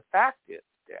on. So the fact is,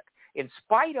 Dick, in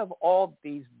spite of all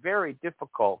these very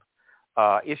difficult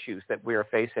issues that we are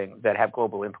facing that have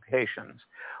global implications,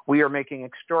 we are making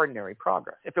extraordinary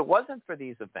progress. If it wasn't for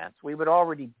these events, we would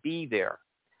already be there.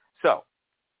 So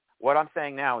what I'm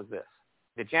saying now is this.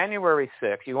 The January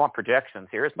 6th, you want projections,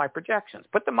 here's my projections.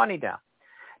 Put the money down.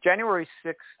 January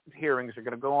 6th hearings are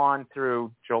going to go on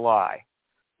through July.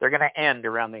 They're going to end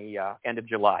around the end of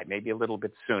July, maybe a little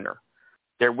bit sooner.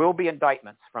 There will be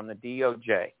indictments from the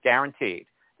DOJ, guaranteed.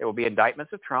 There will be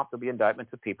indictments of Trump. There will be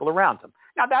indictments of people around him.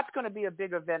 Now, that's going to be a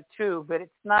big event, too, but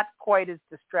it's not quite as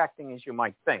distracting as you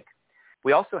might think.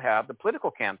 We also have the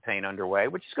political campaign underway,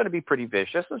 which is going to be pretty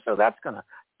vicious, and so that's going to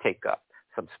take up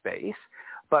some space.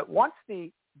 But once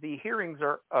the hearings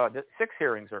are, the 6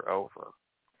 hearings are over,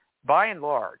 by and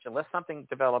large, unless something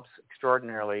develops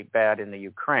extraordinarily bad in the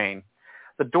Ukraine,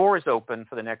 the door is open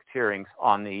for the next hearings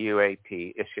on the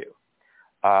UAP issue.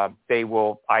 They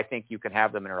will, I think you can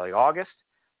have them in early August.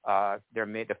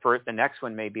 The next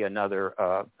one may be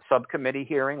another subcommittee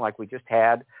hearing like we just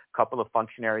had, a couple of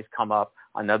functionaries come up,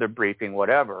 another briefing,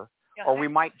 whatever. Yeah, or we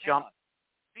might jump.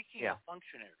 speaking of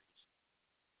functionaries,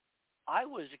 I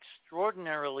was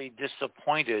extraordinarily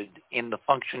disappointed in the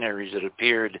functionaries that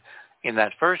appeared in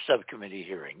that first subcommittee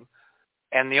hearing.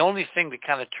 And the only thing that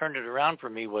kind of turned it around for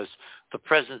me was the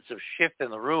presence of Schiff in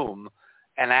the room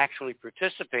and actually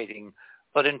participating.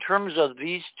 But in terms of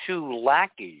these two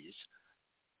lackeys,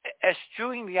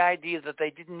 eschewing the idea that they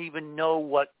didn't even know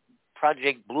what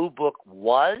Project Blue Book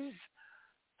was,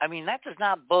 I mean, that does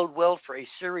not bode well for a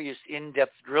serious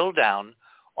in-depth drill down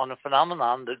on a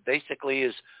phenomenon that basically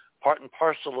is part and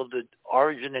parcel of the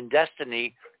origin and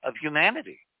destiny of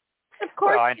humanity. Of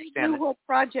course, they knew what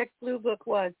Project Blue Book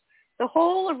was. The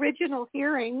whole original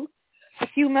hearing a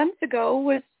few months ago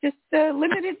was just a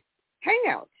limited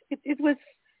hangout. It was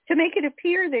to make it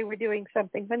appear they were doing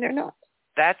something when they're not.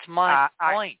 That's my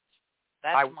point.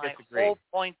 That's my disagree. whole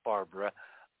point, Barbara.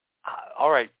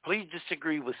 All right, please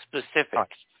disagree with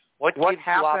specifics. What gives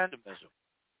happened, you optimism?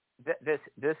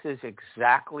 This is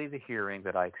exactly the hearing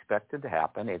that I expected to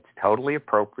happen. It's totally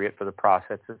appropriate for the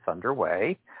process that's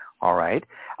underway. All right.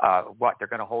 They're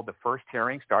going to hold the first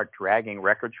hearing, start dragging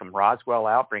records from Roswell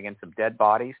out, bring in some dead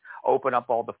bodies, open up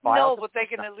all the files. No, but they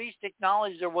can at least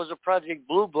acknowledge there was a Project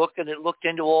Blue Book and it looked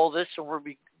into all this and we're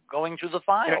going through the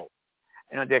file.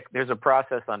 You know, Dick, there's a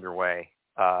process underway.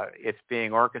 It's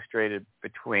being orchestrated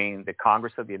between the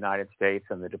Congress of the United States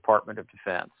and the Department of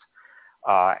Defense.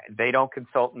 They don't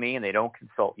consult me and they don't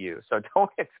consult you. So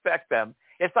don't expect them.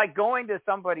 It's like going to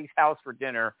somebody's house for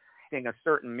dinner, eating a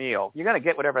certain meal. You're going to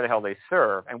get whatever the hell they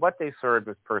serve. And what they served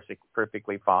was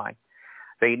perfectly fine.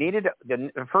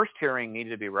 The first hearing needed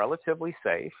to be relatively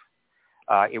safe.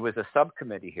 It was a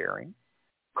subcommittee hearing.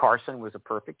 Carson was a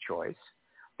perfect choice.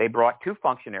 They brought two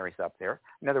functionaries up there.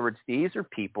 In other words, these are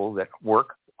people that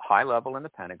work high level in the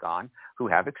Pentagon who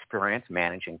have experience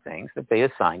managing things that they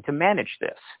assigned to manage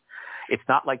this. It's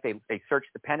not like they searched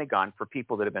the Pentagon for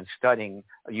people that have been studying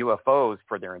UFOs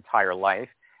for their entire life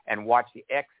and watch the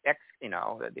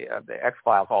the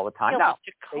X-Files all the time. Yeah, no, but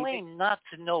to claim not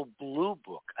to know Blue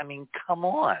Book, I mean, come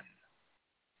on.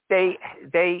 I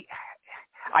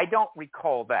don't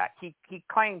recall that. He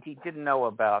claimed he didn't know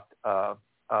about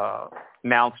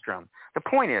Maelstrom. The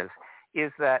point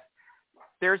is that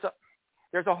there's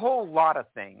a whole lot of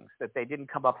things that they didn't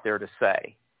come up there to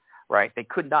say, right? They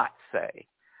could not say.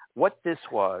 What this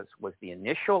was the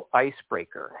initial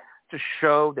icebreaker to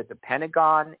show that the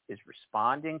Pentagon is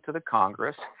responding to the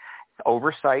Congress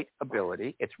oversight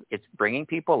ability. It's bringing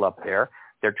people up there.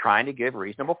 They're trying to give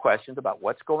reasonable questions about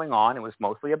what's going on. It was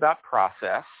mostly about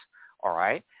process, all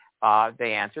right?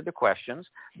 They answered the questions.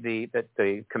 The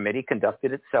committee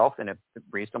conducted itself in a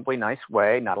reasonably nice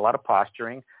way, not a lot of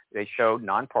posturing. They showed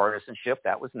nonpartisanship.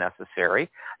 That was necessary.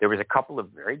 There was a couple of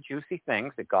very juicy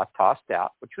things that got tossed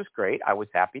out, which was great. I was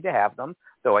happy to have them,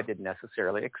 though I didn't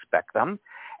necessarily expect them.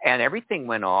 And everything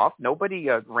went off. Nobody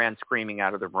ran screaming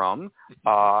out of the room,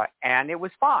 and it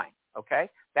was fine, okay?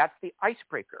 That's the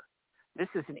icebreaker. This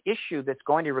is an issue that's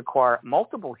going to require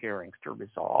multiple hearings to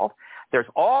resolve. There's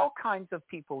all kinds of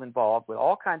people involved with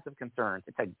all kinds of concerns.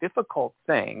 It's a difficult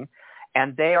thing,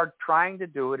 and they are trying to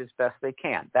do it as best they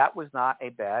can. That was not a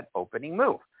bad opening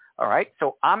move, all right?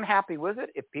 So I'm happy with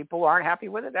it. If people aren't happy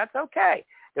with it, that's okay.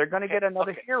 They're going to get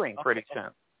another hearing pretty soon,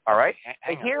 all right?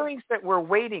 The hearings that we're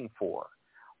waiting for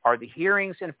are the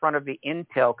hearings in front of the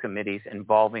intel committees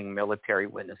involving military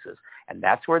witnesses, and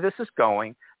that's where this is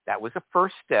going. That was a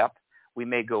first step. We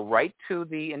may go right to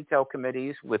the intel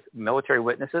committees with military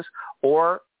witnesses,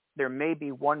 or there may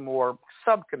be one more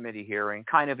subcommittee hearing,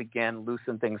 kind of, again,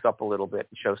 loosen things up a little bit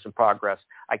and show some progress.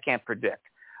 I can't predict.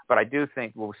 But I do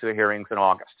think we'll see hearings in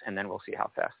August, and then we'll see how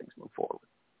fast things move forward.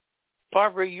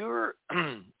 Barbara, you're,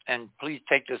 and please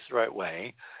take this the right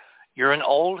way, you're an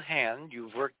old hand.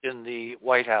 You've worked in the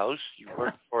White House. You've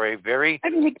worked for a very...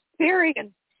 I'm an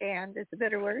experienced hand is a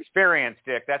better word. Experienced,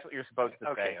 Dick. That's what you're supposed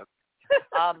to say.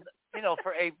 You know,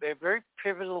 for a very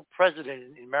pivotal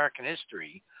president in American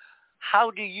history,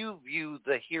 how do you view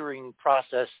the hearing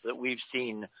process that we've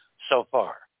seen so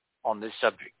far on this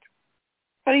subject?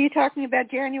 Are you talking about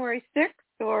January 6th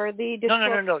or the...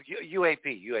 No.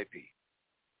 UAP.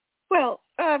 Well,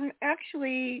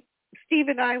 actually, Steve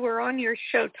and I were on your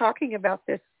show talking about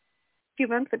this a few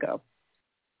months ago.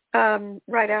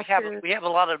 Right after... We have a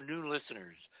lot of new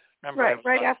listeners. Remember,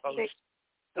 right after they...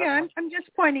 Yeah, I'm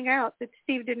just pointing out that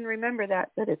Steve didn't remember that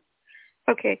it's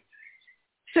okay.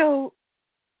 So,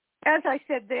 as I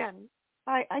said then,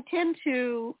 I tend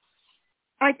to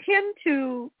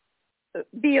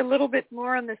be a little bit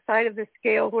more on the side of the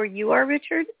scale where you are,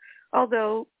 Richard,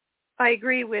 although I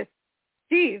agree with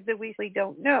Steve that we really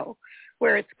don't know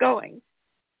where it's going.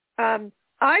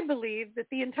 I believe that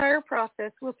the entire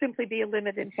process will simply be a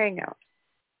limited hangout.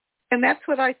 And that's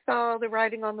what I saw the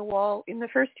writing on the wall in the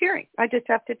first hearing. I just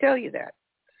have to tell you that.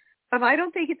 I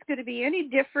don't think it's going to be any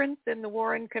different than the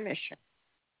Warren Commission.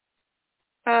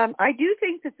 I do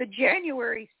think that the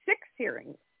January 6th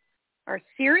hearings are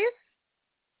serious.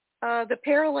 The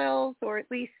parallels, or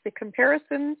at least the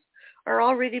comparisons, are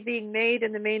already being made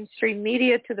in the mainstream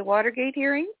media to the Watergate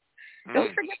hearings.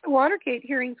 Don't forget the Watergate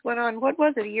hearings went on, what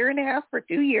was it, a year and a half or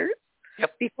 2 years?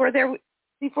 Yep. Before there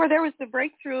was the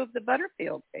breakthrough of the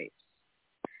Butterfield tapes.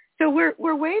 So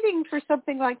we're waiting for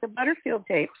something like the Butterfield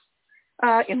tapes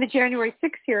in the January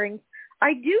 6th hearings.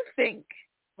 I do think.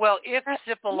 Well, if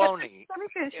Cipollone. Let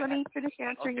me finish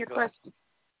answering your question.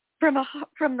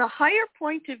 From the higher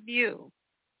point of view,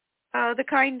 the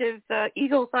kind of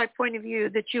eagle's eye point of view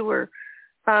that you were,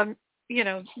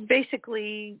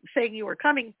 basically saying you were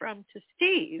coming from to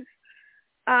Steve,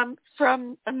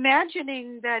 from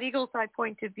imagining that eagle's eye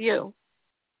point of view,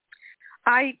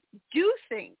 I do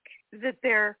think that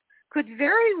there could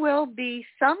very well be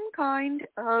some kind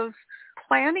of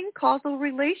planning causal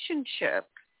relationship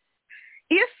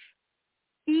if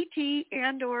ET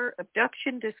and or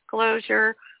abduction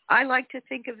disclosure, I like to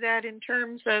think of that in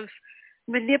terms of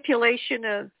manipulation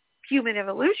of human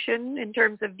evolution in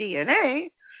terms of DNA.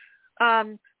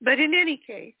 But in any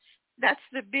case, that's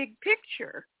the big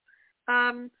picture.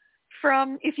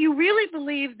 From if you really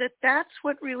believe that that's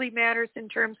what really matters in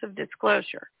terms of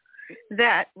disclosure,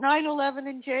 that 9/11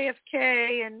 and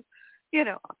JFK and,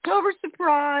 October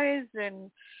surprise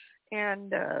and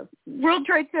World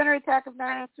Trade Center attack of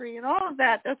 9/3 and all of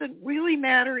that doesn't really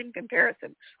matter in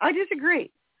comparison. I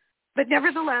disagree. But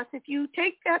nevertheless, if you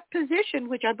take that position,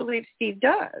 which I believe Steve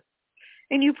does,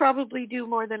 and you probably do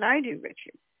more than I do,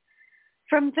 Richard,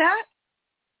 from that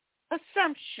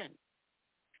assumption,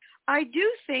 I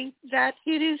do think that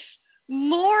it is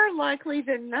more likely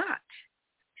than not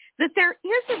that there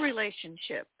is a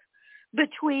relationship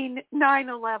between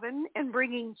 9/11 and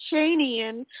bringing Cheney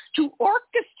in to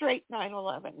orchestrate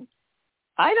 9/11.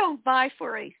 I don't buy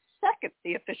for a second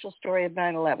the official story of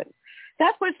 9/11.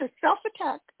 That was the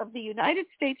self-attack of the United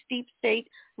States deep state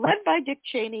led by Dick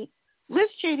Cheney,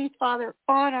 Liz Cheney's father,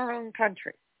 on our own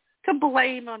country to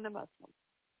blame on the Muslims.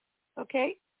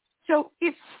 Okay? So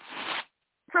if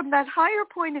from that higher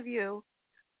point of view,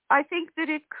 I think that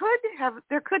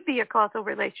there could be a causal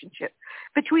relationship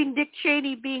between Dick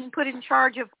Cheney being put in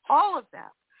charge of all of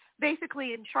that,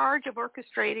 basically in charge of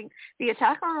orchestrating the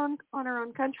attack on our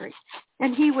own country.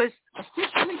 And he was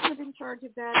officially put in charge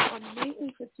of that on May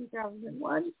 8th of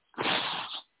 2001.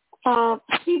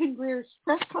 Stephen Greer's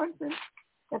press conference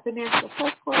at the National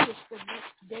Press Club was the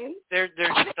next day. There's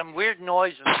some weird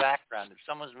noise in the background. If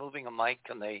someone's moving a mic,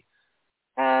 can they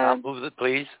not move it,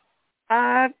 please?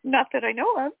 Not that I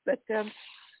know of, but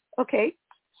okay.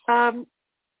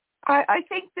 I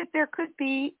think that there could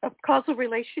be a causal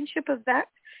relationship of that.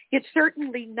 It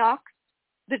certainly knocks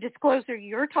the disclosure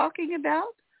you're talking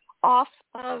about off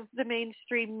of the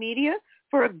mainstream media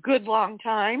for a good long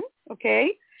time,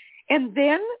 okay? And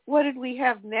then what did we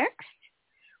have next?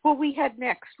 What we had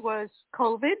next was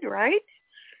COVID, right?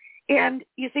 And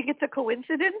you think it's a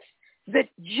coincidence that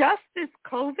just as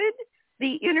COVID,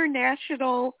 the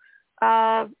international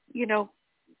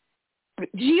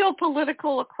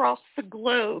geopolitical across the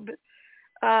globe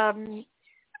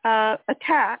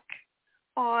attack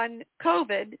on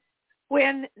COVID,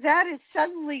 when that is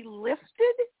suddenly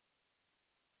lifted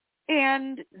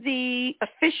and the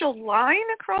official line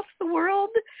across the world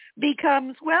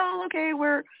becomes, well, okay,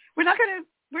 we're not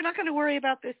going to worry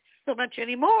about this so much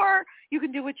anymore. You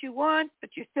can do what you want,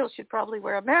 but you still should probably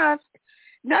wear a mask.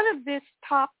 None of this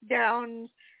top-down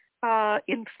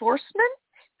enforcement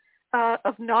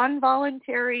of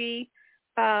non-voluntary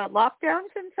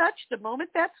lockdowns and such. The moment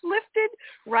that's lifted,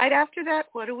 right after that,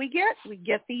 what do we get? We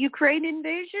get the Ukraine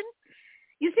invasion.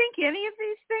 You think any of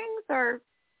these things are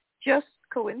just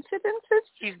coincidences?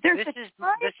 There's a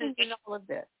surprise in all of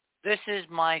this. This is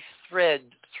my thread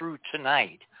through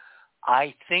tonight.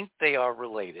 I think they are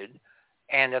related,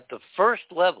 and at the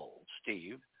first level,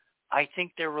 Steve, I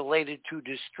think they're related to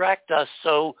distract us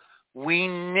so we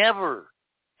never,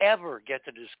 ever get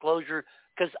the disclosure,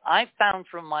 because I found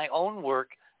from my own work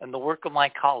and the work of my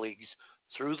colleagues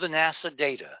through the NASA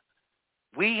data,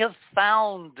 we have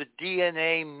found the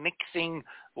DNA mixing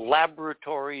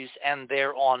laboratories, and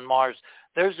they're on Mars.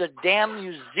 There's a damn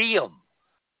museum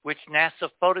which NASA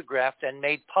photographed and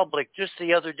made public just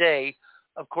the other day,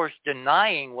 of course,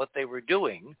 denying what they were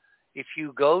doing. If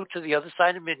you go to the other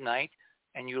side of midnight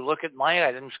and you look at my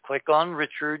items, click on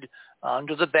Richard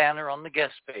under the banner on the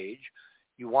guest page.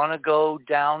 You want to go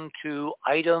down to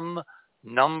item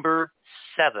number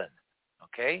 7,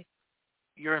 okay?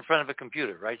 you're in front of a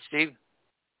computer, right, Steve?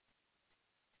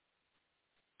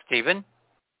 Steven?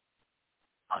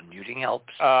 Unmuting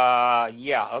helps.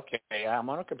 Yeah, okay. I'm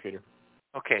on a computer.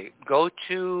 Okay, go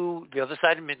to the other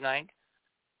side of midnight.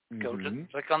 Go to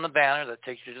click on the banner that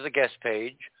takes you to the guest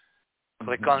page.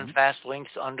 Click on fast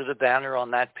links under the banner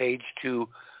on that page to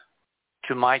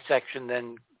my section.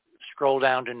 Then scroll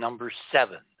down to number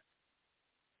 7.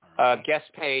 Guest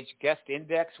page, guest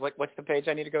index. What's the page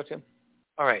I need to go to?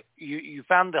 All right, you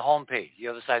found the home page, the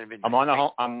other side of midnight.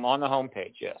 I'm on the home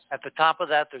page. Yes. At the top of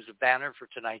that, there's a banner for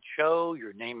tonight's show.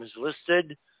 Your name is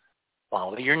listed.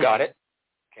 Follow your name. Got it.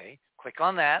 Okay. Click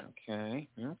on that. Okay.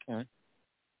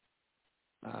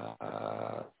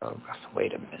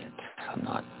 Wait a minute. I'm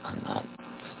not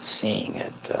seeing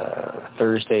it.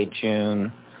 Thursday,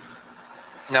 June.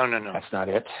 No. That's not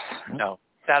it. No.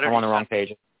 Saturday. I'm on the wrong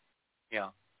page. Yeah.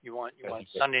 You want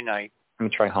Sunday night. Let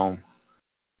me try home.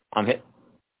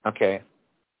 Okay.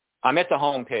 I'm at the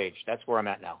home page. That's where I'm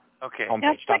at now. Okay. Home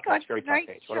now page. click on very top tonight's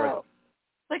page. What do I do? show.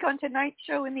 Click on tonight's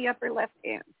show in the upper left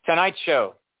hand. Tonight's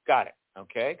show. Got it.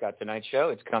 Okay. Got tonight's show.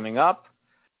 It's coming up.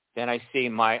 Then I see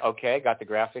got the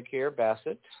graphic here,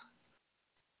 Bassett.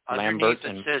 Underneath Lambert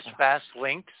it says fast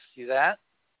links. See that?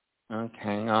 Okay,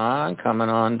 hang on. Coming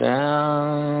on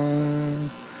down.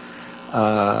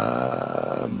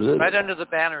 Right under the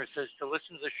banner, it says to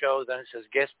listen to the show. Then it says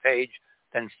guest page.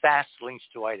 Then fast links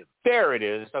to items. There it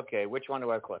is. Okay, which one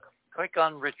do I click? Click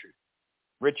on Richard.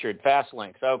 Richard, fast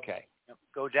links. Okay.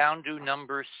 Go down to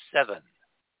number 7.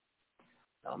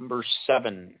 Number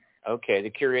 7. Okay,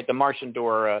 the Martian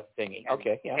door thingy. And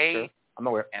okay, yeah, 8 sure. I'm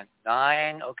aware. And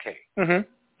 9. Okay. Mm-hmm.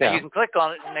 Now you can click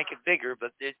on it and make it bigger,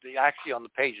 but it actually on the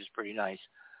page is pretty nice.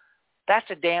 That's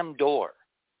a damn door.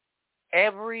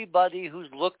 Everybody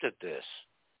who's looked at this,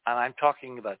 and I'm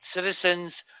talking about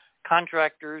citizens,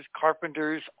 contractors,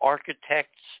 carpenters,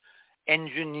 architects,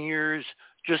 engineers,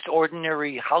 just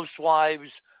ordinary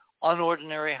housewives,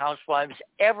 unordinary housewives,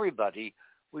 everybody.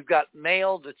 We've got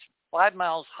mail that's 5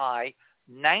 miles high.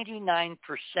 99%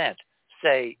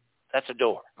 say that's a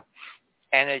door.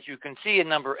 And as you can see in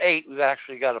number 8, we've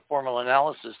actually got a formal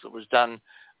analysis that was done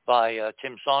by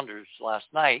Tim Saunders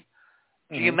last night.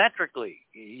 Mm-hmm. Geometrically,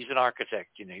 he's an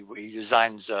architect. He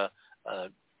designs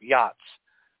yachts,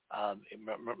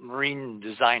 marine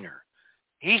designer.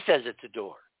 He says it's a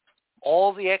door.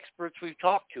 All the experts we've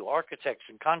talked to, architects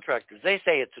and contractors, they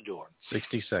say it's a door.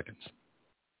 60 seconds.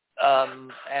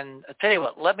 And I'll tell you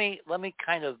what, let me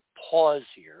kind of pause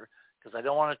here because I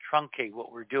don't want to truncate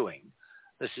what we're doing.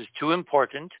 This is too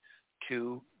important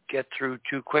to get through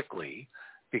too quickly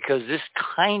because this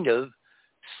kind of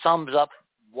sums up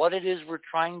what it is we're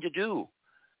trying to do.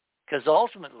 Because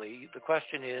ultimately, the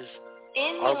question is,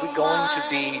 are we going to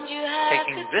be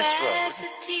taking this road,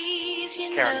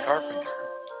 Karen Carpenter?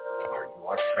 Are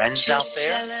our friends out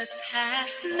there? Are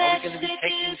we going to be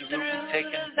taking the route we've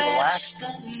taken for the last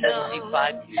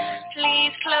 75 years?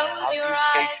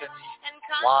 Obfuscation,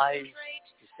 lies,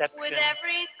 deception,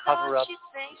 cover-up,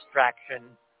 distraction,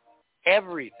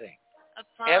 everything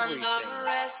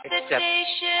except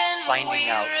finding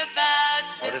out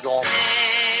what it all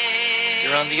means.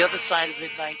 You're on the other side of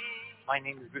midnight. My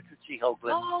name is Richard C.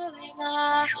 Hoagland.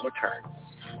 Your turn.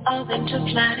 Of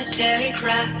interplanetary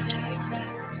craft,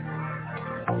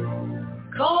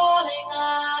 calling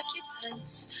occupants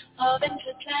of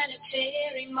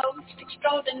interplanetary most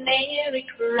extraordinary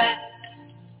craft.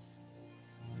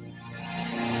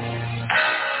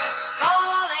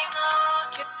 Calling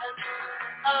occupants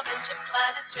of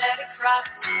interplanetary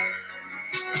craft.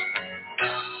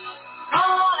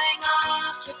 Calling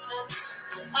occupants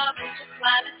of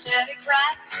interplanetary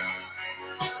craft.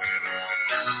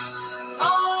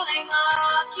 Calling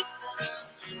occupants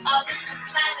of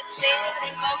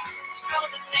interplanetary most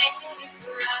extraordinary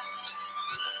craft.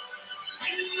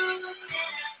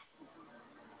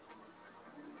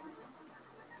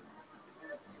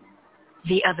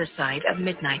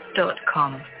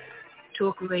 TheOtherSideOfMidnight.com.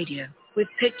 Talk radio with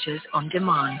pictures on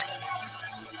demand.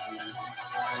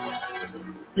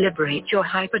 Liberate your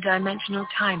hyperdimensional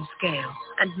time scale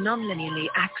and non-linearly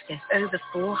access over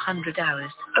 400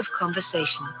 hours of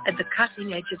conversation at the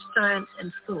cutting edge of science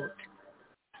and thought.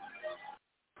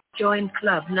 Join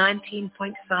Club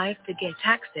 19.5 to get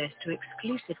access to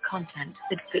exclusive content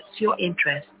that fits your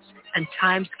interests and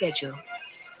time schedule.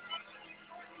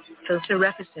 Filter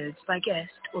episodes by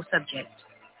guest or subject.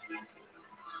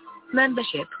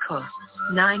 Membership costs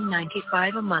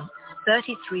 $9.95 a month,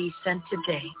 33 cents a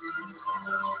day.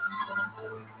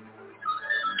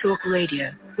 Talk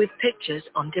radio with pictures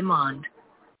on demand.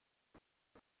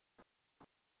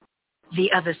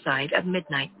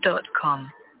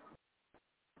 TheOtherSideOfMidnight.com.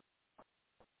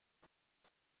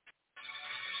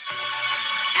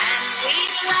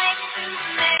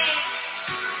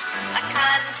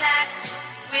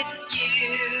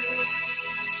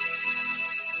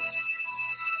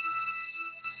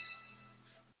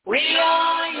 We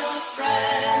are your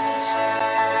friends.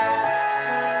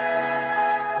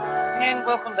 And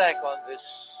welcome back on this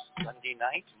Monday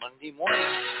night, Monday morning,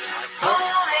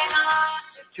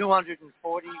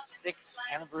 246th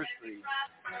anniversary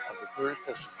of the birth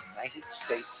of the United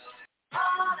States.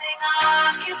 Calling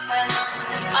occupants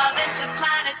of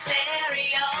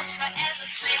interplanetary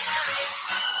ultra-atmospheric.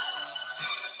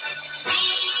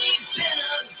 We've been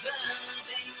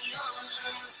observing your...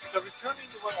 So returning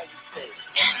to what I was saying,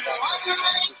 we're going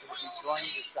to be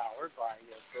joined this hour by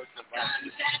Georgia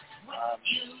Lambert.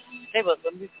 Hey, but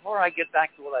before I get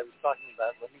back to what I was talking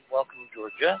about, let me welcome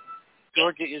Georgia.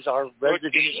 Georgia is our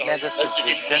resident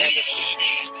statistician.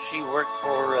 She worked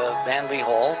for Vanley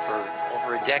Hall for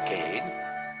over a decade.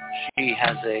 She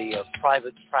has a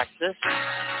private practice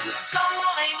with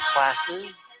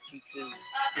classes, teaches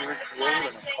spiritual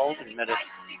and occult and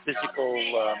metaphysical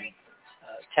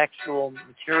textual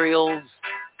materials,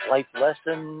 life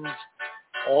lessons,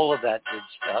 all of that good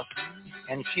stuff.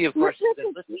 And she, of course, has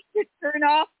been listening. You should turn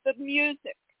off the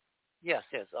music. Yes.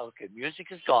 Okay,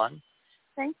 music is gone.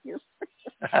 Thank you.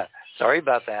 Sorry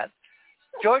about that.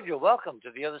 Georgia, welcome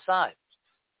to the other side.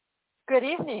 Good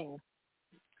evening.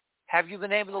 Have you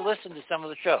been able to listen to some of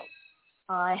the show?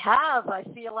 I have. I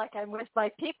feel like I'm with my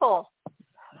people.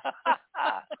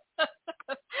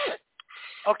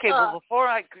 Okay, well, before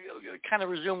I kind of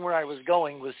resume where I was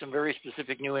going with some very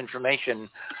specific new information,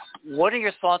 what are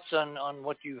your thoughts on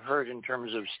what you heard in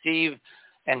terms of Steve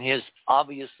and his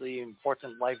obviously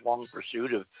important lifelong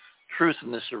pursuit of truth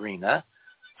in this arena,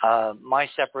 my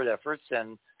separate efforts,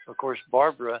 and, of course,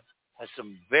 Barbara has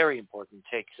some very important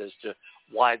takes as to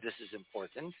why this is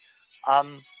important.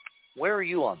 Where are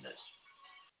you on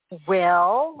this?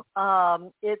 Well,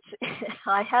 it's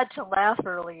I had to laugh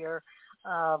earlier.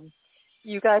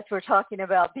 You guys were talking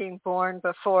about being born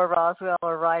before Roswell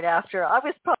or right after. I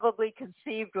was probably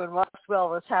conceived when Roswell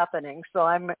was happening, so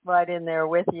I'm right in there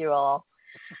with you all.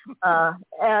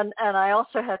 And I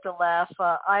also had to laugh.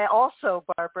 I also,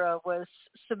 Barbara, was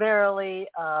summarily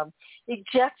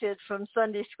ejected from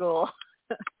Sunday school.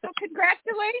 Well,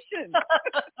 congratulations.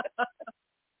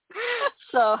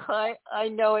 So I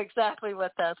know exactly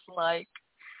what that's like.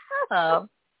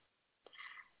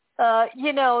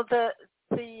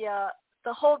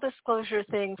 The whole disclosure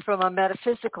thing from a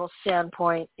metaphysical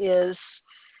standpoint is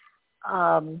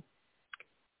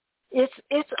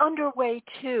it's underway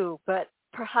too, but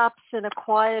perhaps in a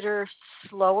quieter,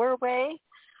 slower way.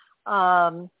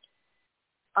 I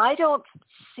don't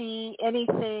see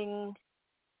anything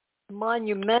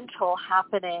monumental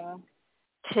happening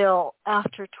till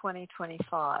after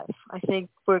 2025. I think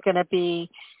we're going to be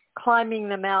climbing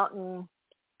the mountain,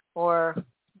 or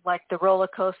like the roller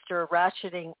coaster,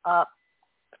 ratcheting up.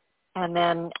 And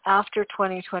then after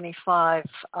 2025,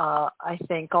 I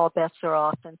think all bets are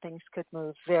off and things could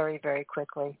move very, very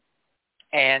quickly.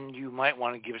 And you might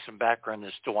want to give some background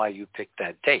as to why you picked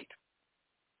that date.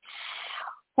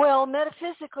 Well,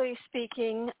 metaphysically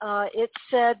speaking, it's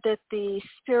said that the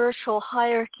spiritual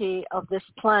hierarchy of this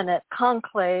planet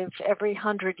conclave every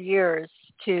 100 years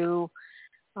to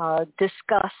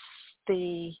discuss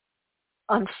the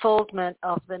unfoldment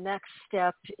of the next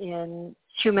step in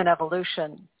human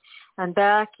evolution. And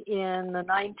back in the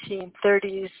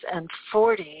 1930s and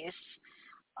 40s,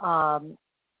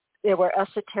 there were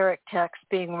esoteric texts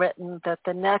being written that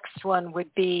the next one would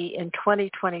be in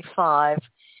 2025,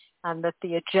 and that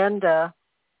the agenda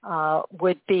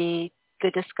would be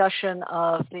the discussion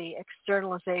of the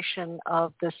externalization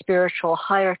of the spiritual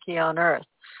hierarchy on Earth,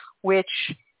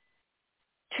 which,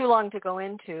 too long to go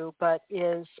into, but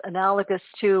is analogous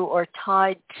to or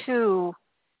tied to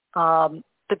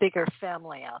the bigger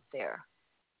family out there.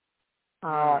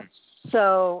 And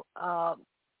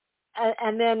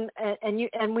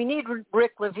we need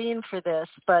Rick Levine for this,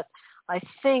 but I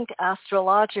think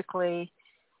astrologically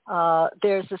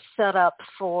there's a setup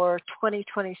for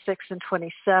 2026 and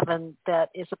 27 that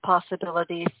is a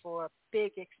possibility for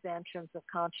big expansions of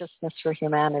consciousness for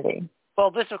humanity. Well,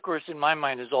 this, of course, in my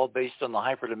mind, is all based on the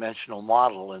hyperdimensional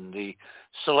model, and the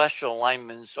celestial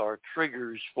alignments are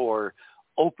triggers for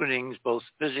openings, both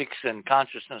physics and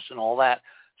consciousness and all that.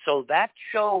 So that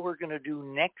show we're going to do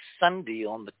next Sunday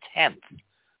on the 10th,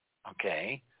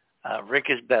 okay? Rick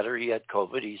is better. He had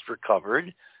COVID. He's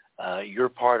recovered. You're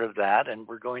part of that, and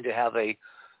we're going to have a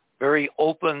very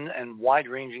open and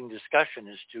wide-ranging discussion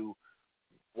as to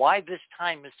why this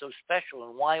time is so special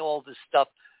and why all this stuff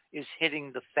is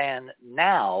hitting the fan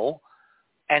now,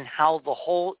 and how the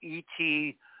whole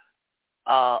ET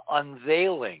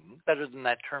unveiling, better than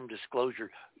that term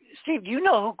disclosure. Steve, do you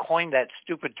know who coined that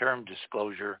stupid term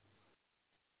disclosure?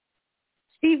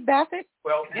 Steve Bassett?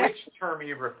 Well, which term are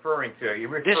you referring to? Are you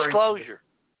referring Disclosure.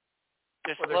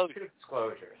 Well, there's two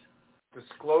disclosures.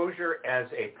 Disclosure as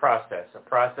a process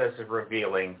of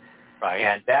revealing, right?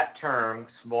 And that term,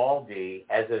 small d,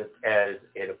 as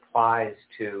it applies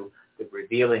to the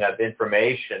revealing of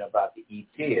information about the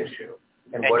ET issue.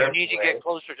 And you need to get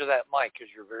closer to that mic because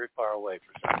you're very far away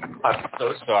for some reason. I'm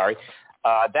so sorry.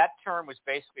 That term was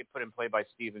basically put in play by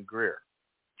Stephen Greer.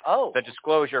 Oh. The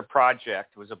Disclosure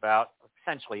Project was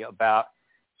essentially about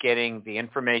getting the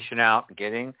information out,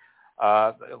 getting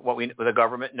what the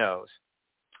government knows.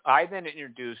 I then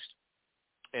introduced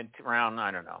in around,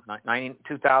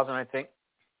 2000, I think,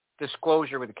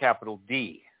 disclosure with a capital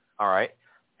D, all right?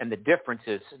 And the difference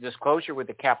is disclosure with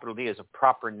a capital D is a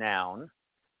proper noun.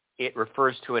 It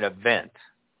refers to an event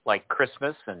like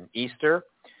Christmas and Easter,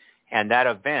 and that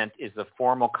event is the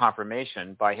formal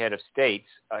confirmation by head of state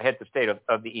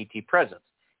of the ET presence.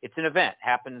 It's an event,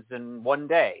 happens in 1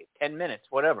 day, 10 minutes,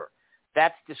 whatever.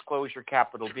 That's disclosure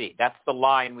capital D. That's the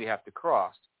line we have to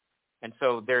cross. And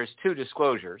so there's two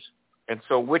disclosures. And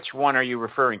so which one are you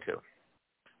referring to?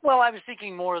 Well, I was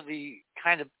thinking more of the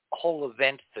kind of whole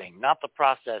event thing, not the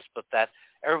process, but that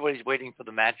everybody's waiting for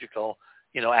the magical,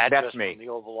 address from the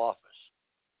Oval Office.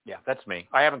 Yeah, that's me.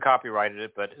 I haven't copyrighted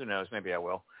it, but who knows? Maybe I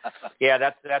will. Yeah,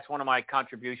 that's one of my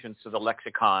contributions to the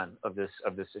lexicon of this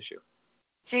issue.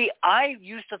 See, I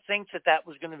used to think that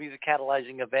was going to be the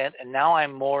catalyzing event, and now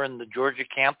I'm more in the Georgia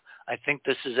camp. I think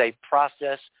this is a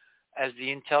process, as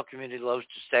the intel community loves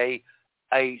to say,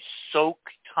 a soak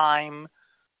time,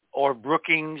 or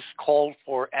Brookings called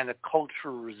for an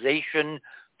acculturation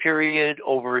period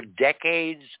over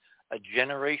decades, a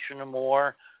generation or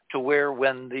more, to where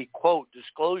when the, quote,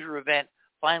 disclosure event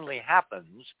finally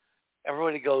happens,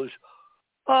 everybody goes,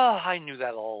 oh, I knew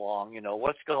that all along.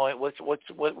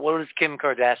 What is Kim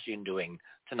Kardashian doing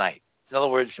tonight? In other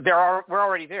words, we're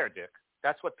already there, Dick.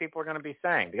 That's what people are going to be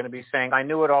saying. They're going to be saying, I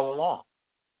knew it all along.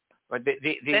 But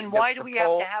then why do we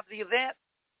have to have the event?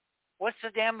 What's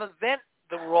the damn event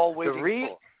that we're all waiting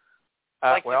for?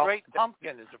 The Great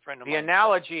Pumpkin is a friend of mine. The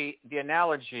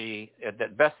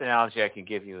best analogy I can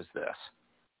give you is this.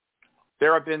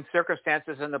 There have been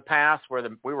circumstances in the past where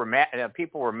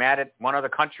people were mad at one other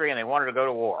country and they wanted to go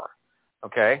to war,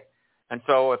 okay? And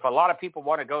so if a lot of people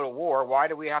want to go to war, why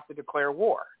do we have to declare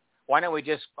war? Why don't we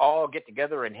just all get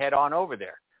together and head on over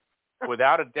there?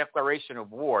 Without a declaration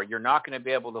of war, you're not going to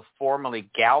be able to formally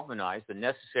galvanize the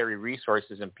necessary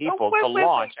resources and people to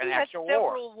launch an actual war. We had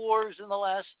several wars in the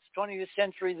last 20th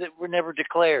century that were never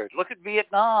declared. Look at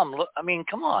Vietnam.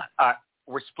 Come on.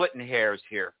 We're splitting hairs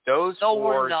here. Those no,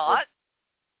 wars we're not.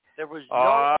 There was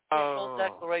no official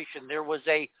declaration. There was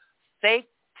a fake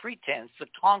pretense, the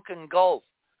Tonkin Gulf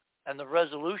and the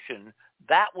resolution.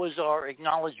 That was our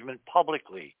acknowledgement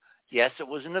publicly. Yes, it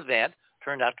was an event.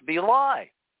 Turned out to be a lie.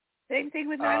 Same thing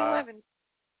with 9/11.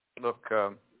 Look,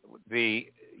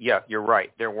 you're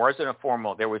right. There wasn't a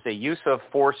formal. There was a use of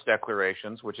force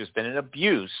declarations, which has been an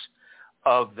abuse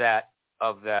of that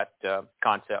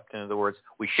concept. In other words,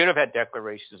 we should have had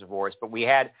declarations of wars, but we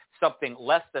had something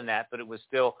less than that, but it was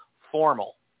still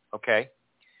formal. Okay,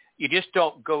 you just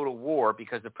don't go to war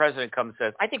because the president comes and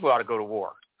says, "I think we ought to go to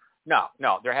war." No,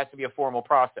 there has to be a formal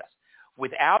process.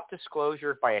 Without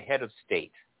disclosure by a head of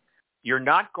state, you're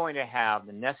not going to have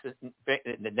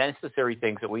the necessary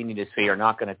things that we need to see are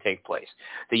not going to take place.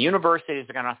 The universities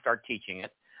are going to start teaching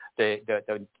it.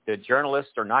 The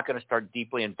journalists are not going to start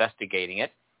deeply investigating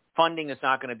it. Funding is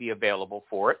not going to be available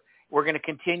for it. We're going to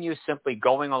continue simply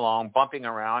going along, bumping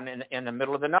around in the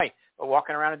middle of the night, or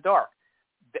walking around in the dark.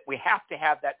 We have to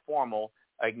have that formal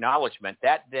acknowledgement.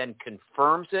 That then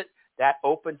confirms it. That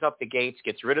opens up the gates,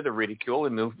 gets rid of the ridicule,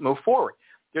 and move forward.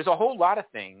 There's a whole lot of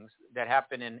things that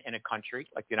happen in a country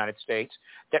like the United States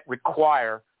that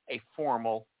require a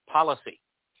formal policy.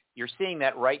 You're seeing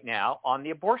that right now on the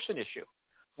abortion issue.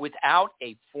 Without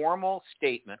a formal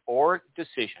statement or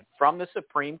decision from the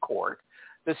Supreme Court,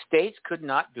 the states could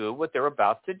not do what they're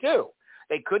about to do.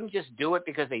 They couldn't just do it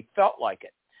because they felt like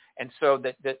it. And so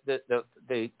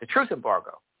the truth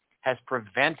embargo has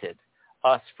prevented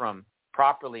us from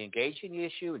properly engaging the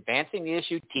issue, advancing the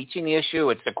issue, teaching the issue.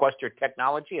 It's sequestered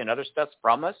technology and other stuff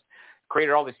from us,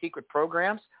 created all the secret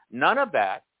programs. None of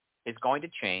that is going to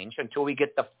change until we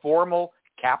get the formal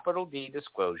capital D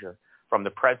disclosure from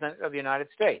the President of the United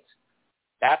States.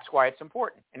 That's why it's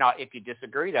important. Now, if you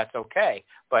disagree, that's okay.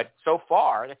 But so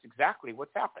far, that's exactly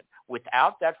what's happened.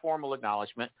 Without that formal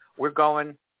acknowledgement, we're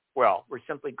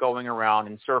simply going around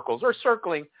in circles or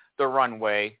circling the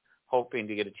runway, hoping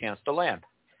to get a chance to land.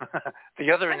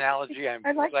 The other analogy, I'm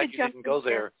glad you didn't go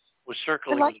there, was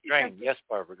circling the train. Yes,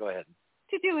 Barbara, go ahead.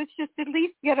 to do is just at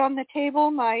least get on the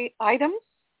table my items,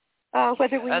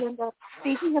 whether we end up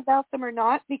speaking about them or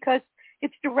not, because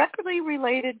it's directly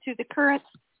related to the current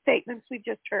statements we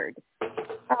just heard.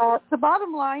 The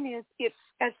bottom line is, if,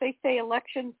 as they say,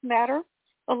 elections matter,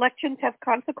 elections have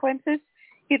consequences,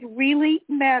 it really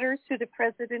matters who the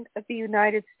President of the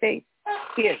United States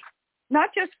is.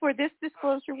 Not just for this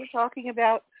disclosure we're talking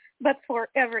about, but for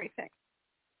everything.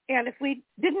 And if we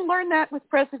didn't learn that with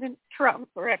President Trump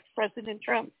or ex-President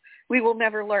Trump, we will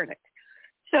never learn it.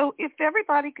 So if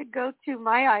everybody could go to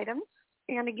my items,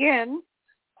 and again,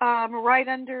 right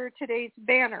under today's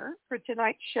banner for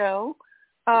tonight's show,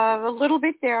 a little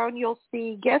bit down, you'll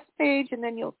see guest page, and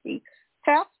then you'll see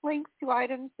fast links to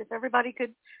items. If everybody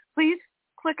could please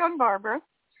click on Barbara.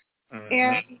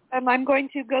 Mm-hmm. And I'm going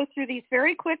to go through these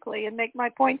very quickly and make my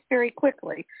points very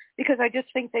quickly, because I just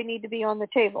think they need to be on the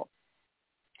table.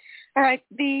 All right,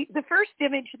 the first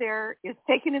image there is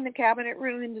taken in the Cabinet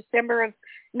Room in December of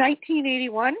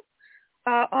 1981.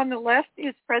 On the left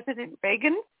is President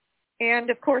Reagan. And,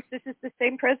 of course, this is the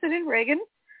same President Reagan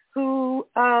who,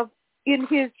 in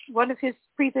one of his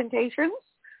presentations,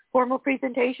 formal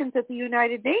presentations at the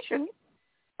United Nations,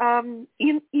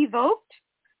 evoked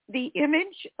the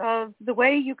image of the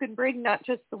way you can bring not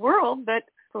just the world, but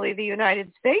really the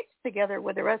United States together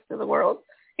with the rest of the world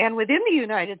and within the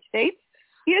United States,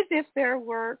 is if there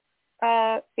were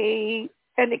an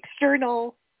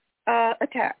external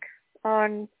attack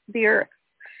on the earth.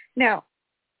 Now,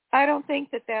 I don't think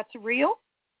that that's real,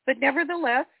 but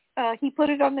nevertheless, he put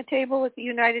it on the table at the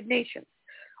United Nations.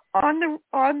 On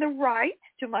the right,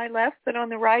 to my left, but on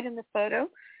the right in the photo,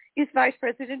 is Vice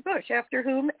President Bush, after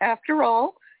whom, after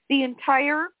all, the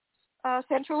entire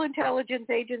Central Intelligence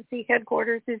Agency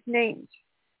headquarters is named.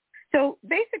 So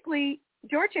basically,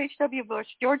 George H.W. Bush,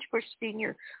 George Bush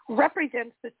Sr.,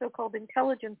 represents the so-called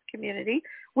intelligence community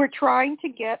we're trying to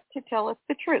get to tell us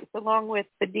the truth, along with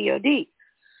the DOD.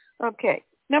 Okay,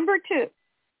 number 2,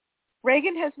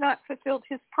 Reagan has not fulfilled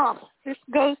his promise. This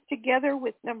goes together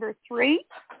with number 3.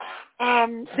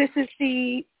 Reagan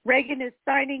is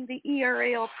signing the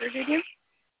ERA alternative.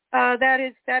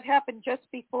 That happened just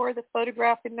before the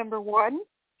photograph in number 1.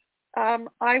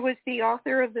 I was the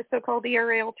author of the so-called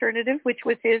ERA alternative, which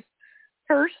was his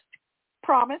first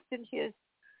promise in his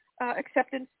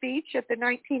acceptance speech at the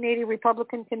 1980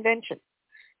 Republican Convention.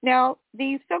 Now,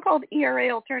 the so-called ERA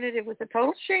alternative was a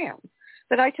total sham,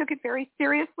 but I took it very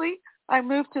seriously. I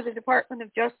moved to the Department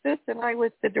of Justice, and I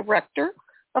was the director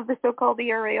of the so-called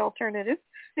ERA alternative.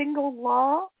 Single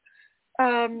law,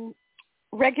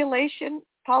 regulation,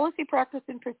 policy, practice,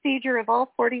 and procedure of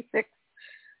all 46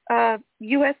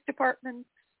 U.S. departments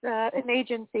and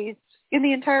agencies in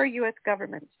the entire U.S.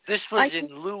 government. This was in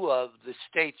lieu of the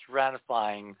states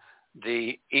ratifying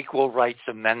the Equal Rights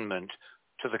Amendment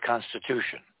to the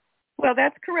Constitution. Well,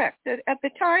 that's correct. At the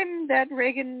time that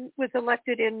Reagan was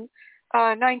elected in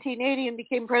 1980 and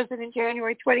became president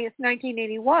January 20th,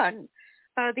 1981,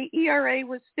 the ERA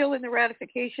was still in the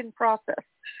ratification process,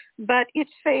 but it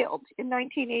failed in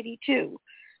 1982.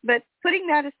 But putting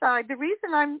that aside, the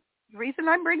reason I'm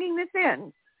bringing this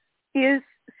in is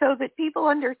so that people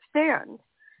understand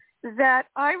that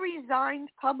I resigned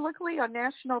publicly on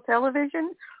national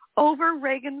television over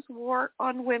Reagan's war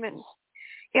on women.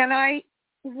 And I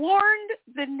warned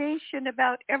the nation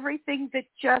about everything that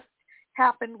just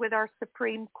happened with our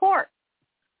Supreme Court.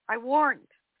 I warned.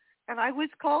 And I was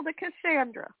called a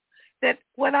Cassandra, that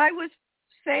what I was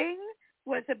saying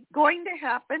was going to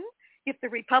happen if the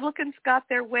Republicans got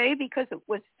their way, because it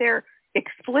was their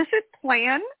explicit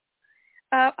plan.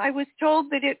 I was told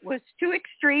that it was too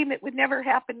extreme. It would never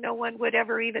happen. No one would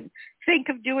ever even think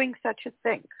of doing such a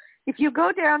thing. If you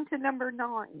go down to number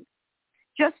 9,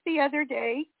 just the other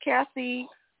day, Kathy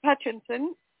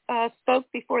Hutchinson spoke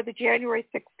before the January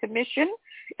 6th Commission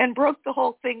and broke the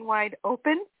whole thing wide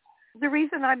open. The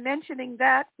reason I'm mentioning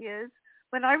that is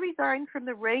when I resigned from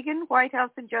the Reagan White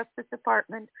House and Justice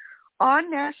Department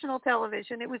on national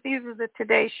television, it was either the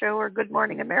Today Show or Good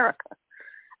Morning America.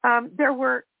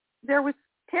 There was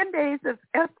 10 days of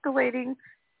escalating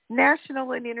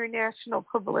national and international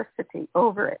publicity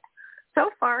over it. So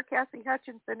far, Kathy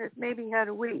Hutchinson has maybe had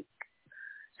a week.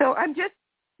 So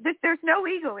there's no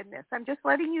ego in this. I'm just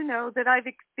letting you know that I've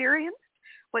experienced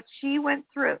what she went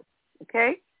through,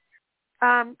 okay?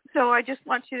 So I just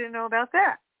want you to know about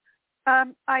that.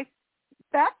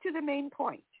 Back to the main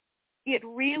point. It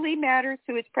really matters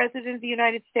who is president of the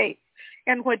United States.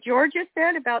 And what Georgia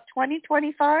said about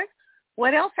 2025,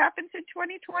 what else happens in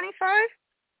 2025?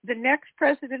 The next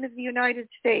president of the United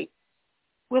States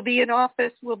will be in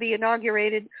office, will be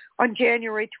inaugurated on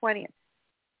January 20th.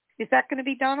 Is that going to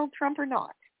be Donald Trump or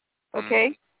not?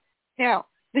 Okay? Now,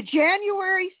 the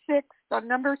January 6th on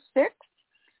number 6,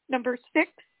 number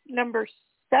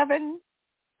 7,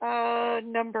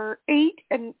 number 8,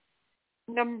 and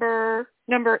number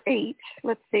 8.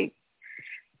 Let's see.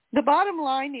 The bottom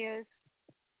line is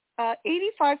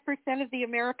 85% of the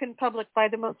American public by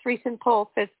the most recent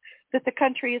poll says that the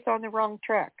country is on the wrong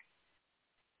track.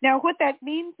 Now, what that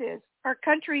means is our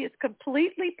country is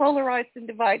completely polarized and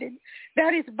divided.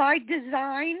 That is by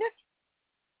design.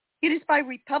 It is by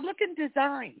Republican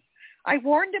design. I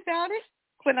warned about it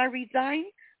when I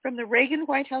resigned from the Reagan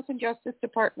White House and Justice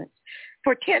Department.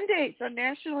 For 10 days on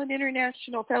national and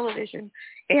international television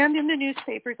and in the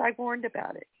newspapers, I warned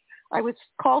about it. I was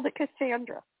called a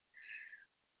Cassandra.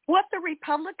 What the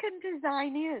Republican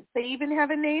design is, they even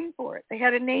have a name for it. They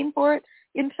had a name for it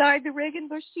inside the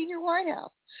Reagan-Bush Senior White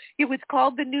House. It was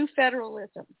called the New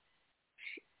Federalism.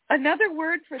 Another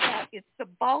word for that is the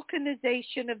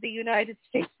Balkanization of the United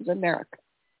States of America.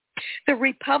 The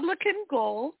Republican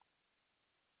goal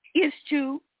is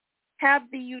to have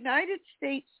the United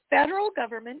States federal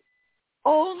government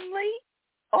only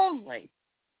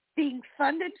being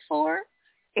funded for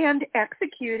and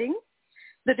executing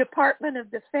the Department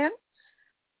of Defense,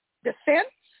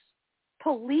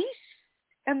 police,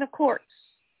 and the courts.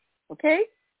 Okay?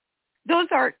 Those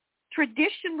are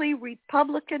traditionally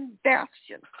Republican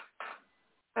bastions.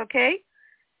 Okay?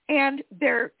 And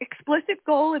their explicit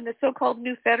goal in the so-called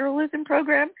New Federalism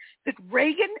program that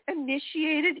Reagan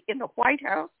initiated in the White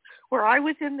House, where I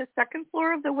was in the second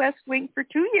floor of the West Wing for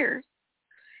 2 years,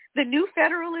 the New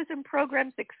Federalism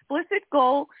program's explicit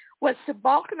goal was to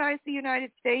balkanize the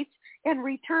United States and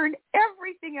return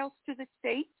everything else to the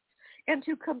states and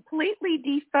to completely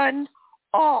defund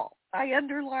all, I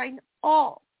underline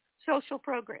all, social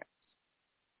programs,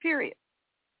 period.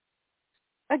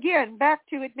 Again, back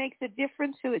to it makes a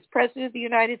difference who is President of the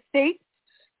United States,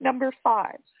 number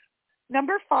 5.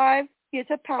 Number 5 is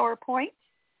a PowerPoint.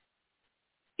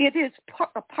 It is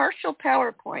a partial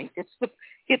PowerPoint. It's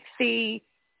the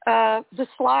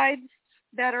slides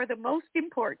that are the most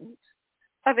important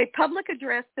of a public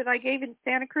address that I gave in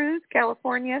Santa Cruz,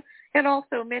 California, and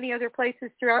also many other places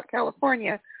throughout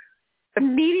California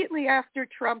immediately after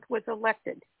Trump was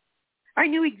elected. I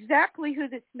knew exactly who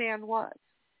this man was,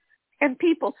 and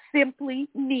people simply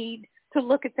need to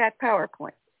look at that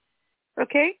PowerPoint.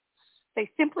 Okay? They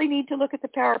simply need to look at the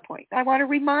PowerPoint. I want to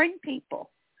remind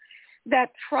people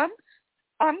that Trump's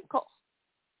uncle,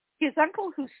 his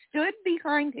uncle who stood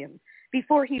behind him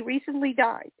before he recently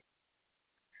died,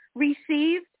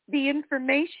 received the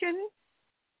information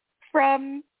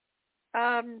from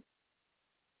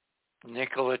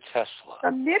Nikola Tesla.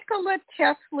 From Nikola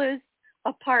Tesla's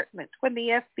apartment when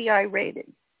the FBI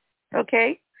raided.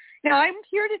 Okay? Now I'm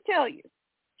here to tell you,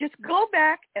 just go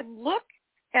back and look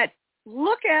at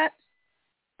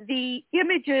the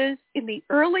images in the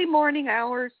early morning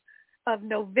hours of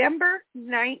November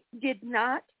 9th. Did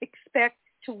not expect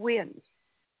to win.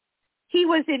 He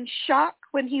was in shock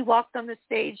when he walked on the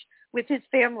stage with his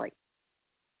family.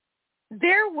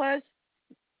 There was,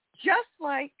 just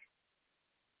like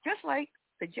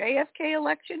the JFK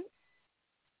election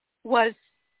was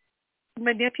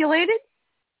manipulated,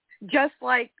 just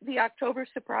like the October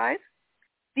surprise,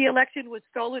 the election was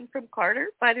stolen from Carter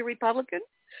by the Republicans,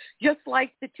 just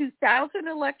like the 2000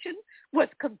 election was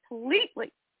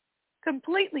completely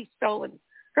stolen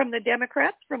from the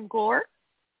Democrats, from Gore.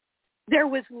 There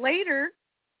was later,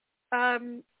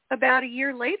 about a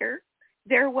year later,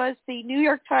 there was the New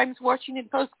York Times Washington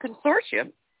Post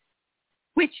consortium,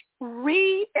 which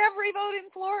read every vote in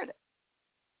Florida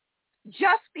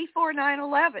just before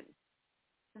 9/11.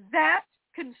 That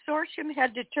consortium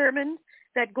had determined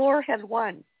that Gore had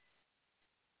won.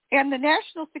 And the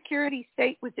national security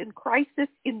state was in crisis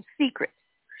in secret.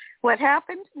 What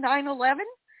happened? 9/11,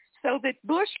 so that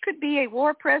Bush could be a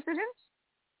war president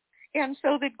and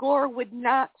so that Gore would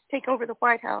not take over the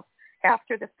White House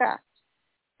after the fact.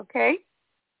 Okay?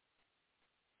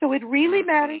 So it really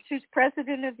matters who's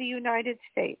president of the United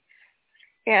States.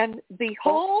 And the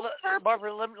whole...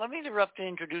 Barbara, let me interrupt and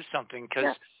introduce something,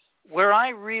 because where I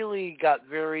really got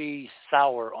very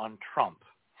sour on Trump,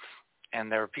 and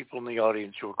there are people in the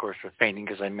audience who, of course, are fainting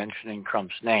because I'm mentioning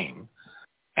Trump's name,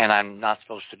 and I'm not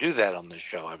supposed to do that on this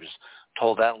show. I was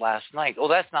told that last night. Oh,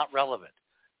 that's not relevant.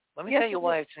 Let me tell you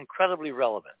why it's incredibly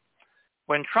relevant.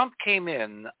 When Trump came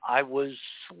in, I was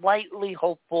slightly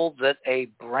hopeful that a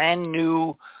brand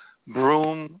new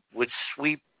broom would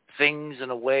sweep things in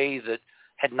a way that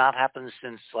had not happened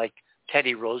since, like,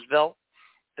 Teddy Roosevelt,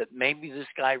 that maybe this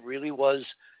guy really was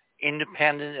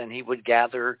independent and he would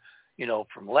gather,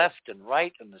 from left and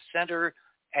right and the center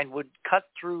and would cut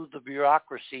through the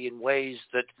bureaucracy in ways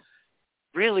that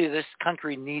really this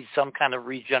country needs some kind of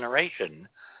regeneration.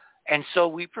 And so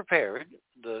we prepared,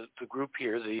 the group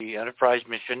here, the Enterprise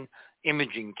Mission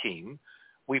Imaging Team,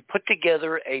 we put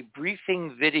together a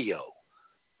briefing video,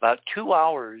 about 2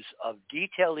 hours of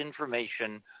detailed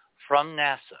information from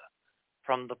NASA,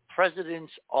 from the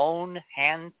president's own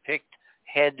hand-picked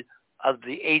head of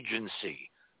the agency,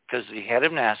 because the head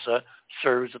of NASA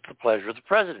serves at the pleasure of the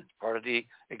president, part of the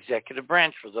executive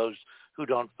branch, for those who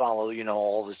don't follow,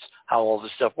 all this, how all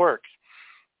this stuff works.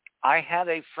 I had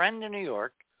a friend in New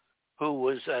York who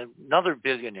was another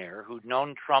billionaire who'd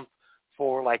known Trump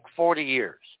for like 40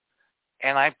 years.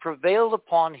 And I prevailed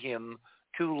upon him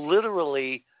to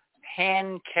literally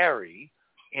hand carry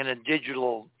in a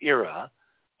digital era,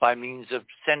 by means of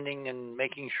sending and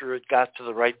making sure it got to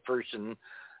the right person,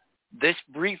 this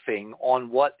briefing on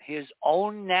what his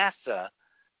own NASA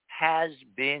has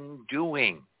been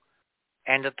doing.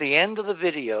 And at the end of the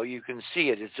video, you can see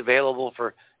it. It's available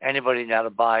for anybody now to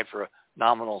buy for a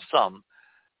nominal sum.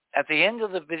 At the end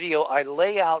of the video, I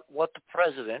lay out what the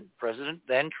President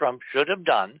then Trump, should have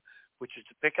done, which is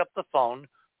to pick up the phone,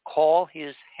 call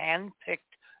his hand-picked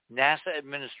NASA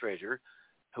administrator,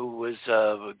 who was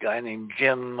a guy named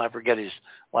Jim, I forget his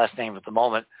last name at the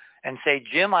moment, and say,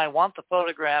 Jim, I want the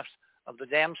photographs of the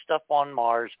damn stuff on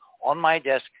Mars on my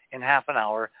desk in half an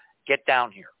hour. Get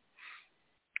down here.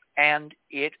 And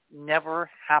it never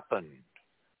happened.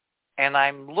 And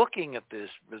I'm looking at this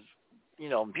with,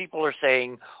 people are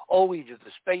saying, oh, he did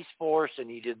the Space Force and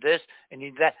he did this and he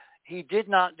did that. He did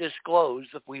not disclose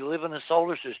that we live in a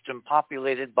solar system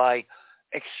populated by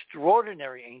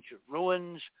extraordinary ancient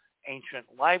ruins, ancient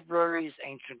libraries,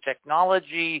 ancient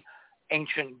technology,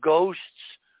 ancient ghosts,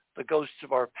 the ghosts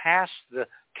of our past, the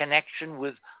connection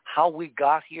with how we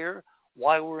got here,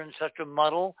 why we're in such a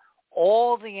muddle.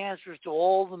 All the answers to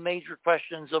all the major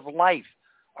questions of life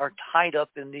are tied up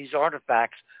in these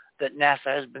artifacts that NASA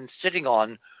has been sitting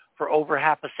on for over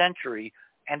half a century,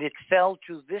 and it fell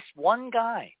to this one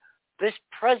guy, this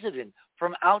president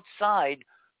from outside,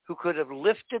 who could have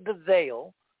lifted the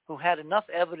veil, who had enough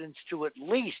evidence to at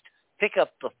least pick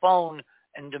up the phone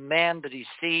and demand that he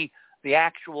see the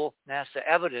actual NASA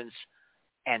evidence,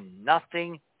 and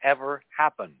nothing ever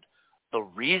happened. The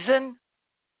reason?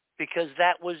 Because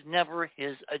that was never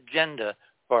his agenda,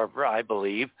 Barbara, I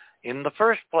believe, in the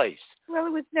first place. Well,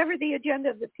 it was never the agenda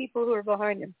of the people who were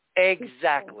behind him.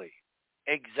 Exactly.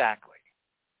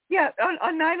 Yeah,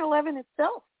 on 9/11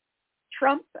 itself,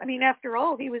 Trump, after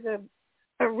all, he was a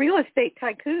real estate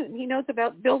tycoon. He knows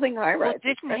about building high-rises.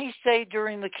 Well, didn't he say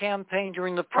during the campaign,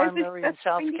 during the primary in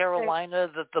South Carolina,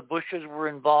 that the Bushes were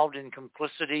involved in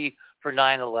complicity for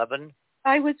 9/11?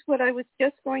 What I was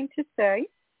just going to say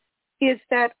is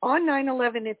that on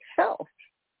 9/11 itself,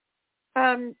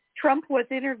 Trump was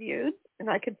interviewed, and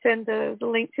I could send the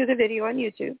link to the video on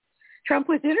YouTube. Trump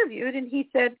was interviewed, and he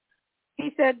said,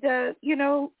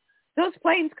 those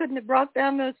planes couldn't have brought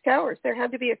down those towers. There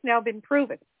had to be. It's now been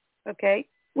proven. Okay,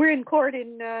 we're in court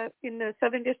in the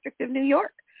Southern District of New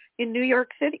York, in New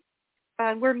York City.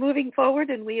 We're moving forward,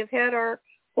 and we have had our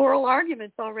oral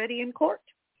arguments already in court,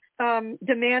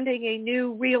 demanding a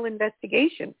new, real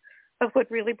investigation of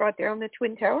what really brought down the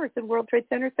Twin Towers and World Trade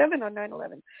Center 7 on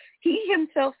 9/11. He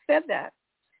himself said that,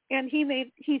 and he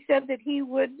said that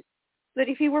that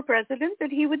if he were president,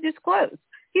 that he would disclose.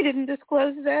 He didn't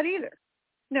disclose that either.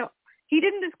 No, he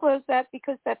didn't disclose that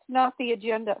because that's not the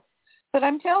agenda. But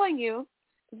I'm telling you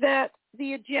that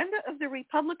the agenda of the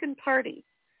Republican Party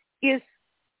is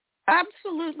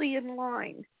absolutely in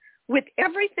line with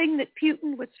everything that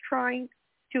Putin was trying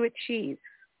to achieve.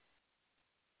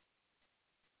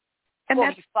 And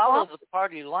well, he followed the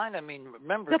party line.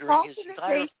 Remember, during his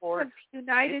entire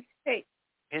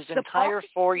entire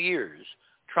 4 years,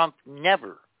 Trump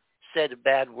never said a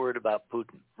bad word about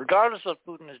Putin, regardless of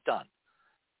what Putin has done.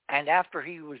 And after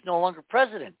he was no longer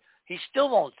president, he still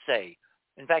won't say.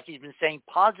 In fact, he's been saying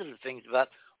positive things about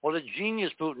what a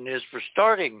genius Putin is for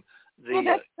starting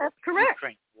the that's correct.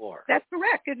 Ukraine war. That's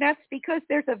correct. And that's because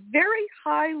there's a very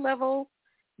high-level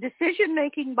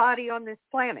decision-making body on this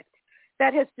planet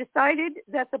that has decided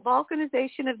that the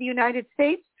balkanization of the United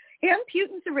States and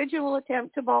Putin's original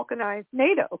attempt to balkanize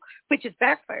NATO, which has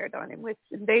backfired on him with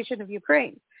invasion of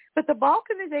Ukraine, but the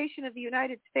balkanization of the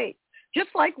United States, just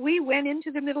like we went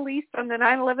into the Middle East on the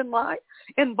 9/11 lie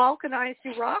and balkanized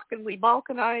Iraq, and we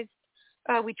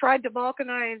tried to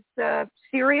balkanize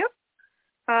Syria,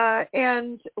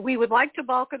 and we would like to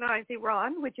balkanize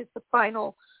Iran, which is the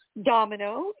final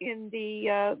domino in the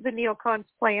neocons'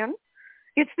 plan.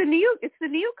 It's the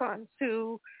neocons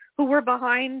who were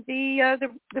behind the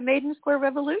Maiden Square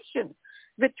Revolution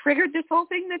that triggered this whole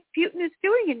thing that Putin is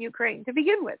doing in Ukraine to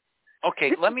begin with.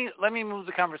 Okay, let me move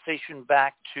the conversation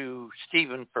back to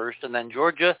Stephen first, and then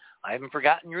Georgia. I haven't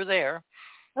forgotten you're there.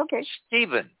 Okay.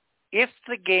 Stephen, if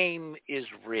the game is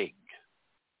rigged,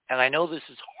 and I know this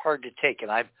is hard to take,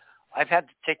 and I've had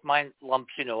to take my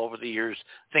lumps, over the years,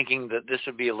 thinking that this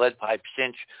would be a lead pipe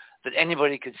cinch, that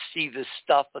anybody could see this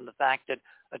stuff, and the fact that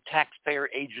a taxpayer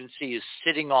agency is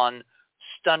sitting on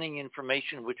stunning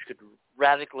information which could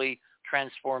radically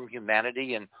transform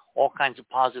humanity in all kinds of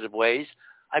positive ways.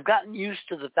 I've gotten used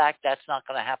to the fact that's not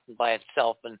going to happen by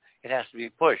itself, and it has to be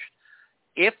pushed.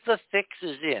 If the fix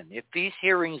is in, if these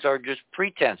hearings are just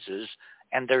pretenses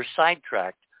and they're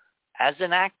sidetracked, as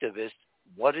an activist,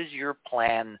 what is your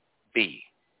plan B?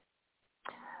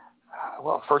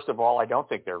 Well, first of all, I don't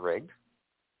think they're rigged.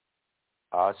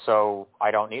 So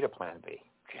I don't need a plan B.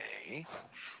 Okay.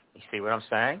 You see what I'm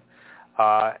saying?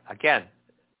 Again,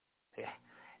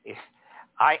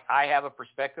 I have a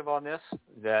perspective on this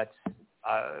that's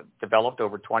developed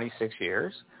over 26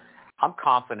 years. I'm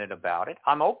confident about it.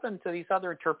 I'm open to these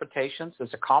other interpretations.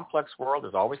 It's a complex world.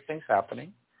 There's always things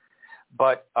happening.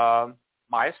 But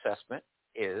my assessment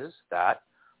is that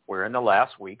we're in the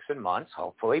last weeks and months,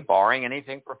 hopefully, barring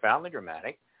anything profoundly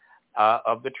dramatic,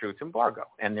 of the truth embargo.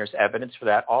 And there's evidence for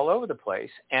that all over the place.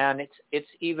 And it's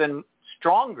even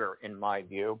stronger, in my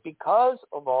view, because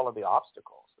of all of the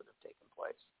obstacles that have taken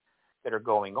place that are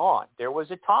going on. There was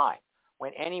a time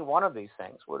when any one of these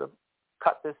things would have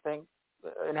cut this thing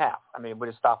in half. I mean, it would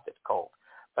have stopped it cold.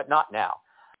 But not now.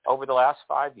 Over the last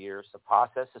 5 years, the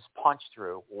process has punched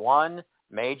through one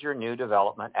major new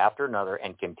development after another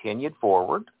and continued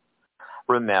forward.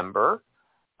 Remember,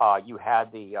 you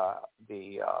had the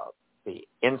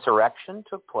insurrection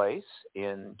took place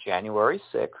in January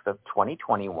 6th of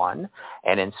 2021,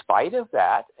 and in spite of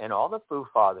that and all the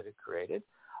foo-fa that it created,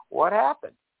 what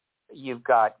happened? You've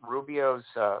got Rubio's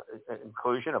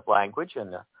inclusion of language in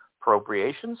the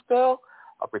appropriations bill,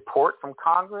 a report from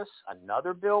Congress,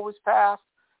 another bill was passed,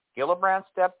 Gillibrand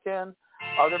stepped in,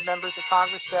 other members of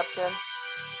Congress stepped in.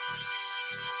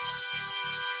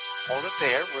 Hold it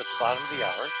there. We're at the bottom of the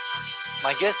hour.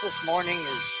 My guest this morning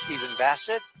is Stephen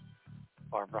Bassett,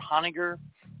 Barbara Honegger,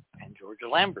 and Georgia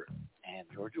Lambert. And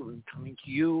Georgia, we're coming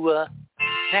to you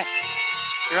next.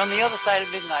 You're on the other side of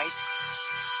midnight.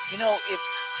 It's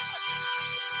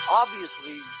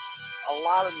obviously a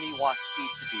lot of me wants Steve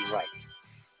to be right.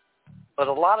 But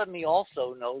a lot of me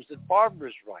also knows that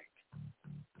Barbara's right.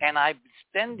 And I've been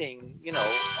spending, a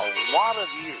lot of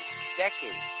years,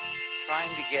 decades, trying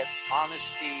to get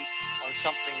honesty on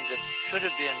something that should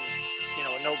have been,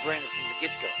 a no-brainer from the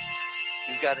get-go.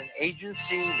 You've got an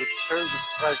agency which serves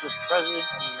as the president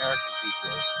and the American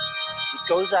people. It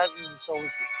goes out in the solar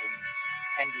system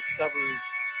and discovers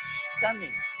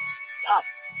stunning stuff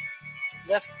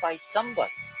left by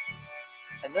somebody.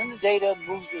 And then the data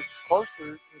moves us closer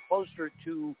and closer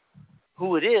to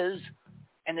who it is,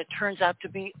 and it turns out to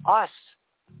be us,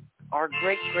 our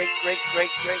great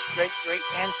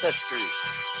ancestors.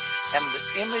 And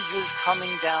the images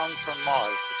coming down from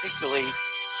Mars, particularly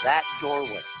that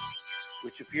doorway,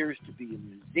 which appears to be a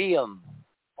museum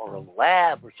or a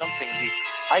lab or something, the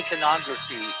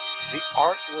iconography, the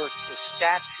artwork, the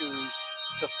statues,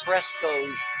 the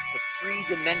frescoes, the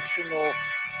three-dimensional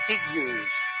figures,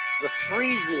 the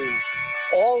friezes,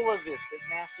 all of it that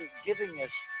NASA's giving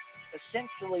us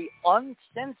essentially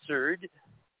uncensored,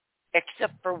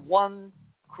 except for one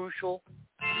crucial,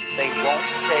 they won't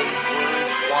say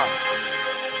word one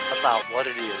about what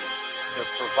it is they're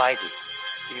providing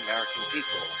the American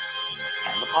people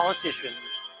and the politicians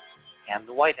and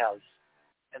the White House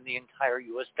and the entire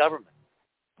U.S. government.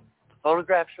 The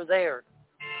photographs are there.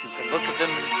 You can look at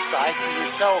them and decide for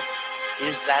yourself,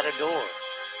 is that a door?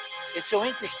 It's so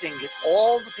interesting that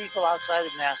all the people outside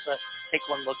of NASA take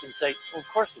one look and say, well, of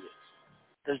course it is.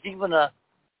 There's even a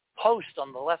post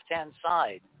on the left-hand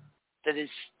side that is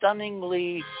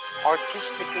stunningly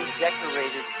artistically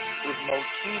decorated with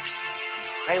motifs,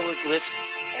 hieroglyphs,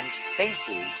 and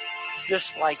faces, just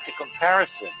like the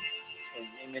comparison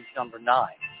in image number 9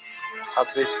 of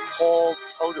this tall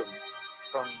totem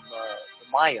from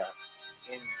the Maya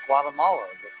in Guatemala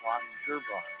that Ron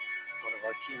Gerban, one of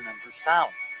our team members,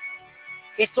 found.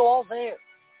 It's all there.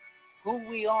 Who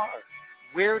we are,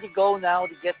 where to go now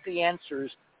to get the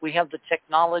answers. We have the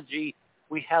technology,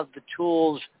 we have the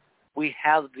tools, we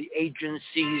have the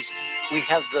agencies, we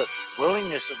have the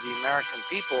willingness of the American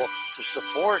people to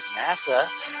support NASA.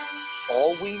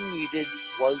 All we needed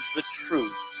was the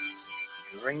truth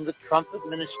during the Trump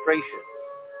administration.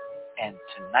 And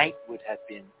tonight would have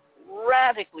been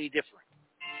radically different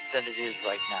than it is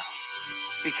right now.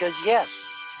 Because yes,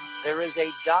 there is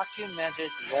a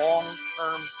documented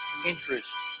long-term interest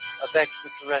of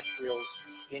extraterrestrials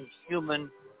in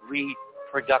human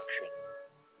reproduction.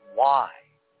 Why?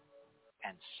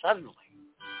 And suddenly,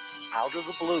 out of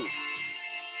the blue,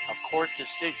 a court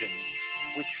decision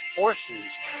which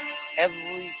forces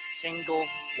every single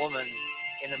woman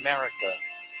in America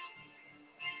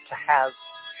to have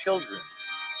children,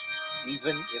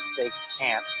 even if they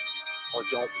can't or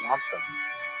don't want them,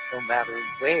 no matter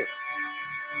where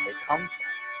they come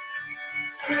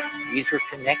from. These are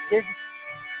connected?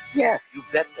 Yes. You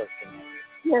bet they're connected.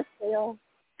 Yes, they are.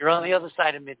 You're on the other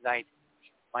side of midnight.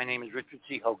 My name is Richard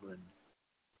C. Hoagland.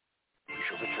 We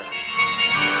shall return.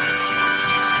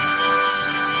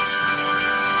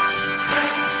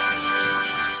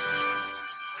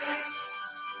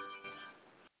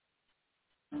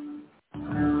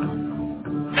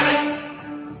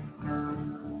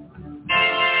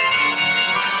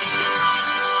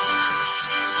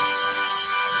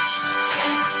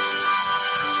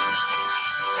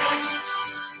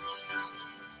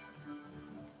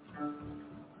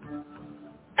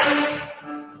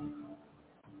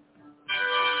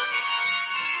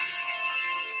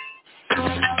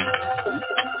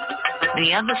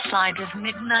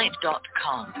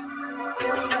 TheOtherSideOfMidnight.com.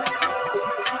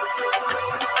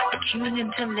 Tune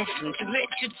in to listen to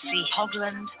Richard C.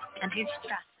 Hoagland and his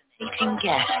fascinating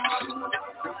guests.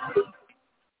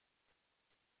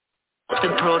 The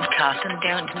broadcast and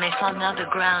don't miss another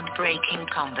groundbreaking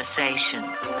conversation.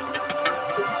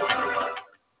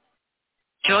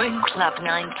 Join Club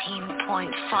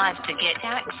 19.5 to get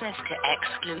access to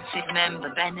exclusive member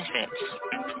benefits.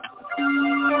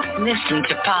 Listen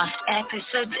to past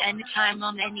episodes anytime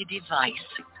on any device.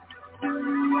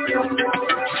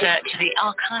 Search the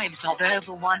archives of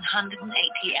over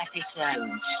 180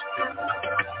 episodes.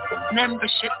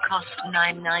 Membership costs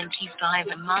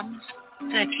 $9.95 a month,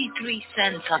 33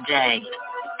 cents a day.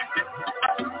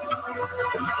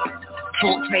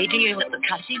 Talk radio at the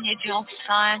cutting edge of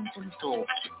science and thought.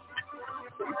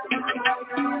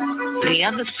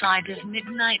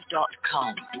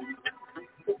 TheOtherSideOfMidnight.com.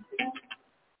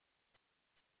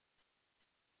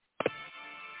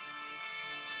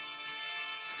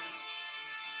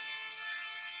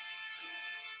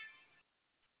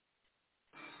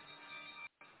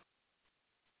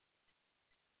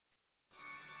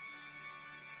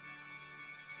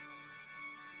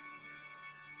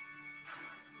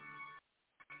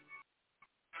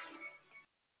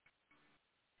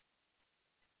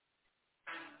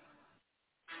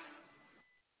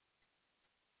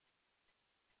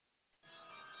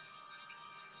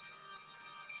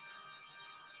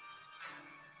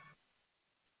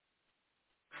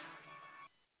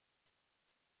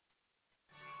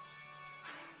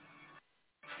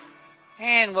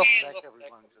 And welcome back,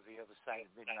 everyone, to the other side of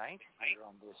midnight here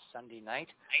on this Sunday night,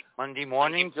 Monday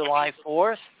morning, July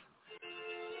 4th.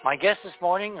 My guests this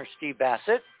morning are Steve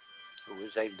Bassett, who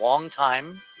is a long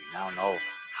time, we now know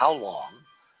how long,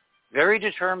 very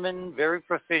determined, very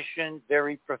proficient,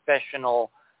 very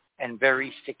professional, and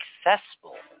very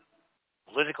successful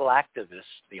political activist,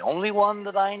 the only one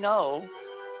that I know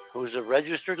who is a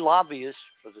registered lobbyist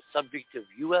for the subject of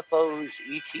UFOs,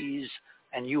 ETs,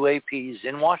 and UAPs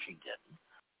in Washington.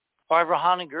 Barbara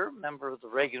Honegger, member of the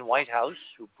Reagan White House,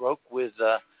 who broke with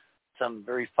some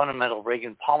very fundamental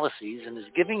Reagan policies and is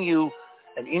giving you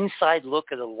an inside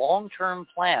look at a long-term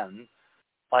plan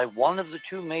by one of the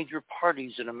two major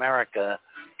parties in America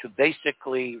to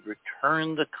basically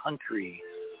return the country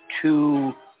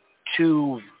to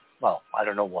well, I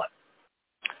don't know what.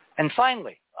 And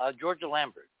finally, Georgia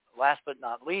Lambert, last but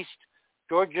not least.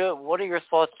 Georgia, what are your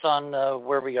thoughts on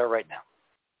where we are right now?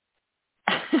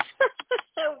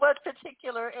 What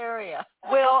particular area?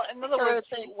 Well, in other words,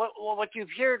 what you've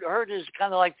heard is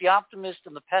kind of like the optimist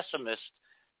and the pessimist.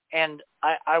 And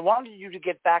I wanted you to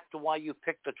get back to why you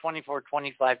picked the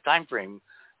 24-25 time frame,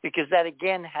 because that,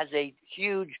 again, has a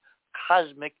huge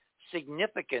cosmic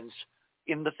significance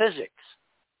in the physics.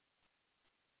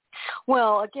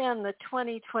 Well, again, the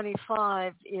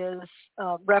 2025 is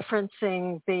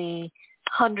referencing the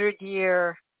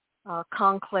 100-year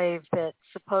conclave that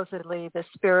supposedly the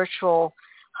spiritual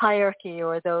hierarchy,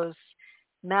 or those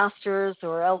masters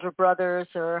or elder brothers,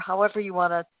 or however you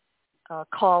want to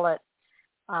call it,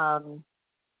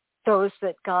 those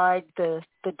that guide the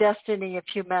destiny of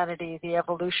humanity, the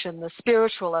evolution, the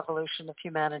spiritual evolution of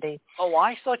humanity. Oh,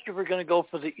 I thought you were going to go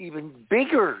for the even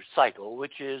bigger cycle,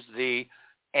 which is the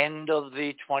end of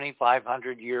the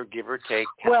 2,500-year, give or take.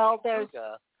 Well, there's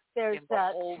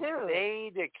that whole too.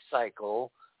 Vedic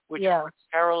cycle, which yeah.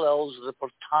 parallels the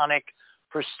Platonic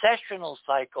precessional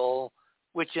cycle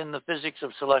which in the physics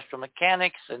of celestial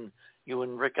mechanics, and you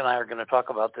and Rick and I are going to talk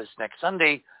about this next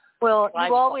Sunday, well, drives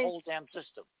the whole damn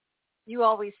system. You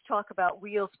always talk about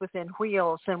wheels within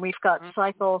wheels, and we've got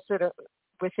cycles that are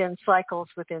within cycles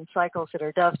that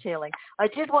are dovetailing. I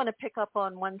did want to pick up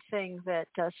on one thing that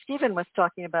Stephen was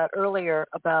talking about earlier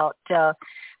about the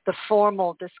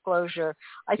formal disclosure.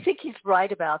 I think he's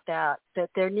right about that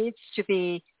there needs to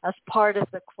be, as part of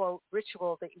the, quote,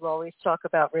 ritual that you always talk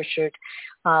about, Richard,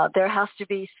 there has to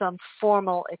be some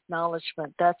formal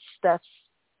acknowledgement. That's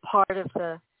part of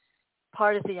the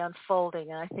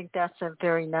unfolding, and I think that's a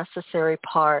very necessary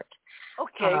part.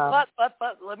 Okay, but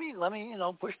let me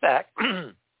push back.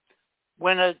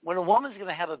 When a woman's going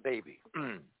to have a baby,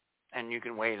 and you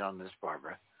can wait on this,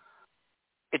 Barbara,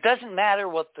 it doesn't matter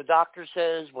what the doctor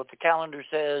says, what the calendar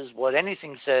says, what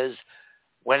anything says.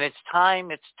 When it's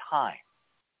time, it's time.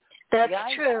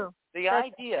 That's true. The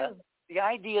idea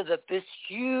that this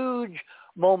huge,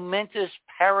 momentous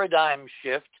paradigm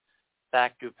shift,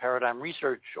 back to Paradigm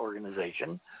Research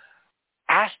Organization,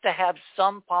 has to have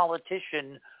some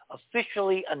politician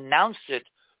officially announce it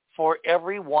for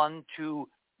everyone to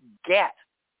get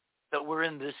that we're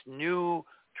in this new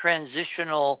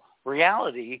transitional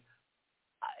reality.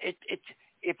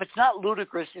 If it's not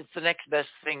ludicrous, it's the next best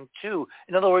thing too.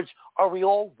 In other words, are we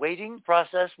all waiting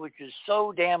process which is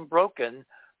so damn broken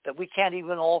that we can't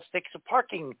even all fix a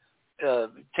parking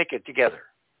ticket together?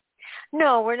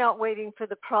 No, we're not waiting for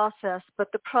the process, but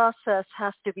the process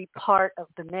has to be part of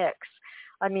the mix.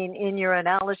 I mean, in your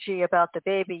analogy about the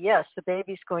baby, yes, the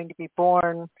baby's going to be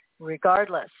born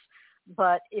regardless.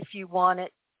 But if you want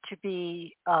it to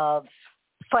be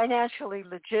financially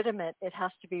legitimate, it has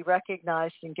to be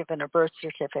recognized and given a birth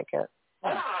certificate.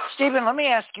 Stephen, let me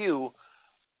ask you,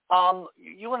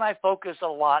 you and I focus a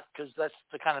lot because that's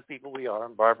the kind of people we are,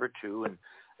 and Barbara too, and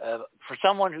for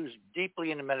someone who's deeply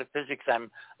into metaphysics,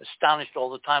 I'm astonished all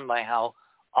the time by how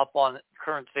up on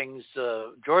current things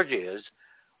Georgia is.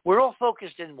 We're all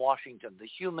focused in Washington, the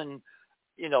human,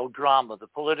 drama, the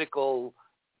political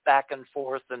back and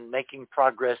forth and making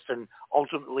progress and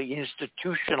ultimately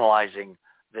institutionalizing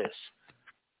this.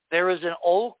 There is an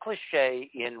old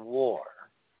cliche in war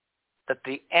that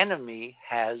the enemy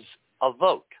has a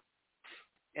vote.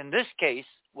 In this case,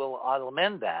 I'll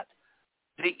amend that.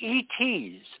 The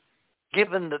ETs,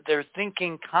 given that they're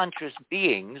thinking conscious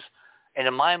beings, and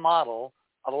in my model,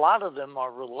 a lot of them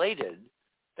are related.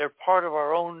 They're part of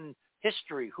our own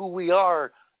history, who we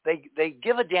are. They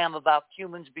give a damn about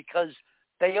humans because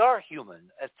they are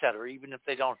human, et cetera, even if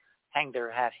they don't hang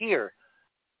their hat here.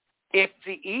 If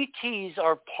the ETs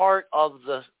are part of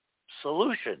the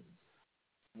solution,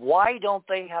 why don't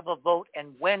they have a vote,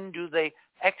 and when do they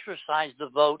exercise the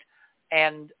vote?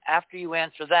 And after you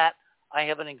answer that, I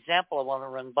have an example I want to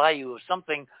run by you of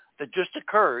something that just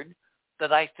occurred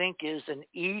that I think is an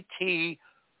ET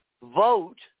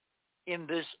vote in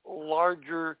this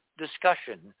larger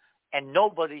discussion, and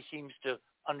nobody seems to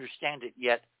understand it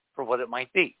yet for what it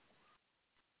might be.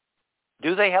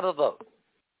 Do they have a vote?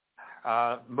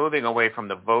 Moving away from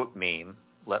the vote meme,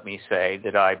 let me say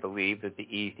that I believe that the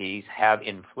ETs have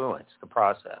influenced the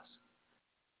process.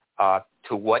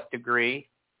 To what degree,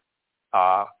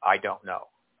 I don't know.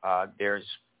 There's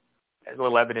a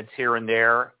little evidence here and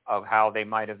there of how they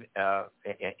might have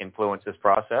influenced this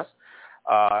process,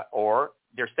 or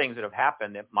there's things that have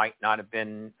happened that might not have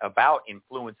been about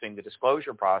influencing the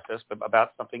disclosure process, but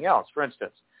about something else. For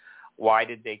instance, why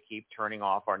did they keep turning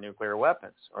off our nuclear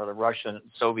weapons or the Russian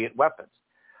Soviet weapons?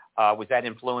 Was that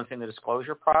influencing the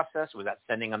disclosure process? Was that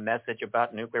sending a message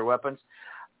about nuclear weapons?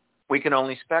 We can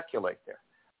only speculate there.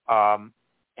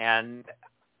 And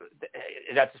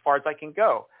that's as far as I can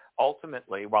go.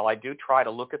 Ultimately, while I do try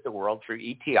to look at the world through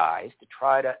ET eyes to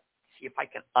try to see if I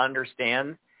can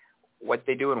understand what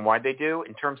they do and why they do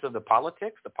in terms of the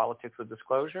politics of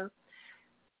disclosure,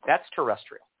 that's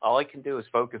terrestrial. All I can do is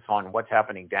focus on what's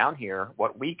happening down here,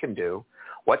 what we can do,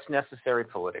 what's necessary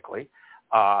politically,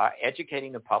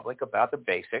 educating the public about the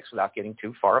basics without getting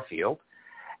too far afield,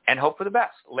 and hope for the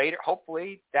best. Later,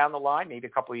 hopefully down the line, maybe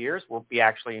a couple of years, we'll be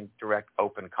actually in direct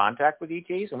open contact with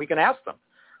ETs, and we can ask them,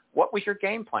 what was your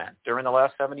game plan during the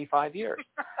last 75 years?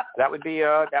 That would be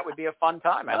a fun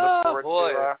time. I look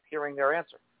forward to hearing their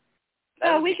answer.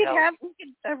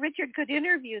 Richard could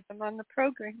interview them on the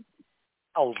program.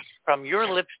 Oh, from your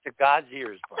lips to God's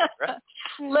ears, Barbara.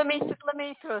 Let me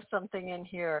throw something in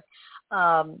here,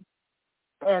 and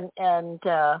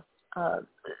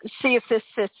see if this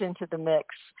fits into the mix.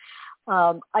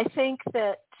 I think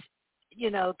that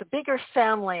the bigger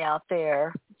family out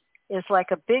there is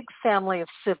like a big family of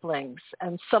siblings,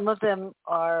 and some of them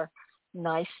are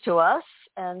nice to us,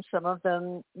 and some of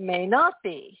them may not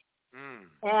be.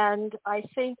 And I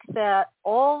think that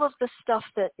all of the stuff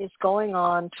that is going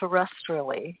on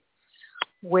terrestrially,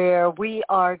 where we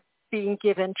are being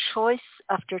given choice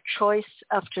after choice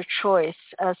after choice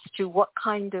as to what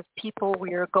kind of people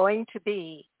we are going to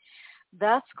be,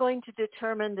 that's going to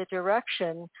determine the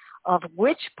direction of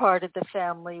which part of the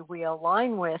family we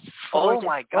align with. For Oh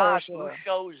my gosh, who disclosure.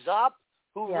 shows up,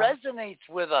 who resonates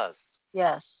with us.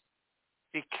 Yes,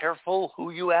 Be careful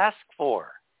who you ask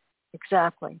for.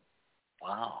 exactly.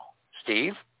 Wow.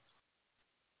 Steve?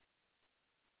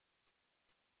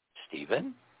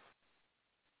 Stephen?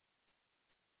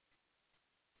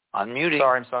 Unmuting.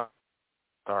 Sorry, I'm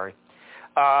sorry.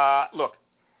 Look,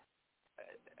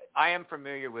 I am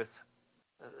familiar with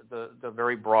the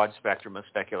very broad spectrum of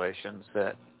speculations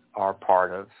that are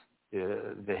part of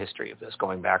the history of this,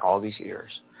 going back all these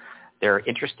years. They're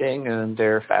interesting and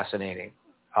they're fascinating,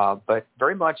 but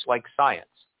very much like science,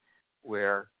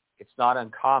 where it's not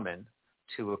uncommon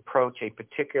to approach a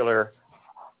particular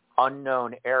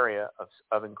unknown area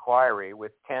of inquiry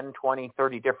with 10, 20,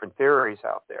 30 different theories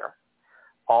out there,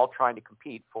 all trying to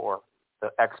compete for the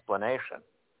explanation.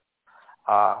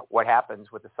 What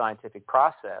happens with the scientific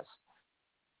process,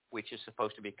 which is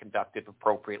supposed to be conducted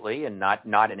appropriately and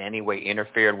not in any way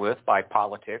interfered with by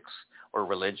politics or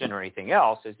religion or anything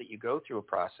else, is that you go through a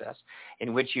process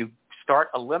in which you start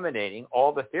eliminating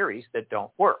all the theories that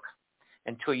don't work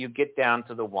until you get down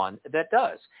to the one that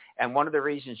does. And one of the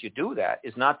reasons you do that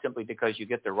is not simply because you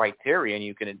get the right theory and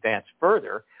you can advance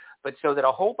further, but so that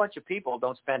a whole bunch of people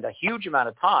don't spend a huge amount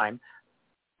of time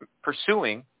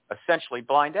pursuing essentially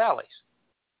blind alleys.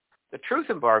 The truth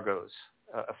embargo's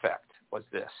effect was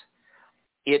this.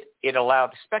 It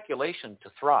allowed speculation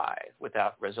to thrive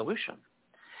without resolution.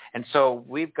 And so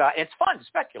it's fun to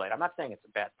speculate. I'm not saying it's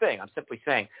a bad thing. I'm simply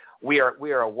saying we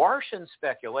are awash in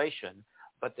speculation,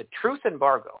 but the truth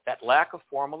embargo, that lack of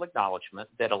formal acknowledgement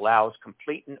that allows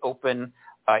complete and open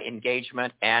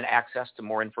engagement and access to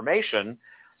more information,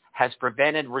 has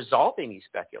prevented resolving these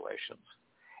speculations.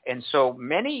 And so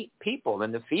many people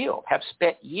in the field have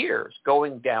spent years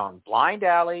going down blind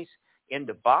alleys,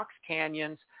 into box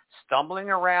canyons, stumbling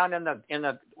around in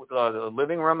the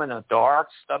living room in the dark,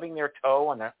 stubbing their toe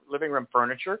on the living room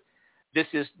furniture. This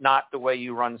is not the way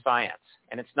you run science,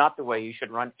 and it's not the way you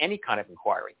should run any kind of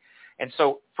inquiry. And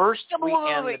so first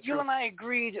you and I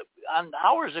agreed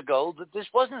hours ago that this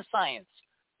wasn't science.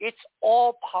 It's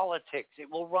all politics. It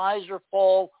will rise or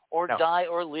fall or die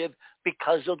or live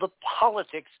because of the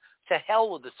politics. To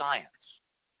hell with the science.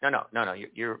 No.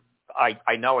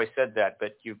 I know I said that,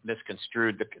 but you've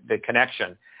misconstrued the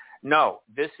connection. No,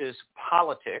 this is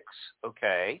politics,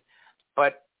 okay?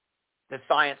 But the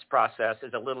science process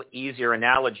is a little easier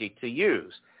analogy to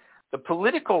use. The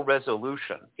political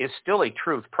resolution is still a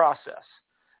truth process.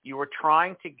 You are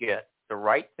trying to get the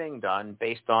right thing done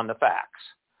based on the facts,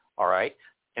 all right?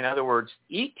 In other words,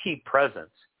 ET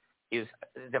presence is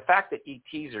the fact that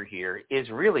ETs are here is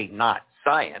really not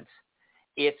science.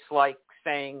 It's like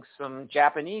saying some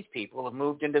Japanese people have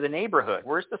moved into the neighborhood.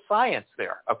 Where's the science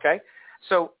there, okay?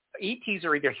 So ETs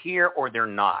are either here or they're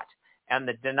not. And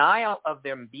the denial of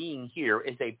them being here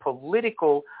is a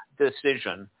political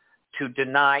decision to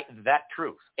deny that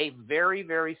truth, a very,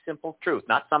 very simple truth,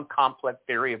 not some complex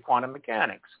theory of quantum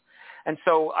mechanics. And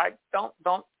so I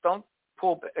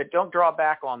don't draw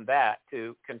back on that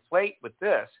to conflate with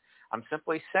this. I'm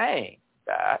simply saying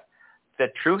that the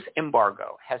truth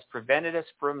embargo has prevented us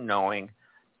from knowing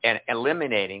and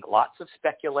eliminating lots of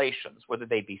speculations, whether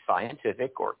they be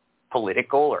scientific or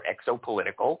political or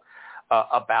exopolitical,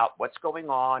 about what's going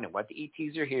on and what the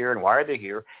ETs are here and why are they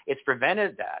here. It's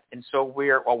prevented that. And so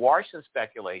we're awash in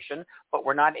speculation, but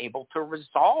we're not able to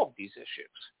resolve these issues.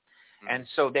 And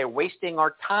so they're wasting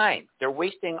our time. They're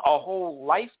wasting a whole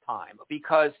lifetime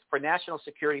because for national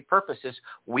security purposes,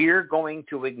 we're going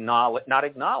to not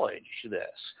acknowledge this.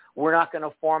 We're not going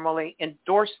to formally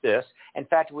endorse this. In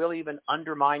fact, we'll even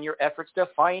undermine your efforts to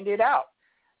find it out.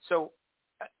 So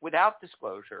without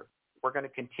disclosure, we're going to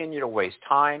continue to waste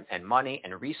time and money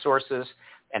and resources,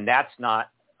 and that's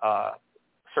not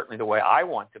certainly the way I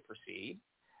want to proceed,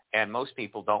 and most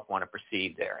people don't want to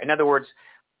proceed there. In other words,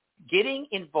 getting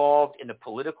involved in the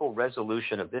political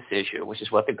resolution of this issue, which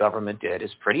is what the government did, is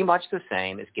pretty much the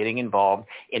same as getting involved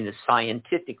in the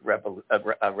scientific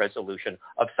resolution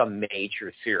of some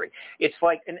major theory. It's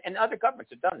like, and other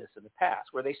governments have done this in the past,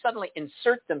 where they suddenly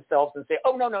insert themselves and say,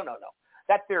 oh, no.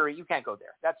 That theory, you can't go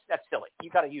there. That's silly. You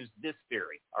got to use this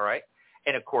theory, all right?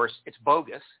 And, of course, it's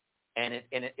bogus, and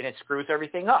it screws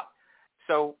everything up.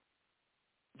 So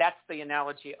that's the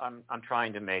analogy I'm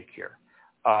trying to make here.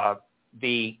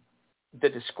 The the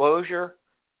disclosure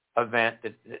event,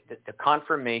 the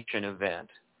confirmation event,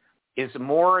 is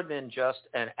more than just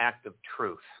an act of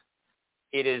truth.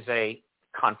 It is a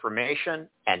confirmation,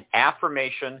 an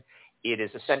affirmation. It is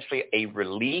essentially a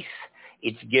release.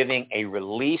 It's giving a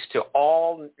release to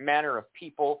all manner of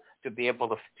people to be able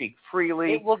to speak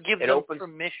freely. It will give them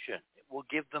permission. It will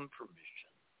give them permission.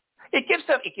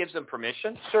 It gives them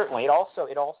permission. Certainly, it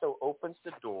also opens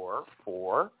the door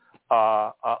for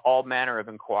all manner of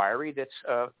inquiry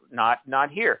that's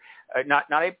not here, not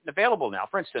available now.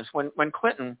 For instance, when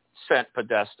Clinton sent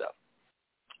Podesta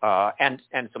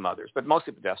and some others, but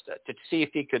mostly Podesta, to see if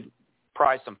he could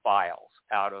pry some files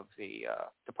out of the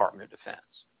Department of Defense.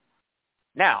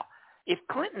 Now, if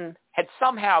Clinton had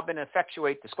somehow been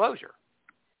effectuate disclosure,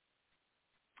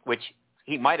 which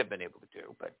he might have been able to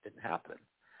do, but it didn't happen,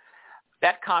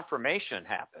 that confirmation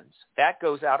happens. That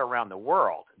goes out around the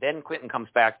world. Then Clinton comes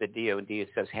back to the DOD and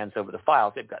says, hands over the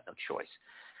files. They've got no choice.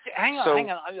 Hang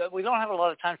on. We don't have a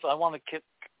lot of time, so I want to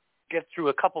get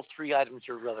through three items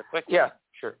here rather quickly. Yeah,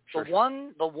 sure.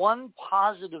 The one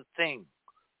positive thing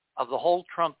of the whole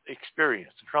Trump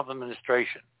experience, the Trump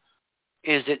administration,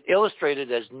 is it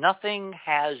illustrated as nothing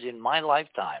has in my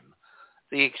lifetime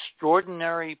the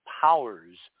extraordinary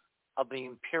powers of the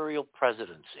imperial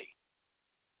presidency.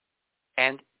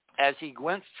 And as he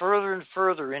went further and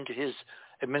further into his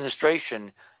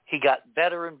administration, he got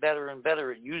better and better and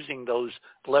better at using those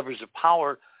levers of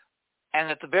power.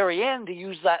 And at the very end, he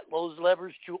used those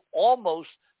levers to almost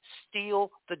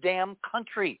steal the damn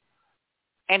country.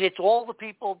 And it's all the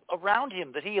people around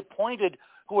him that he appointed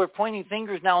who are pointing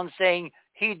fingers now and saying,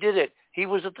 he did it. He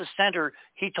was at the center.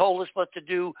 He told us what to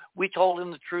do. We told him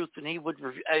the truth, and he would,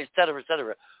 et cetera, et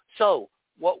cetera. So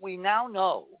what we now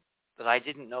know that I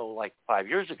didn't know like 5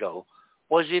 years ago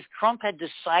was if Trump had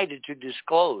decided to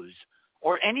disclose,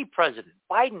 or any president,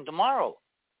 Biden tomorrow,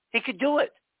 he could do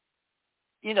it.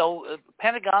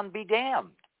 Pentagon be damned.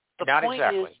 The Not point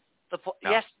exactly. is,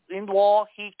 yes, in law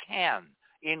he can.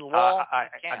 In law,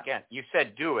 he can. Again, you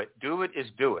said do it. Do it is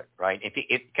do it, right?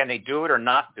 Can they do it or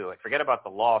not do it? Forget about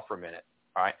the law for a minute,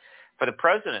 all right? For the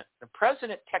president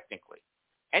technically,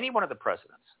 any one of the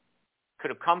presidents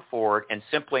could have come forward and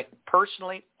simply,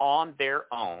 personally, on their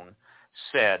own,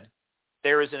 said,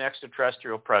 there is an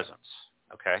extraterrestrial presence,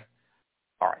 okay?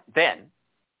 All right. Then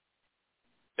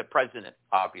the president,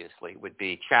 obviously, would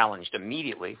be challenged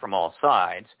immediately from all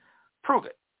sides. Prove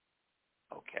it,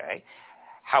 okay?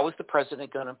 How is the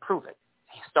president going to prove it?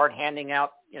 Start handing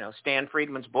out, Stan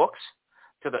Friedman's books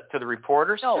to the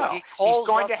reporters? No.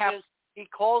 He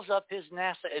calls up his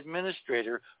NASA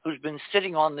administrator who's been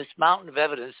sitting on this mountain of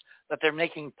evidence that they're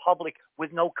making public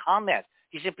with no comment.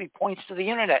 He simply points to the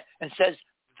internet and says,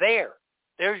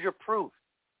 there's your proof.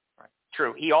 Right.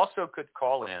 True. He also could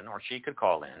call in, or she could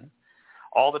call in,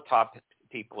 all the top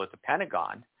people at the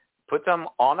Pentagon, put them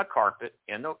on the carpet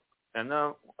in the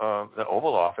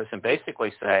Oval Office and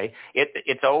basically say,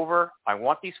 it's over. I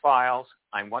want these files.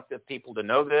 I want the people to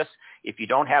know this. If you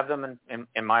don't have them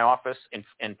in my office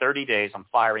in 30 days, I'm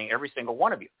firing every single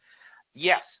one of you.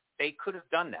 Yes, they could have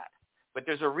done that, but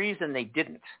there's a reason they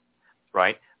didn't,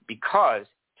 right? Because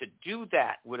to do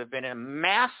that would have been a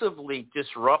massively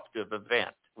disruptive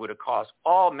event, would have caused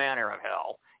all manner of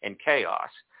hell and chaos,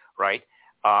 right?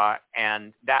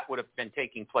 And that would have been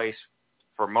taking place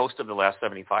for most of the last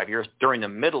 75 years during the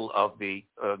middle of the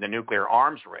nuclear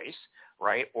arms race,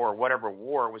 right, or whatever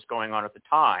war was going on at the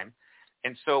time.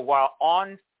 And so while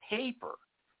on paper,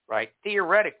 right,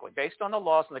 theoretically, based on the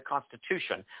laws and the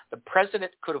Constitution, the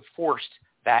president could have forced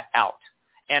that out.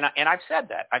 And I've said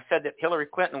that. I've said that Hillary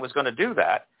Clinton was going to do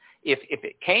that. If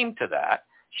it came to that,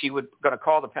 she was going to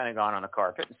call the Pentagon on the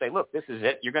carpet and say, look, this is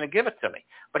it. You're going to give it to me.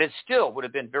 But it still would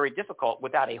have been very difficult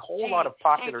without a whole lot of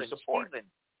popular support. Stephen,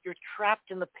 you're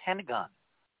trapped in the Pentagon.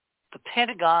 The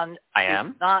Pentagon I am?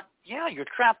 is not, you're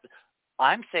trapped.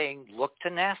 I'm saying look to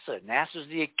NASA. NASA's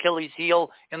the Achilles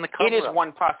heel in the cover-up. It is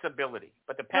one possibility,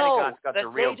 but the Pentagon's got the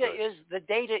real goods. The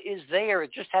data is there.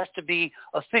 It just has to be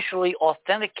officially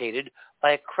authenticated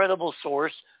by a credible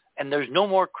source, and there's no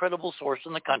more credible source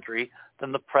in the country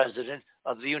than the President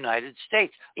of the United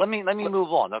States. Let me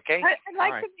move on, okay? I'd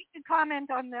like to make a comment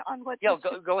on what. Yeah,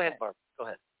 go ahead, Barb. Go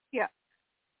ahead. Yeah.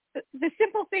 The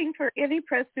simple thing for any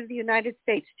president of the United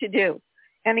States to do,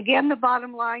 and again, the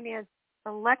bottom line is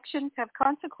elections have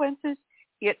consequences.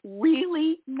 It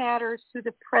really matters who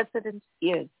the president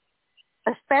is,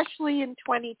 especially in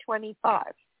 2025.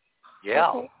 Yeah.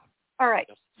 Okay? All right.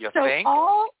 You so think?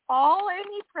 all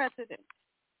any president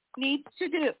needs to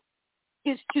do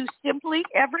is to simply,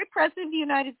 every president of the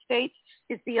United States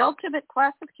is the ultimate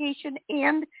classification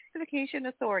and classification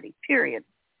authority, period.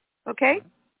 Okay?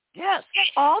 Yes.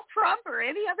 All Trump or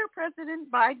any other president,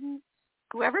 Biden,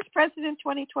 whoever's president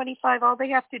 2025, all they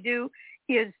have to do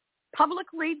is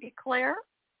publicly declare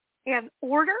and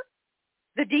order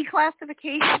the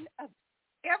declassification of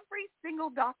every single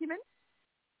document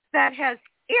that has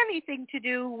anything to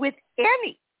do with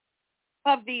any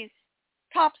of these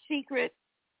top secret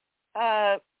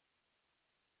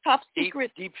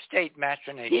deep state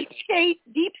machinations.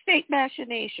 Deep state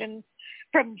machinations,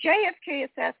 from JFK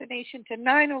assassination to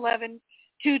 9/11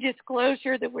 to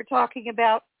disclosure that we're talking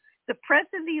about. The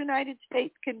President of the United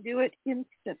States can do it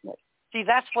instantly. See,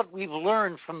 that's what we've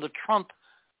learned from the Trump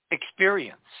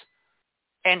experience.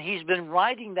 And he's been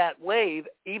riding that wave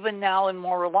even now in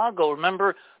Mar-a-Lago.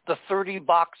 Remember the 30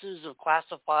 boxes of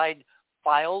classified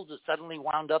files that suddenly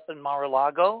wound up in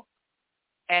Mar-a-Lago?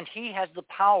 And he has the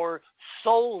power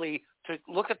solely to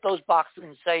look at those boxes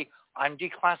and say, I'm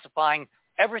declassifying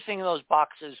everything in those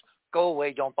boxes. Go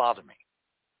away. Don't bother me.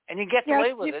 And he gets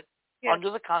away with it under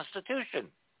the Constitution.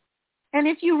 And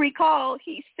if you recall,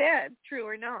 he said, true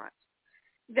or not,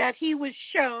 that he was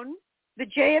shown the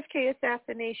JFK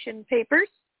assassination papers,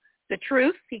 the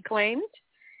truth, he claimed,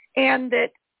 and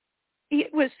that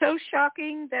it was so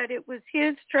shocking that it was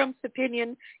Trump's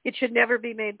opinion, it should never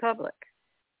be made public.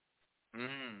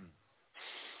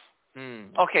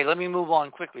 Okay, let me move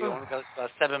on quickly. I only got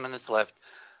 7 minutes left.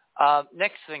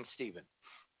 Next thing, Stephen.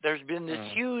 There's been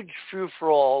this huge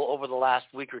frou-for-all over the last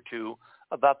week or two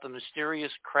about the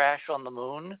mysterious crash on the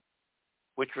moon,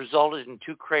 which resulted in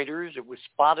 2 craters. It was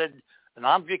spotted, an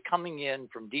object coming in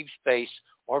from deep space,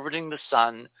 orbiting the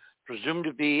sun, presumed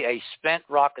to be a spent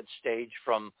rocket stage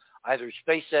from either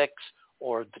SpaceX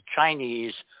or the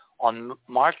Chinese, on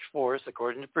March 4th,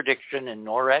 according to prediction and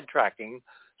NORAD tracking,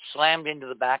 slammed into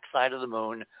the backside of the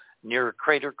moon near a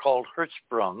crater called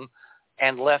Hertzsprung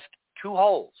and left 2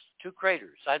 holes, 2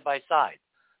 craters side by side,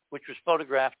 which was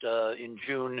photographed in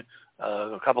June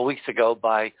a couple of weeks ago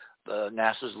by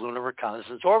NASA's Lunar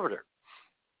Reconnaissance Orbiter.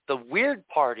 The weird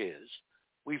part is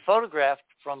we photographed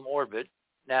from orbit,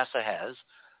 NASA has,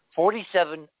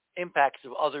 47 impacts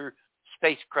of other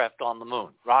spacecraft on the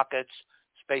moon, rockets,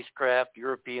 spacecraft,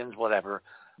 Europeans, whatever.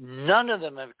 None of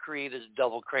them have created a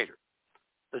double crater.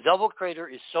 The double crater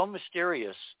is so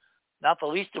mysterious, not the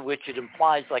least of which it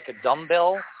implies like a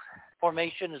dumbbell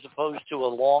formation as opposed to a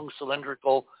long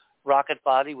cylindrical rocket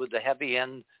body with the heavy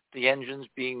end, the engines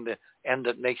being the end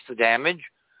that makes the damage.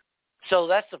 So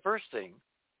that's the first thing.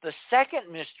 The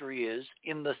second mystery is,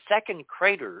 in the second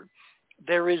crater,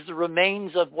 there is the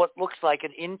remains of what looks like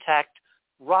an intact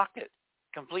rocket,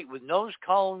 complete with nose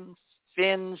cones,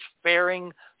 fins,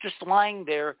 fairing, just lying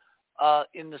there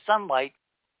in the sunlight,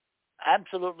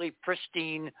 absolutely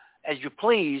pristine as you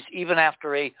please, even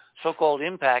after a so-called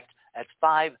impact at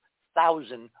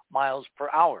 5,000 miles per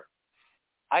hour.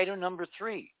 Item number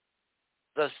 3,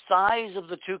 the size of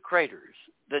the 2 craters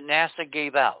that NASA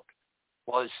gave out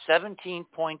was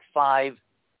 17.5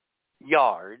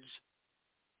 yards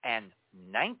and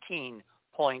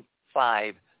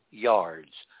 19.5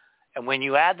 yards. And when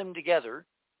you add them together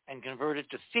and convert it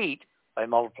to feet by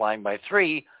multiplying by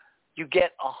 3, you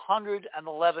get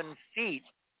 111 feet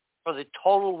for the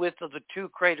total width of the 2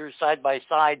 craters side by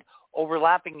side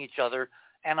overlapping each other,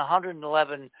 and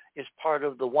 111 is part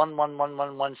of the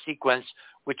 11111 sequence,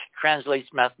 which translates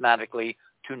mathematically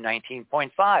to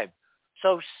 19.5.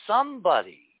 So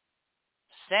somebody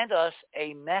sent us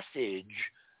a message,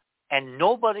 and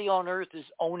nobody on Earth is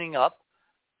owning up.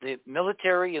 The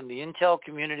military and the intel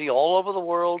community all over the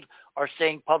world are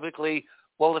saying publicly,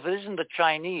 well, if it isn't the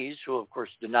Chinese, who of course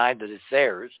denied that it's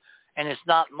theirs, and it's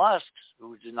not Musk's,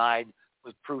 who denied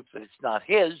with proof that it's not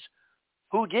his,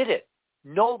 who did it?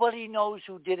 Nobody knows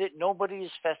who did it. Nobody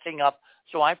is fessing up.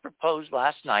 So I proposed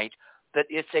last night that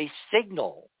it's a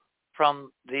signal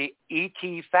from the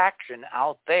ET faction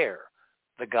out there,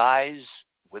 the guys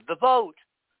with the vote,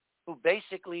 who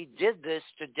basically did this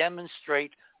to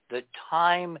demonstrate that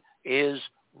time is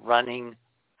running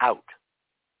out.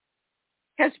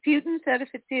 Has Putin said if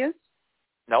it's his?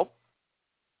 Nope.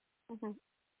 Mm-hmm.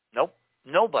 Nope.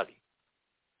 Nobody.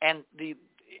 And the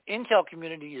intel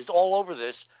community is all over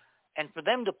this. And for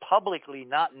them to publicly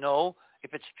not know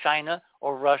if it's China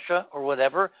or Russia or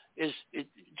whatever is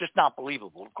just not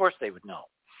believable. Of course they would know.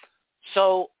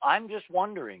 So I'm just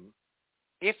wondering,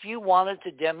 if you wanted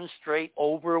to demonstrate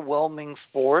overwhelming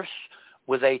force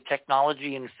with a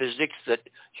technology in physics that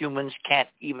humans can't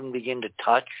even begin to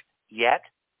touch yet,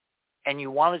 and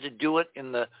you wanted to do it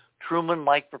in the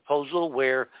Truman-like proposal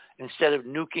where instead of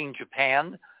nuking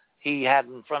Japan, he had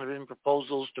in front of him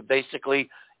proposals to basically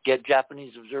get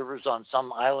Japanese observers on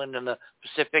some island in the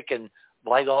Pacific and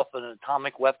light off an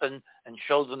atomic weapon and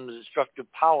show them the destructive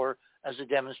power as a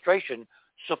demonstration.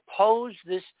 Suppose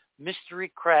this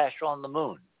mystery crash on the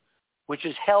moon, which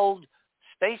has held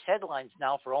space headlines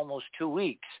now for almost 2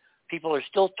 weeks. People are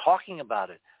still talking about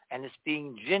it, and it's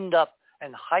being ginned up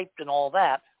and hyped and all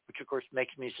that, which of course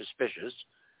makes me suspicious.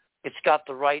 It's got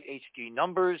the right HD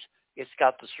numbers. It's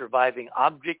got the surviving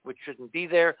object, which shouldn't be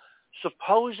there.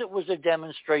 Suppose it was a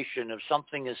demonstration of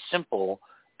something as simple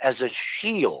as a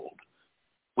shield,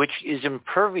 which is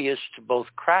impervious to both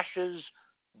crashes,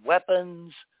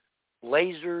 weapons,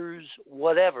 lasers,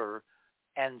 whatever,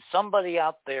 and somebody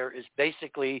out there is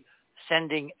basically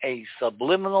sending a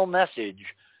subliminal message,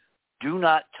 do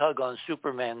not tug on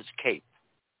Superman's cape.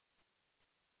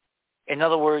 In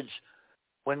other words,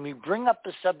 when we bring up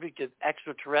the subject of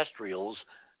extraterrestrials,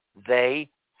 they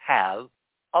have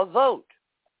a vote.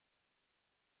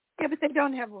 Yeah, but they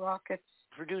don't have rockets.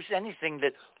 Produce anything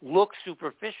that looks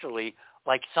superficially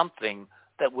like something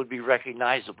that would be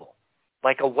recognizable,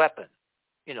 like a weapon,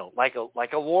 like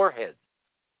a warhead.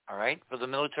 All right? For the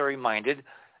military-minded,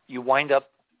 you wind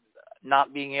up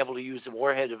not being able to use a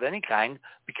warhead of any kind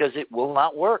because it will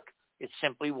not work. It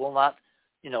simply will not,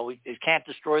 it can't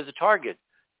destroy the target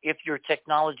if your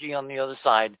technology on the other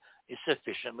side is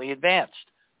sufficiently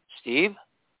advanced. Steve?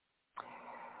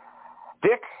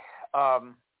 Dick,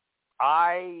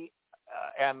 I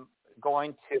am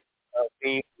going to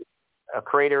be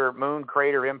moon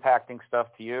crater impacting stuff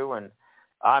to you, and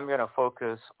I'm going to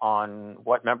focus on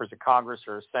what members of Congress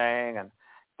are saying and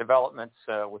developments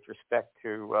with respect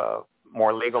to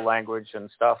more legal language and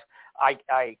stuff. I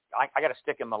got to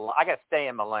stay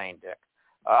in my lane, Dick.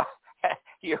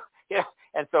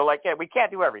 And so we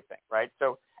can't do everything, right?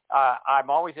 So I'm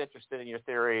always interested in your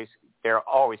theories. They're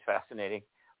always fascinating.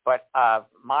 But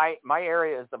my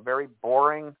area is a very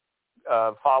boring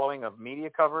following of media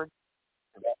coverage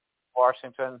in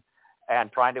Washington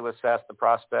and trying to assess the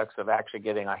prospects of actually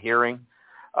getting a hearing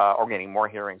or getting more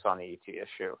hearings on the ET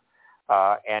issue.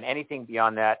 And anything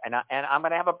beyond that, and I'm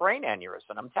going to have a brain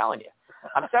aneurysm, I'm telling you.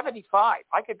 I'm 75.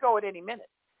 I could go at any minute.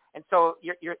 And so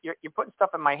you're putting stuff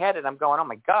in my head, and I'm going, oh,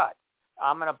 my God,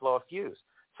 I'm going to blow a fuse.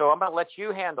 So I'm going to let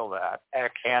you handle that.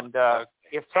 Excellent. And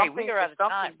if something, we are out of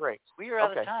time. Breaks. We are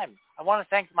out of time. I want to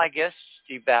thank my guests,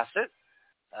 Steve Bassett,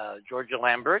 Georgia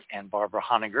Lambert, and Barbara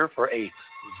Honegger for a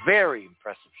very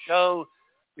impressive show.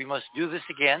 We must do this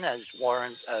again as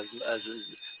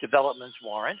developments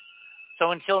warrant.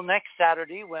 So until next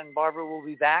Saturday, when Barbara will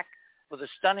be back with a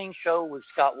stunning show with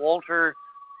Scott Walter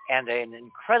and an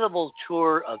incredible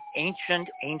tour of ancient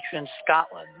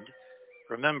Scotland.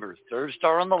 Remember, third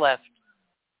star on the left.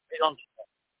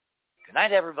 Good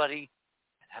night, everybody,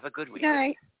 and have a good week. Good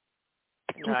night.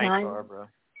 Good night, Barbara.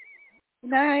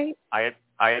 Good night. I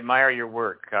admire your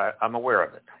work. I'm aware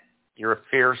of it. You're a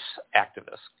fierce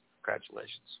activist.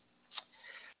 Congratulations.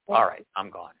 All right, I'm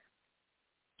gone.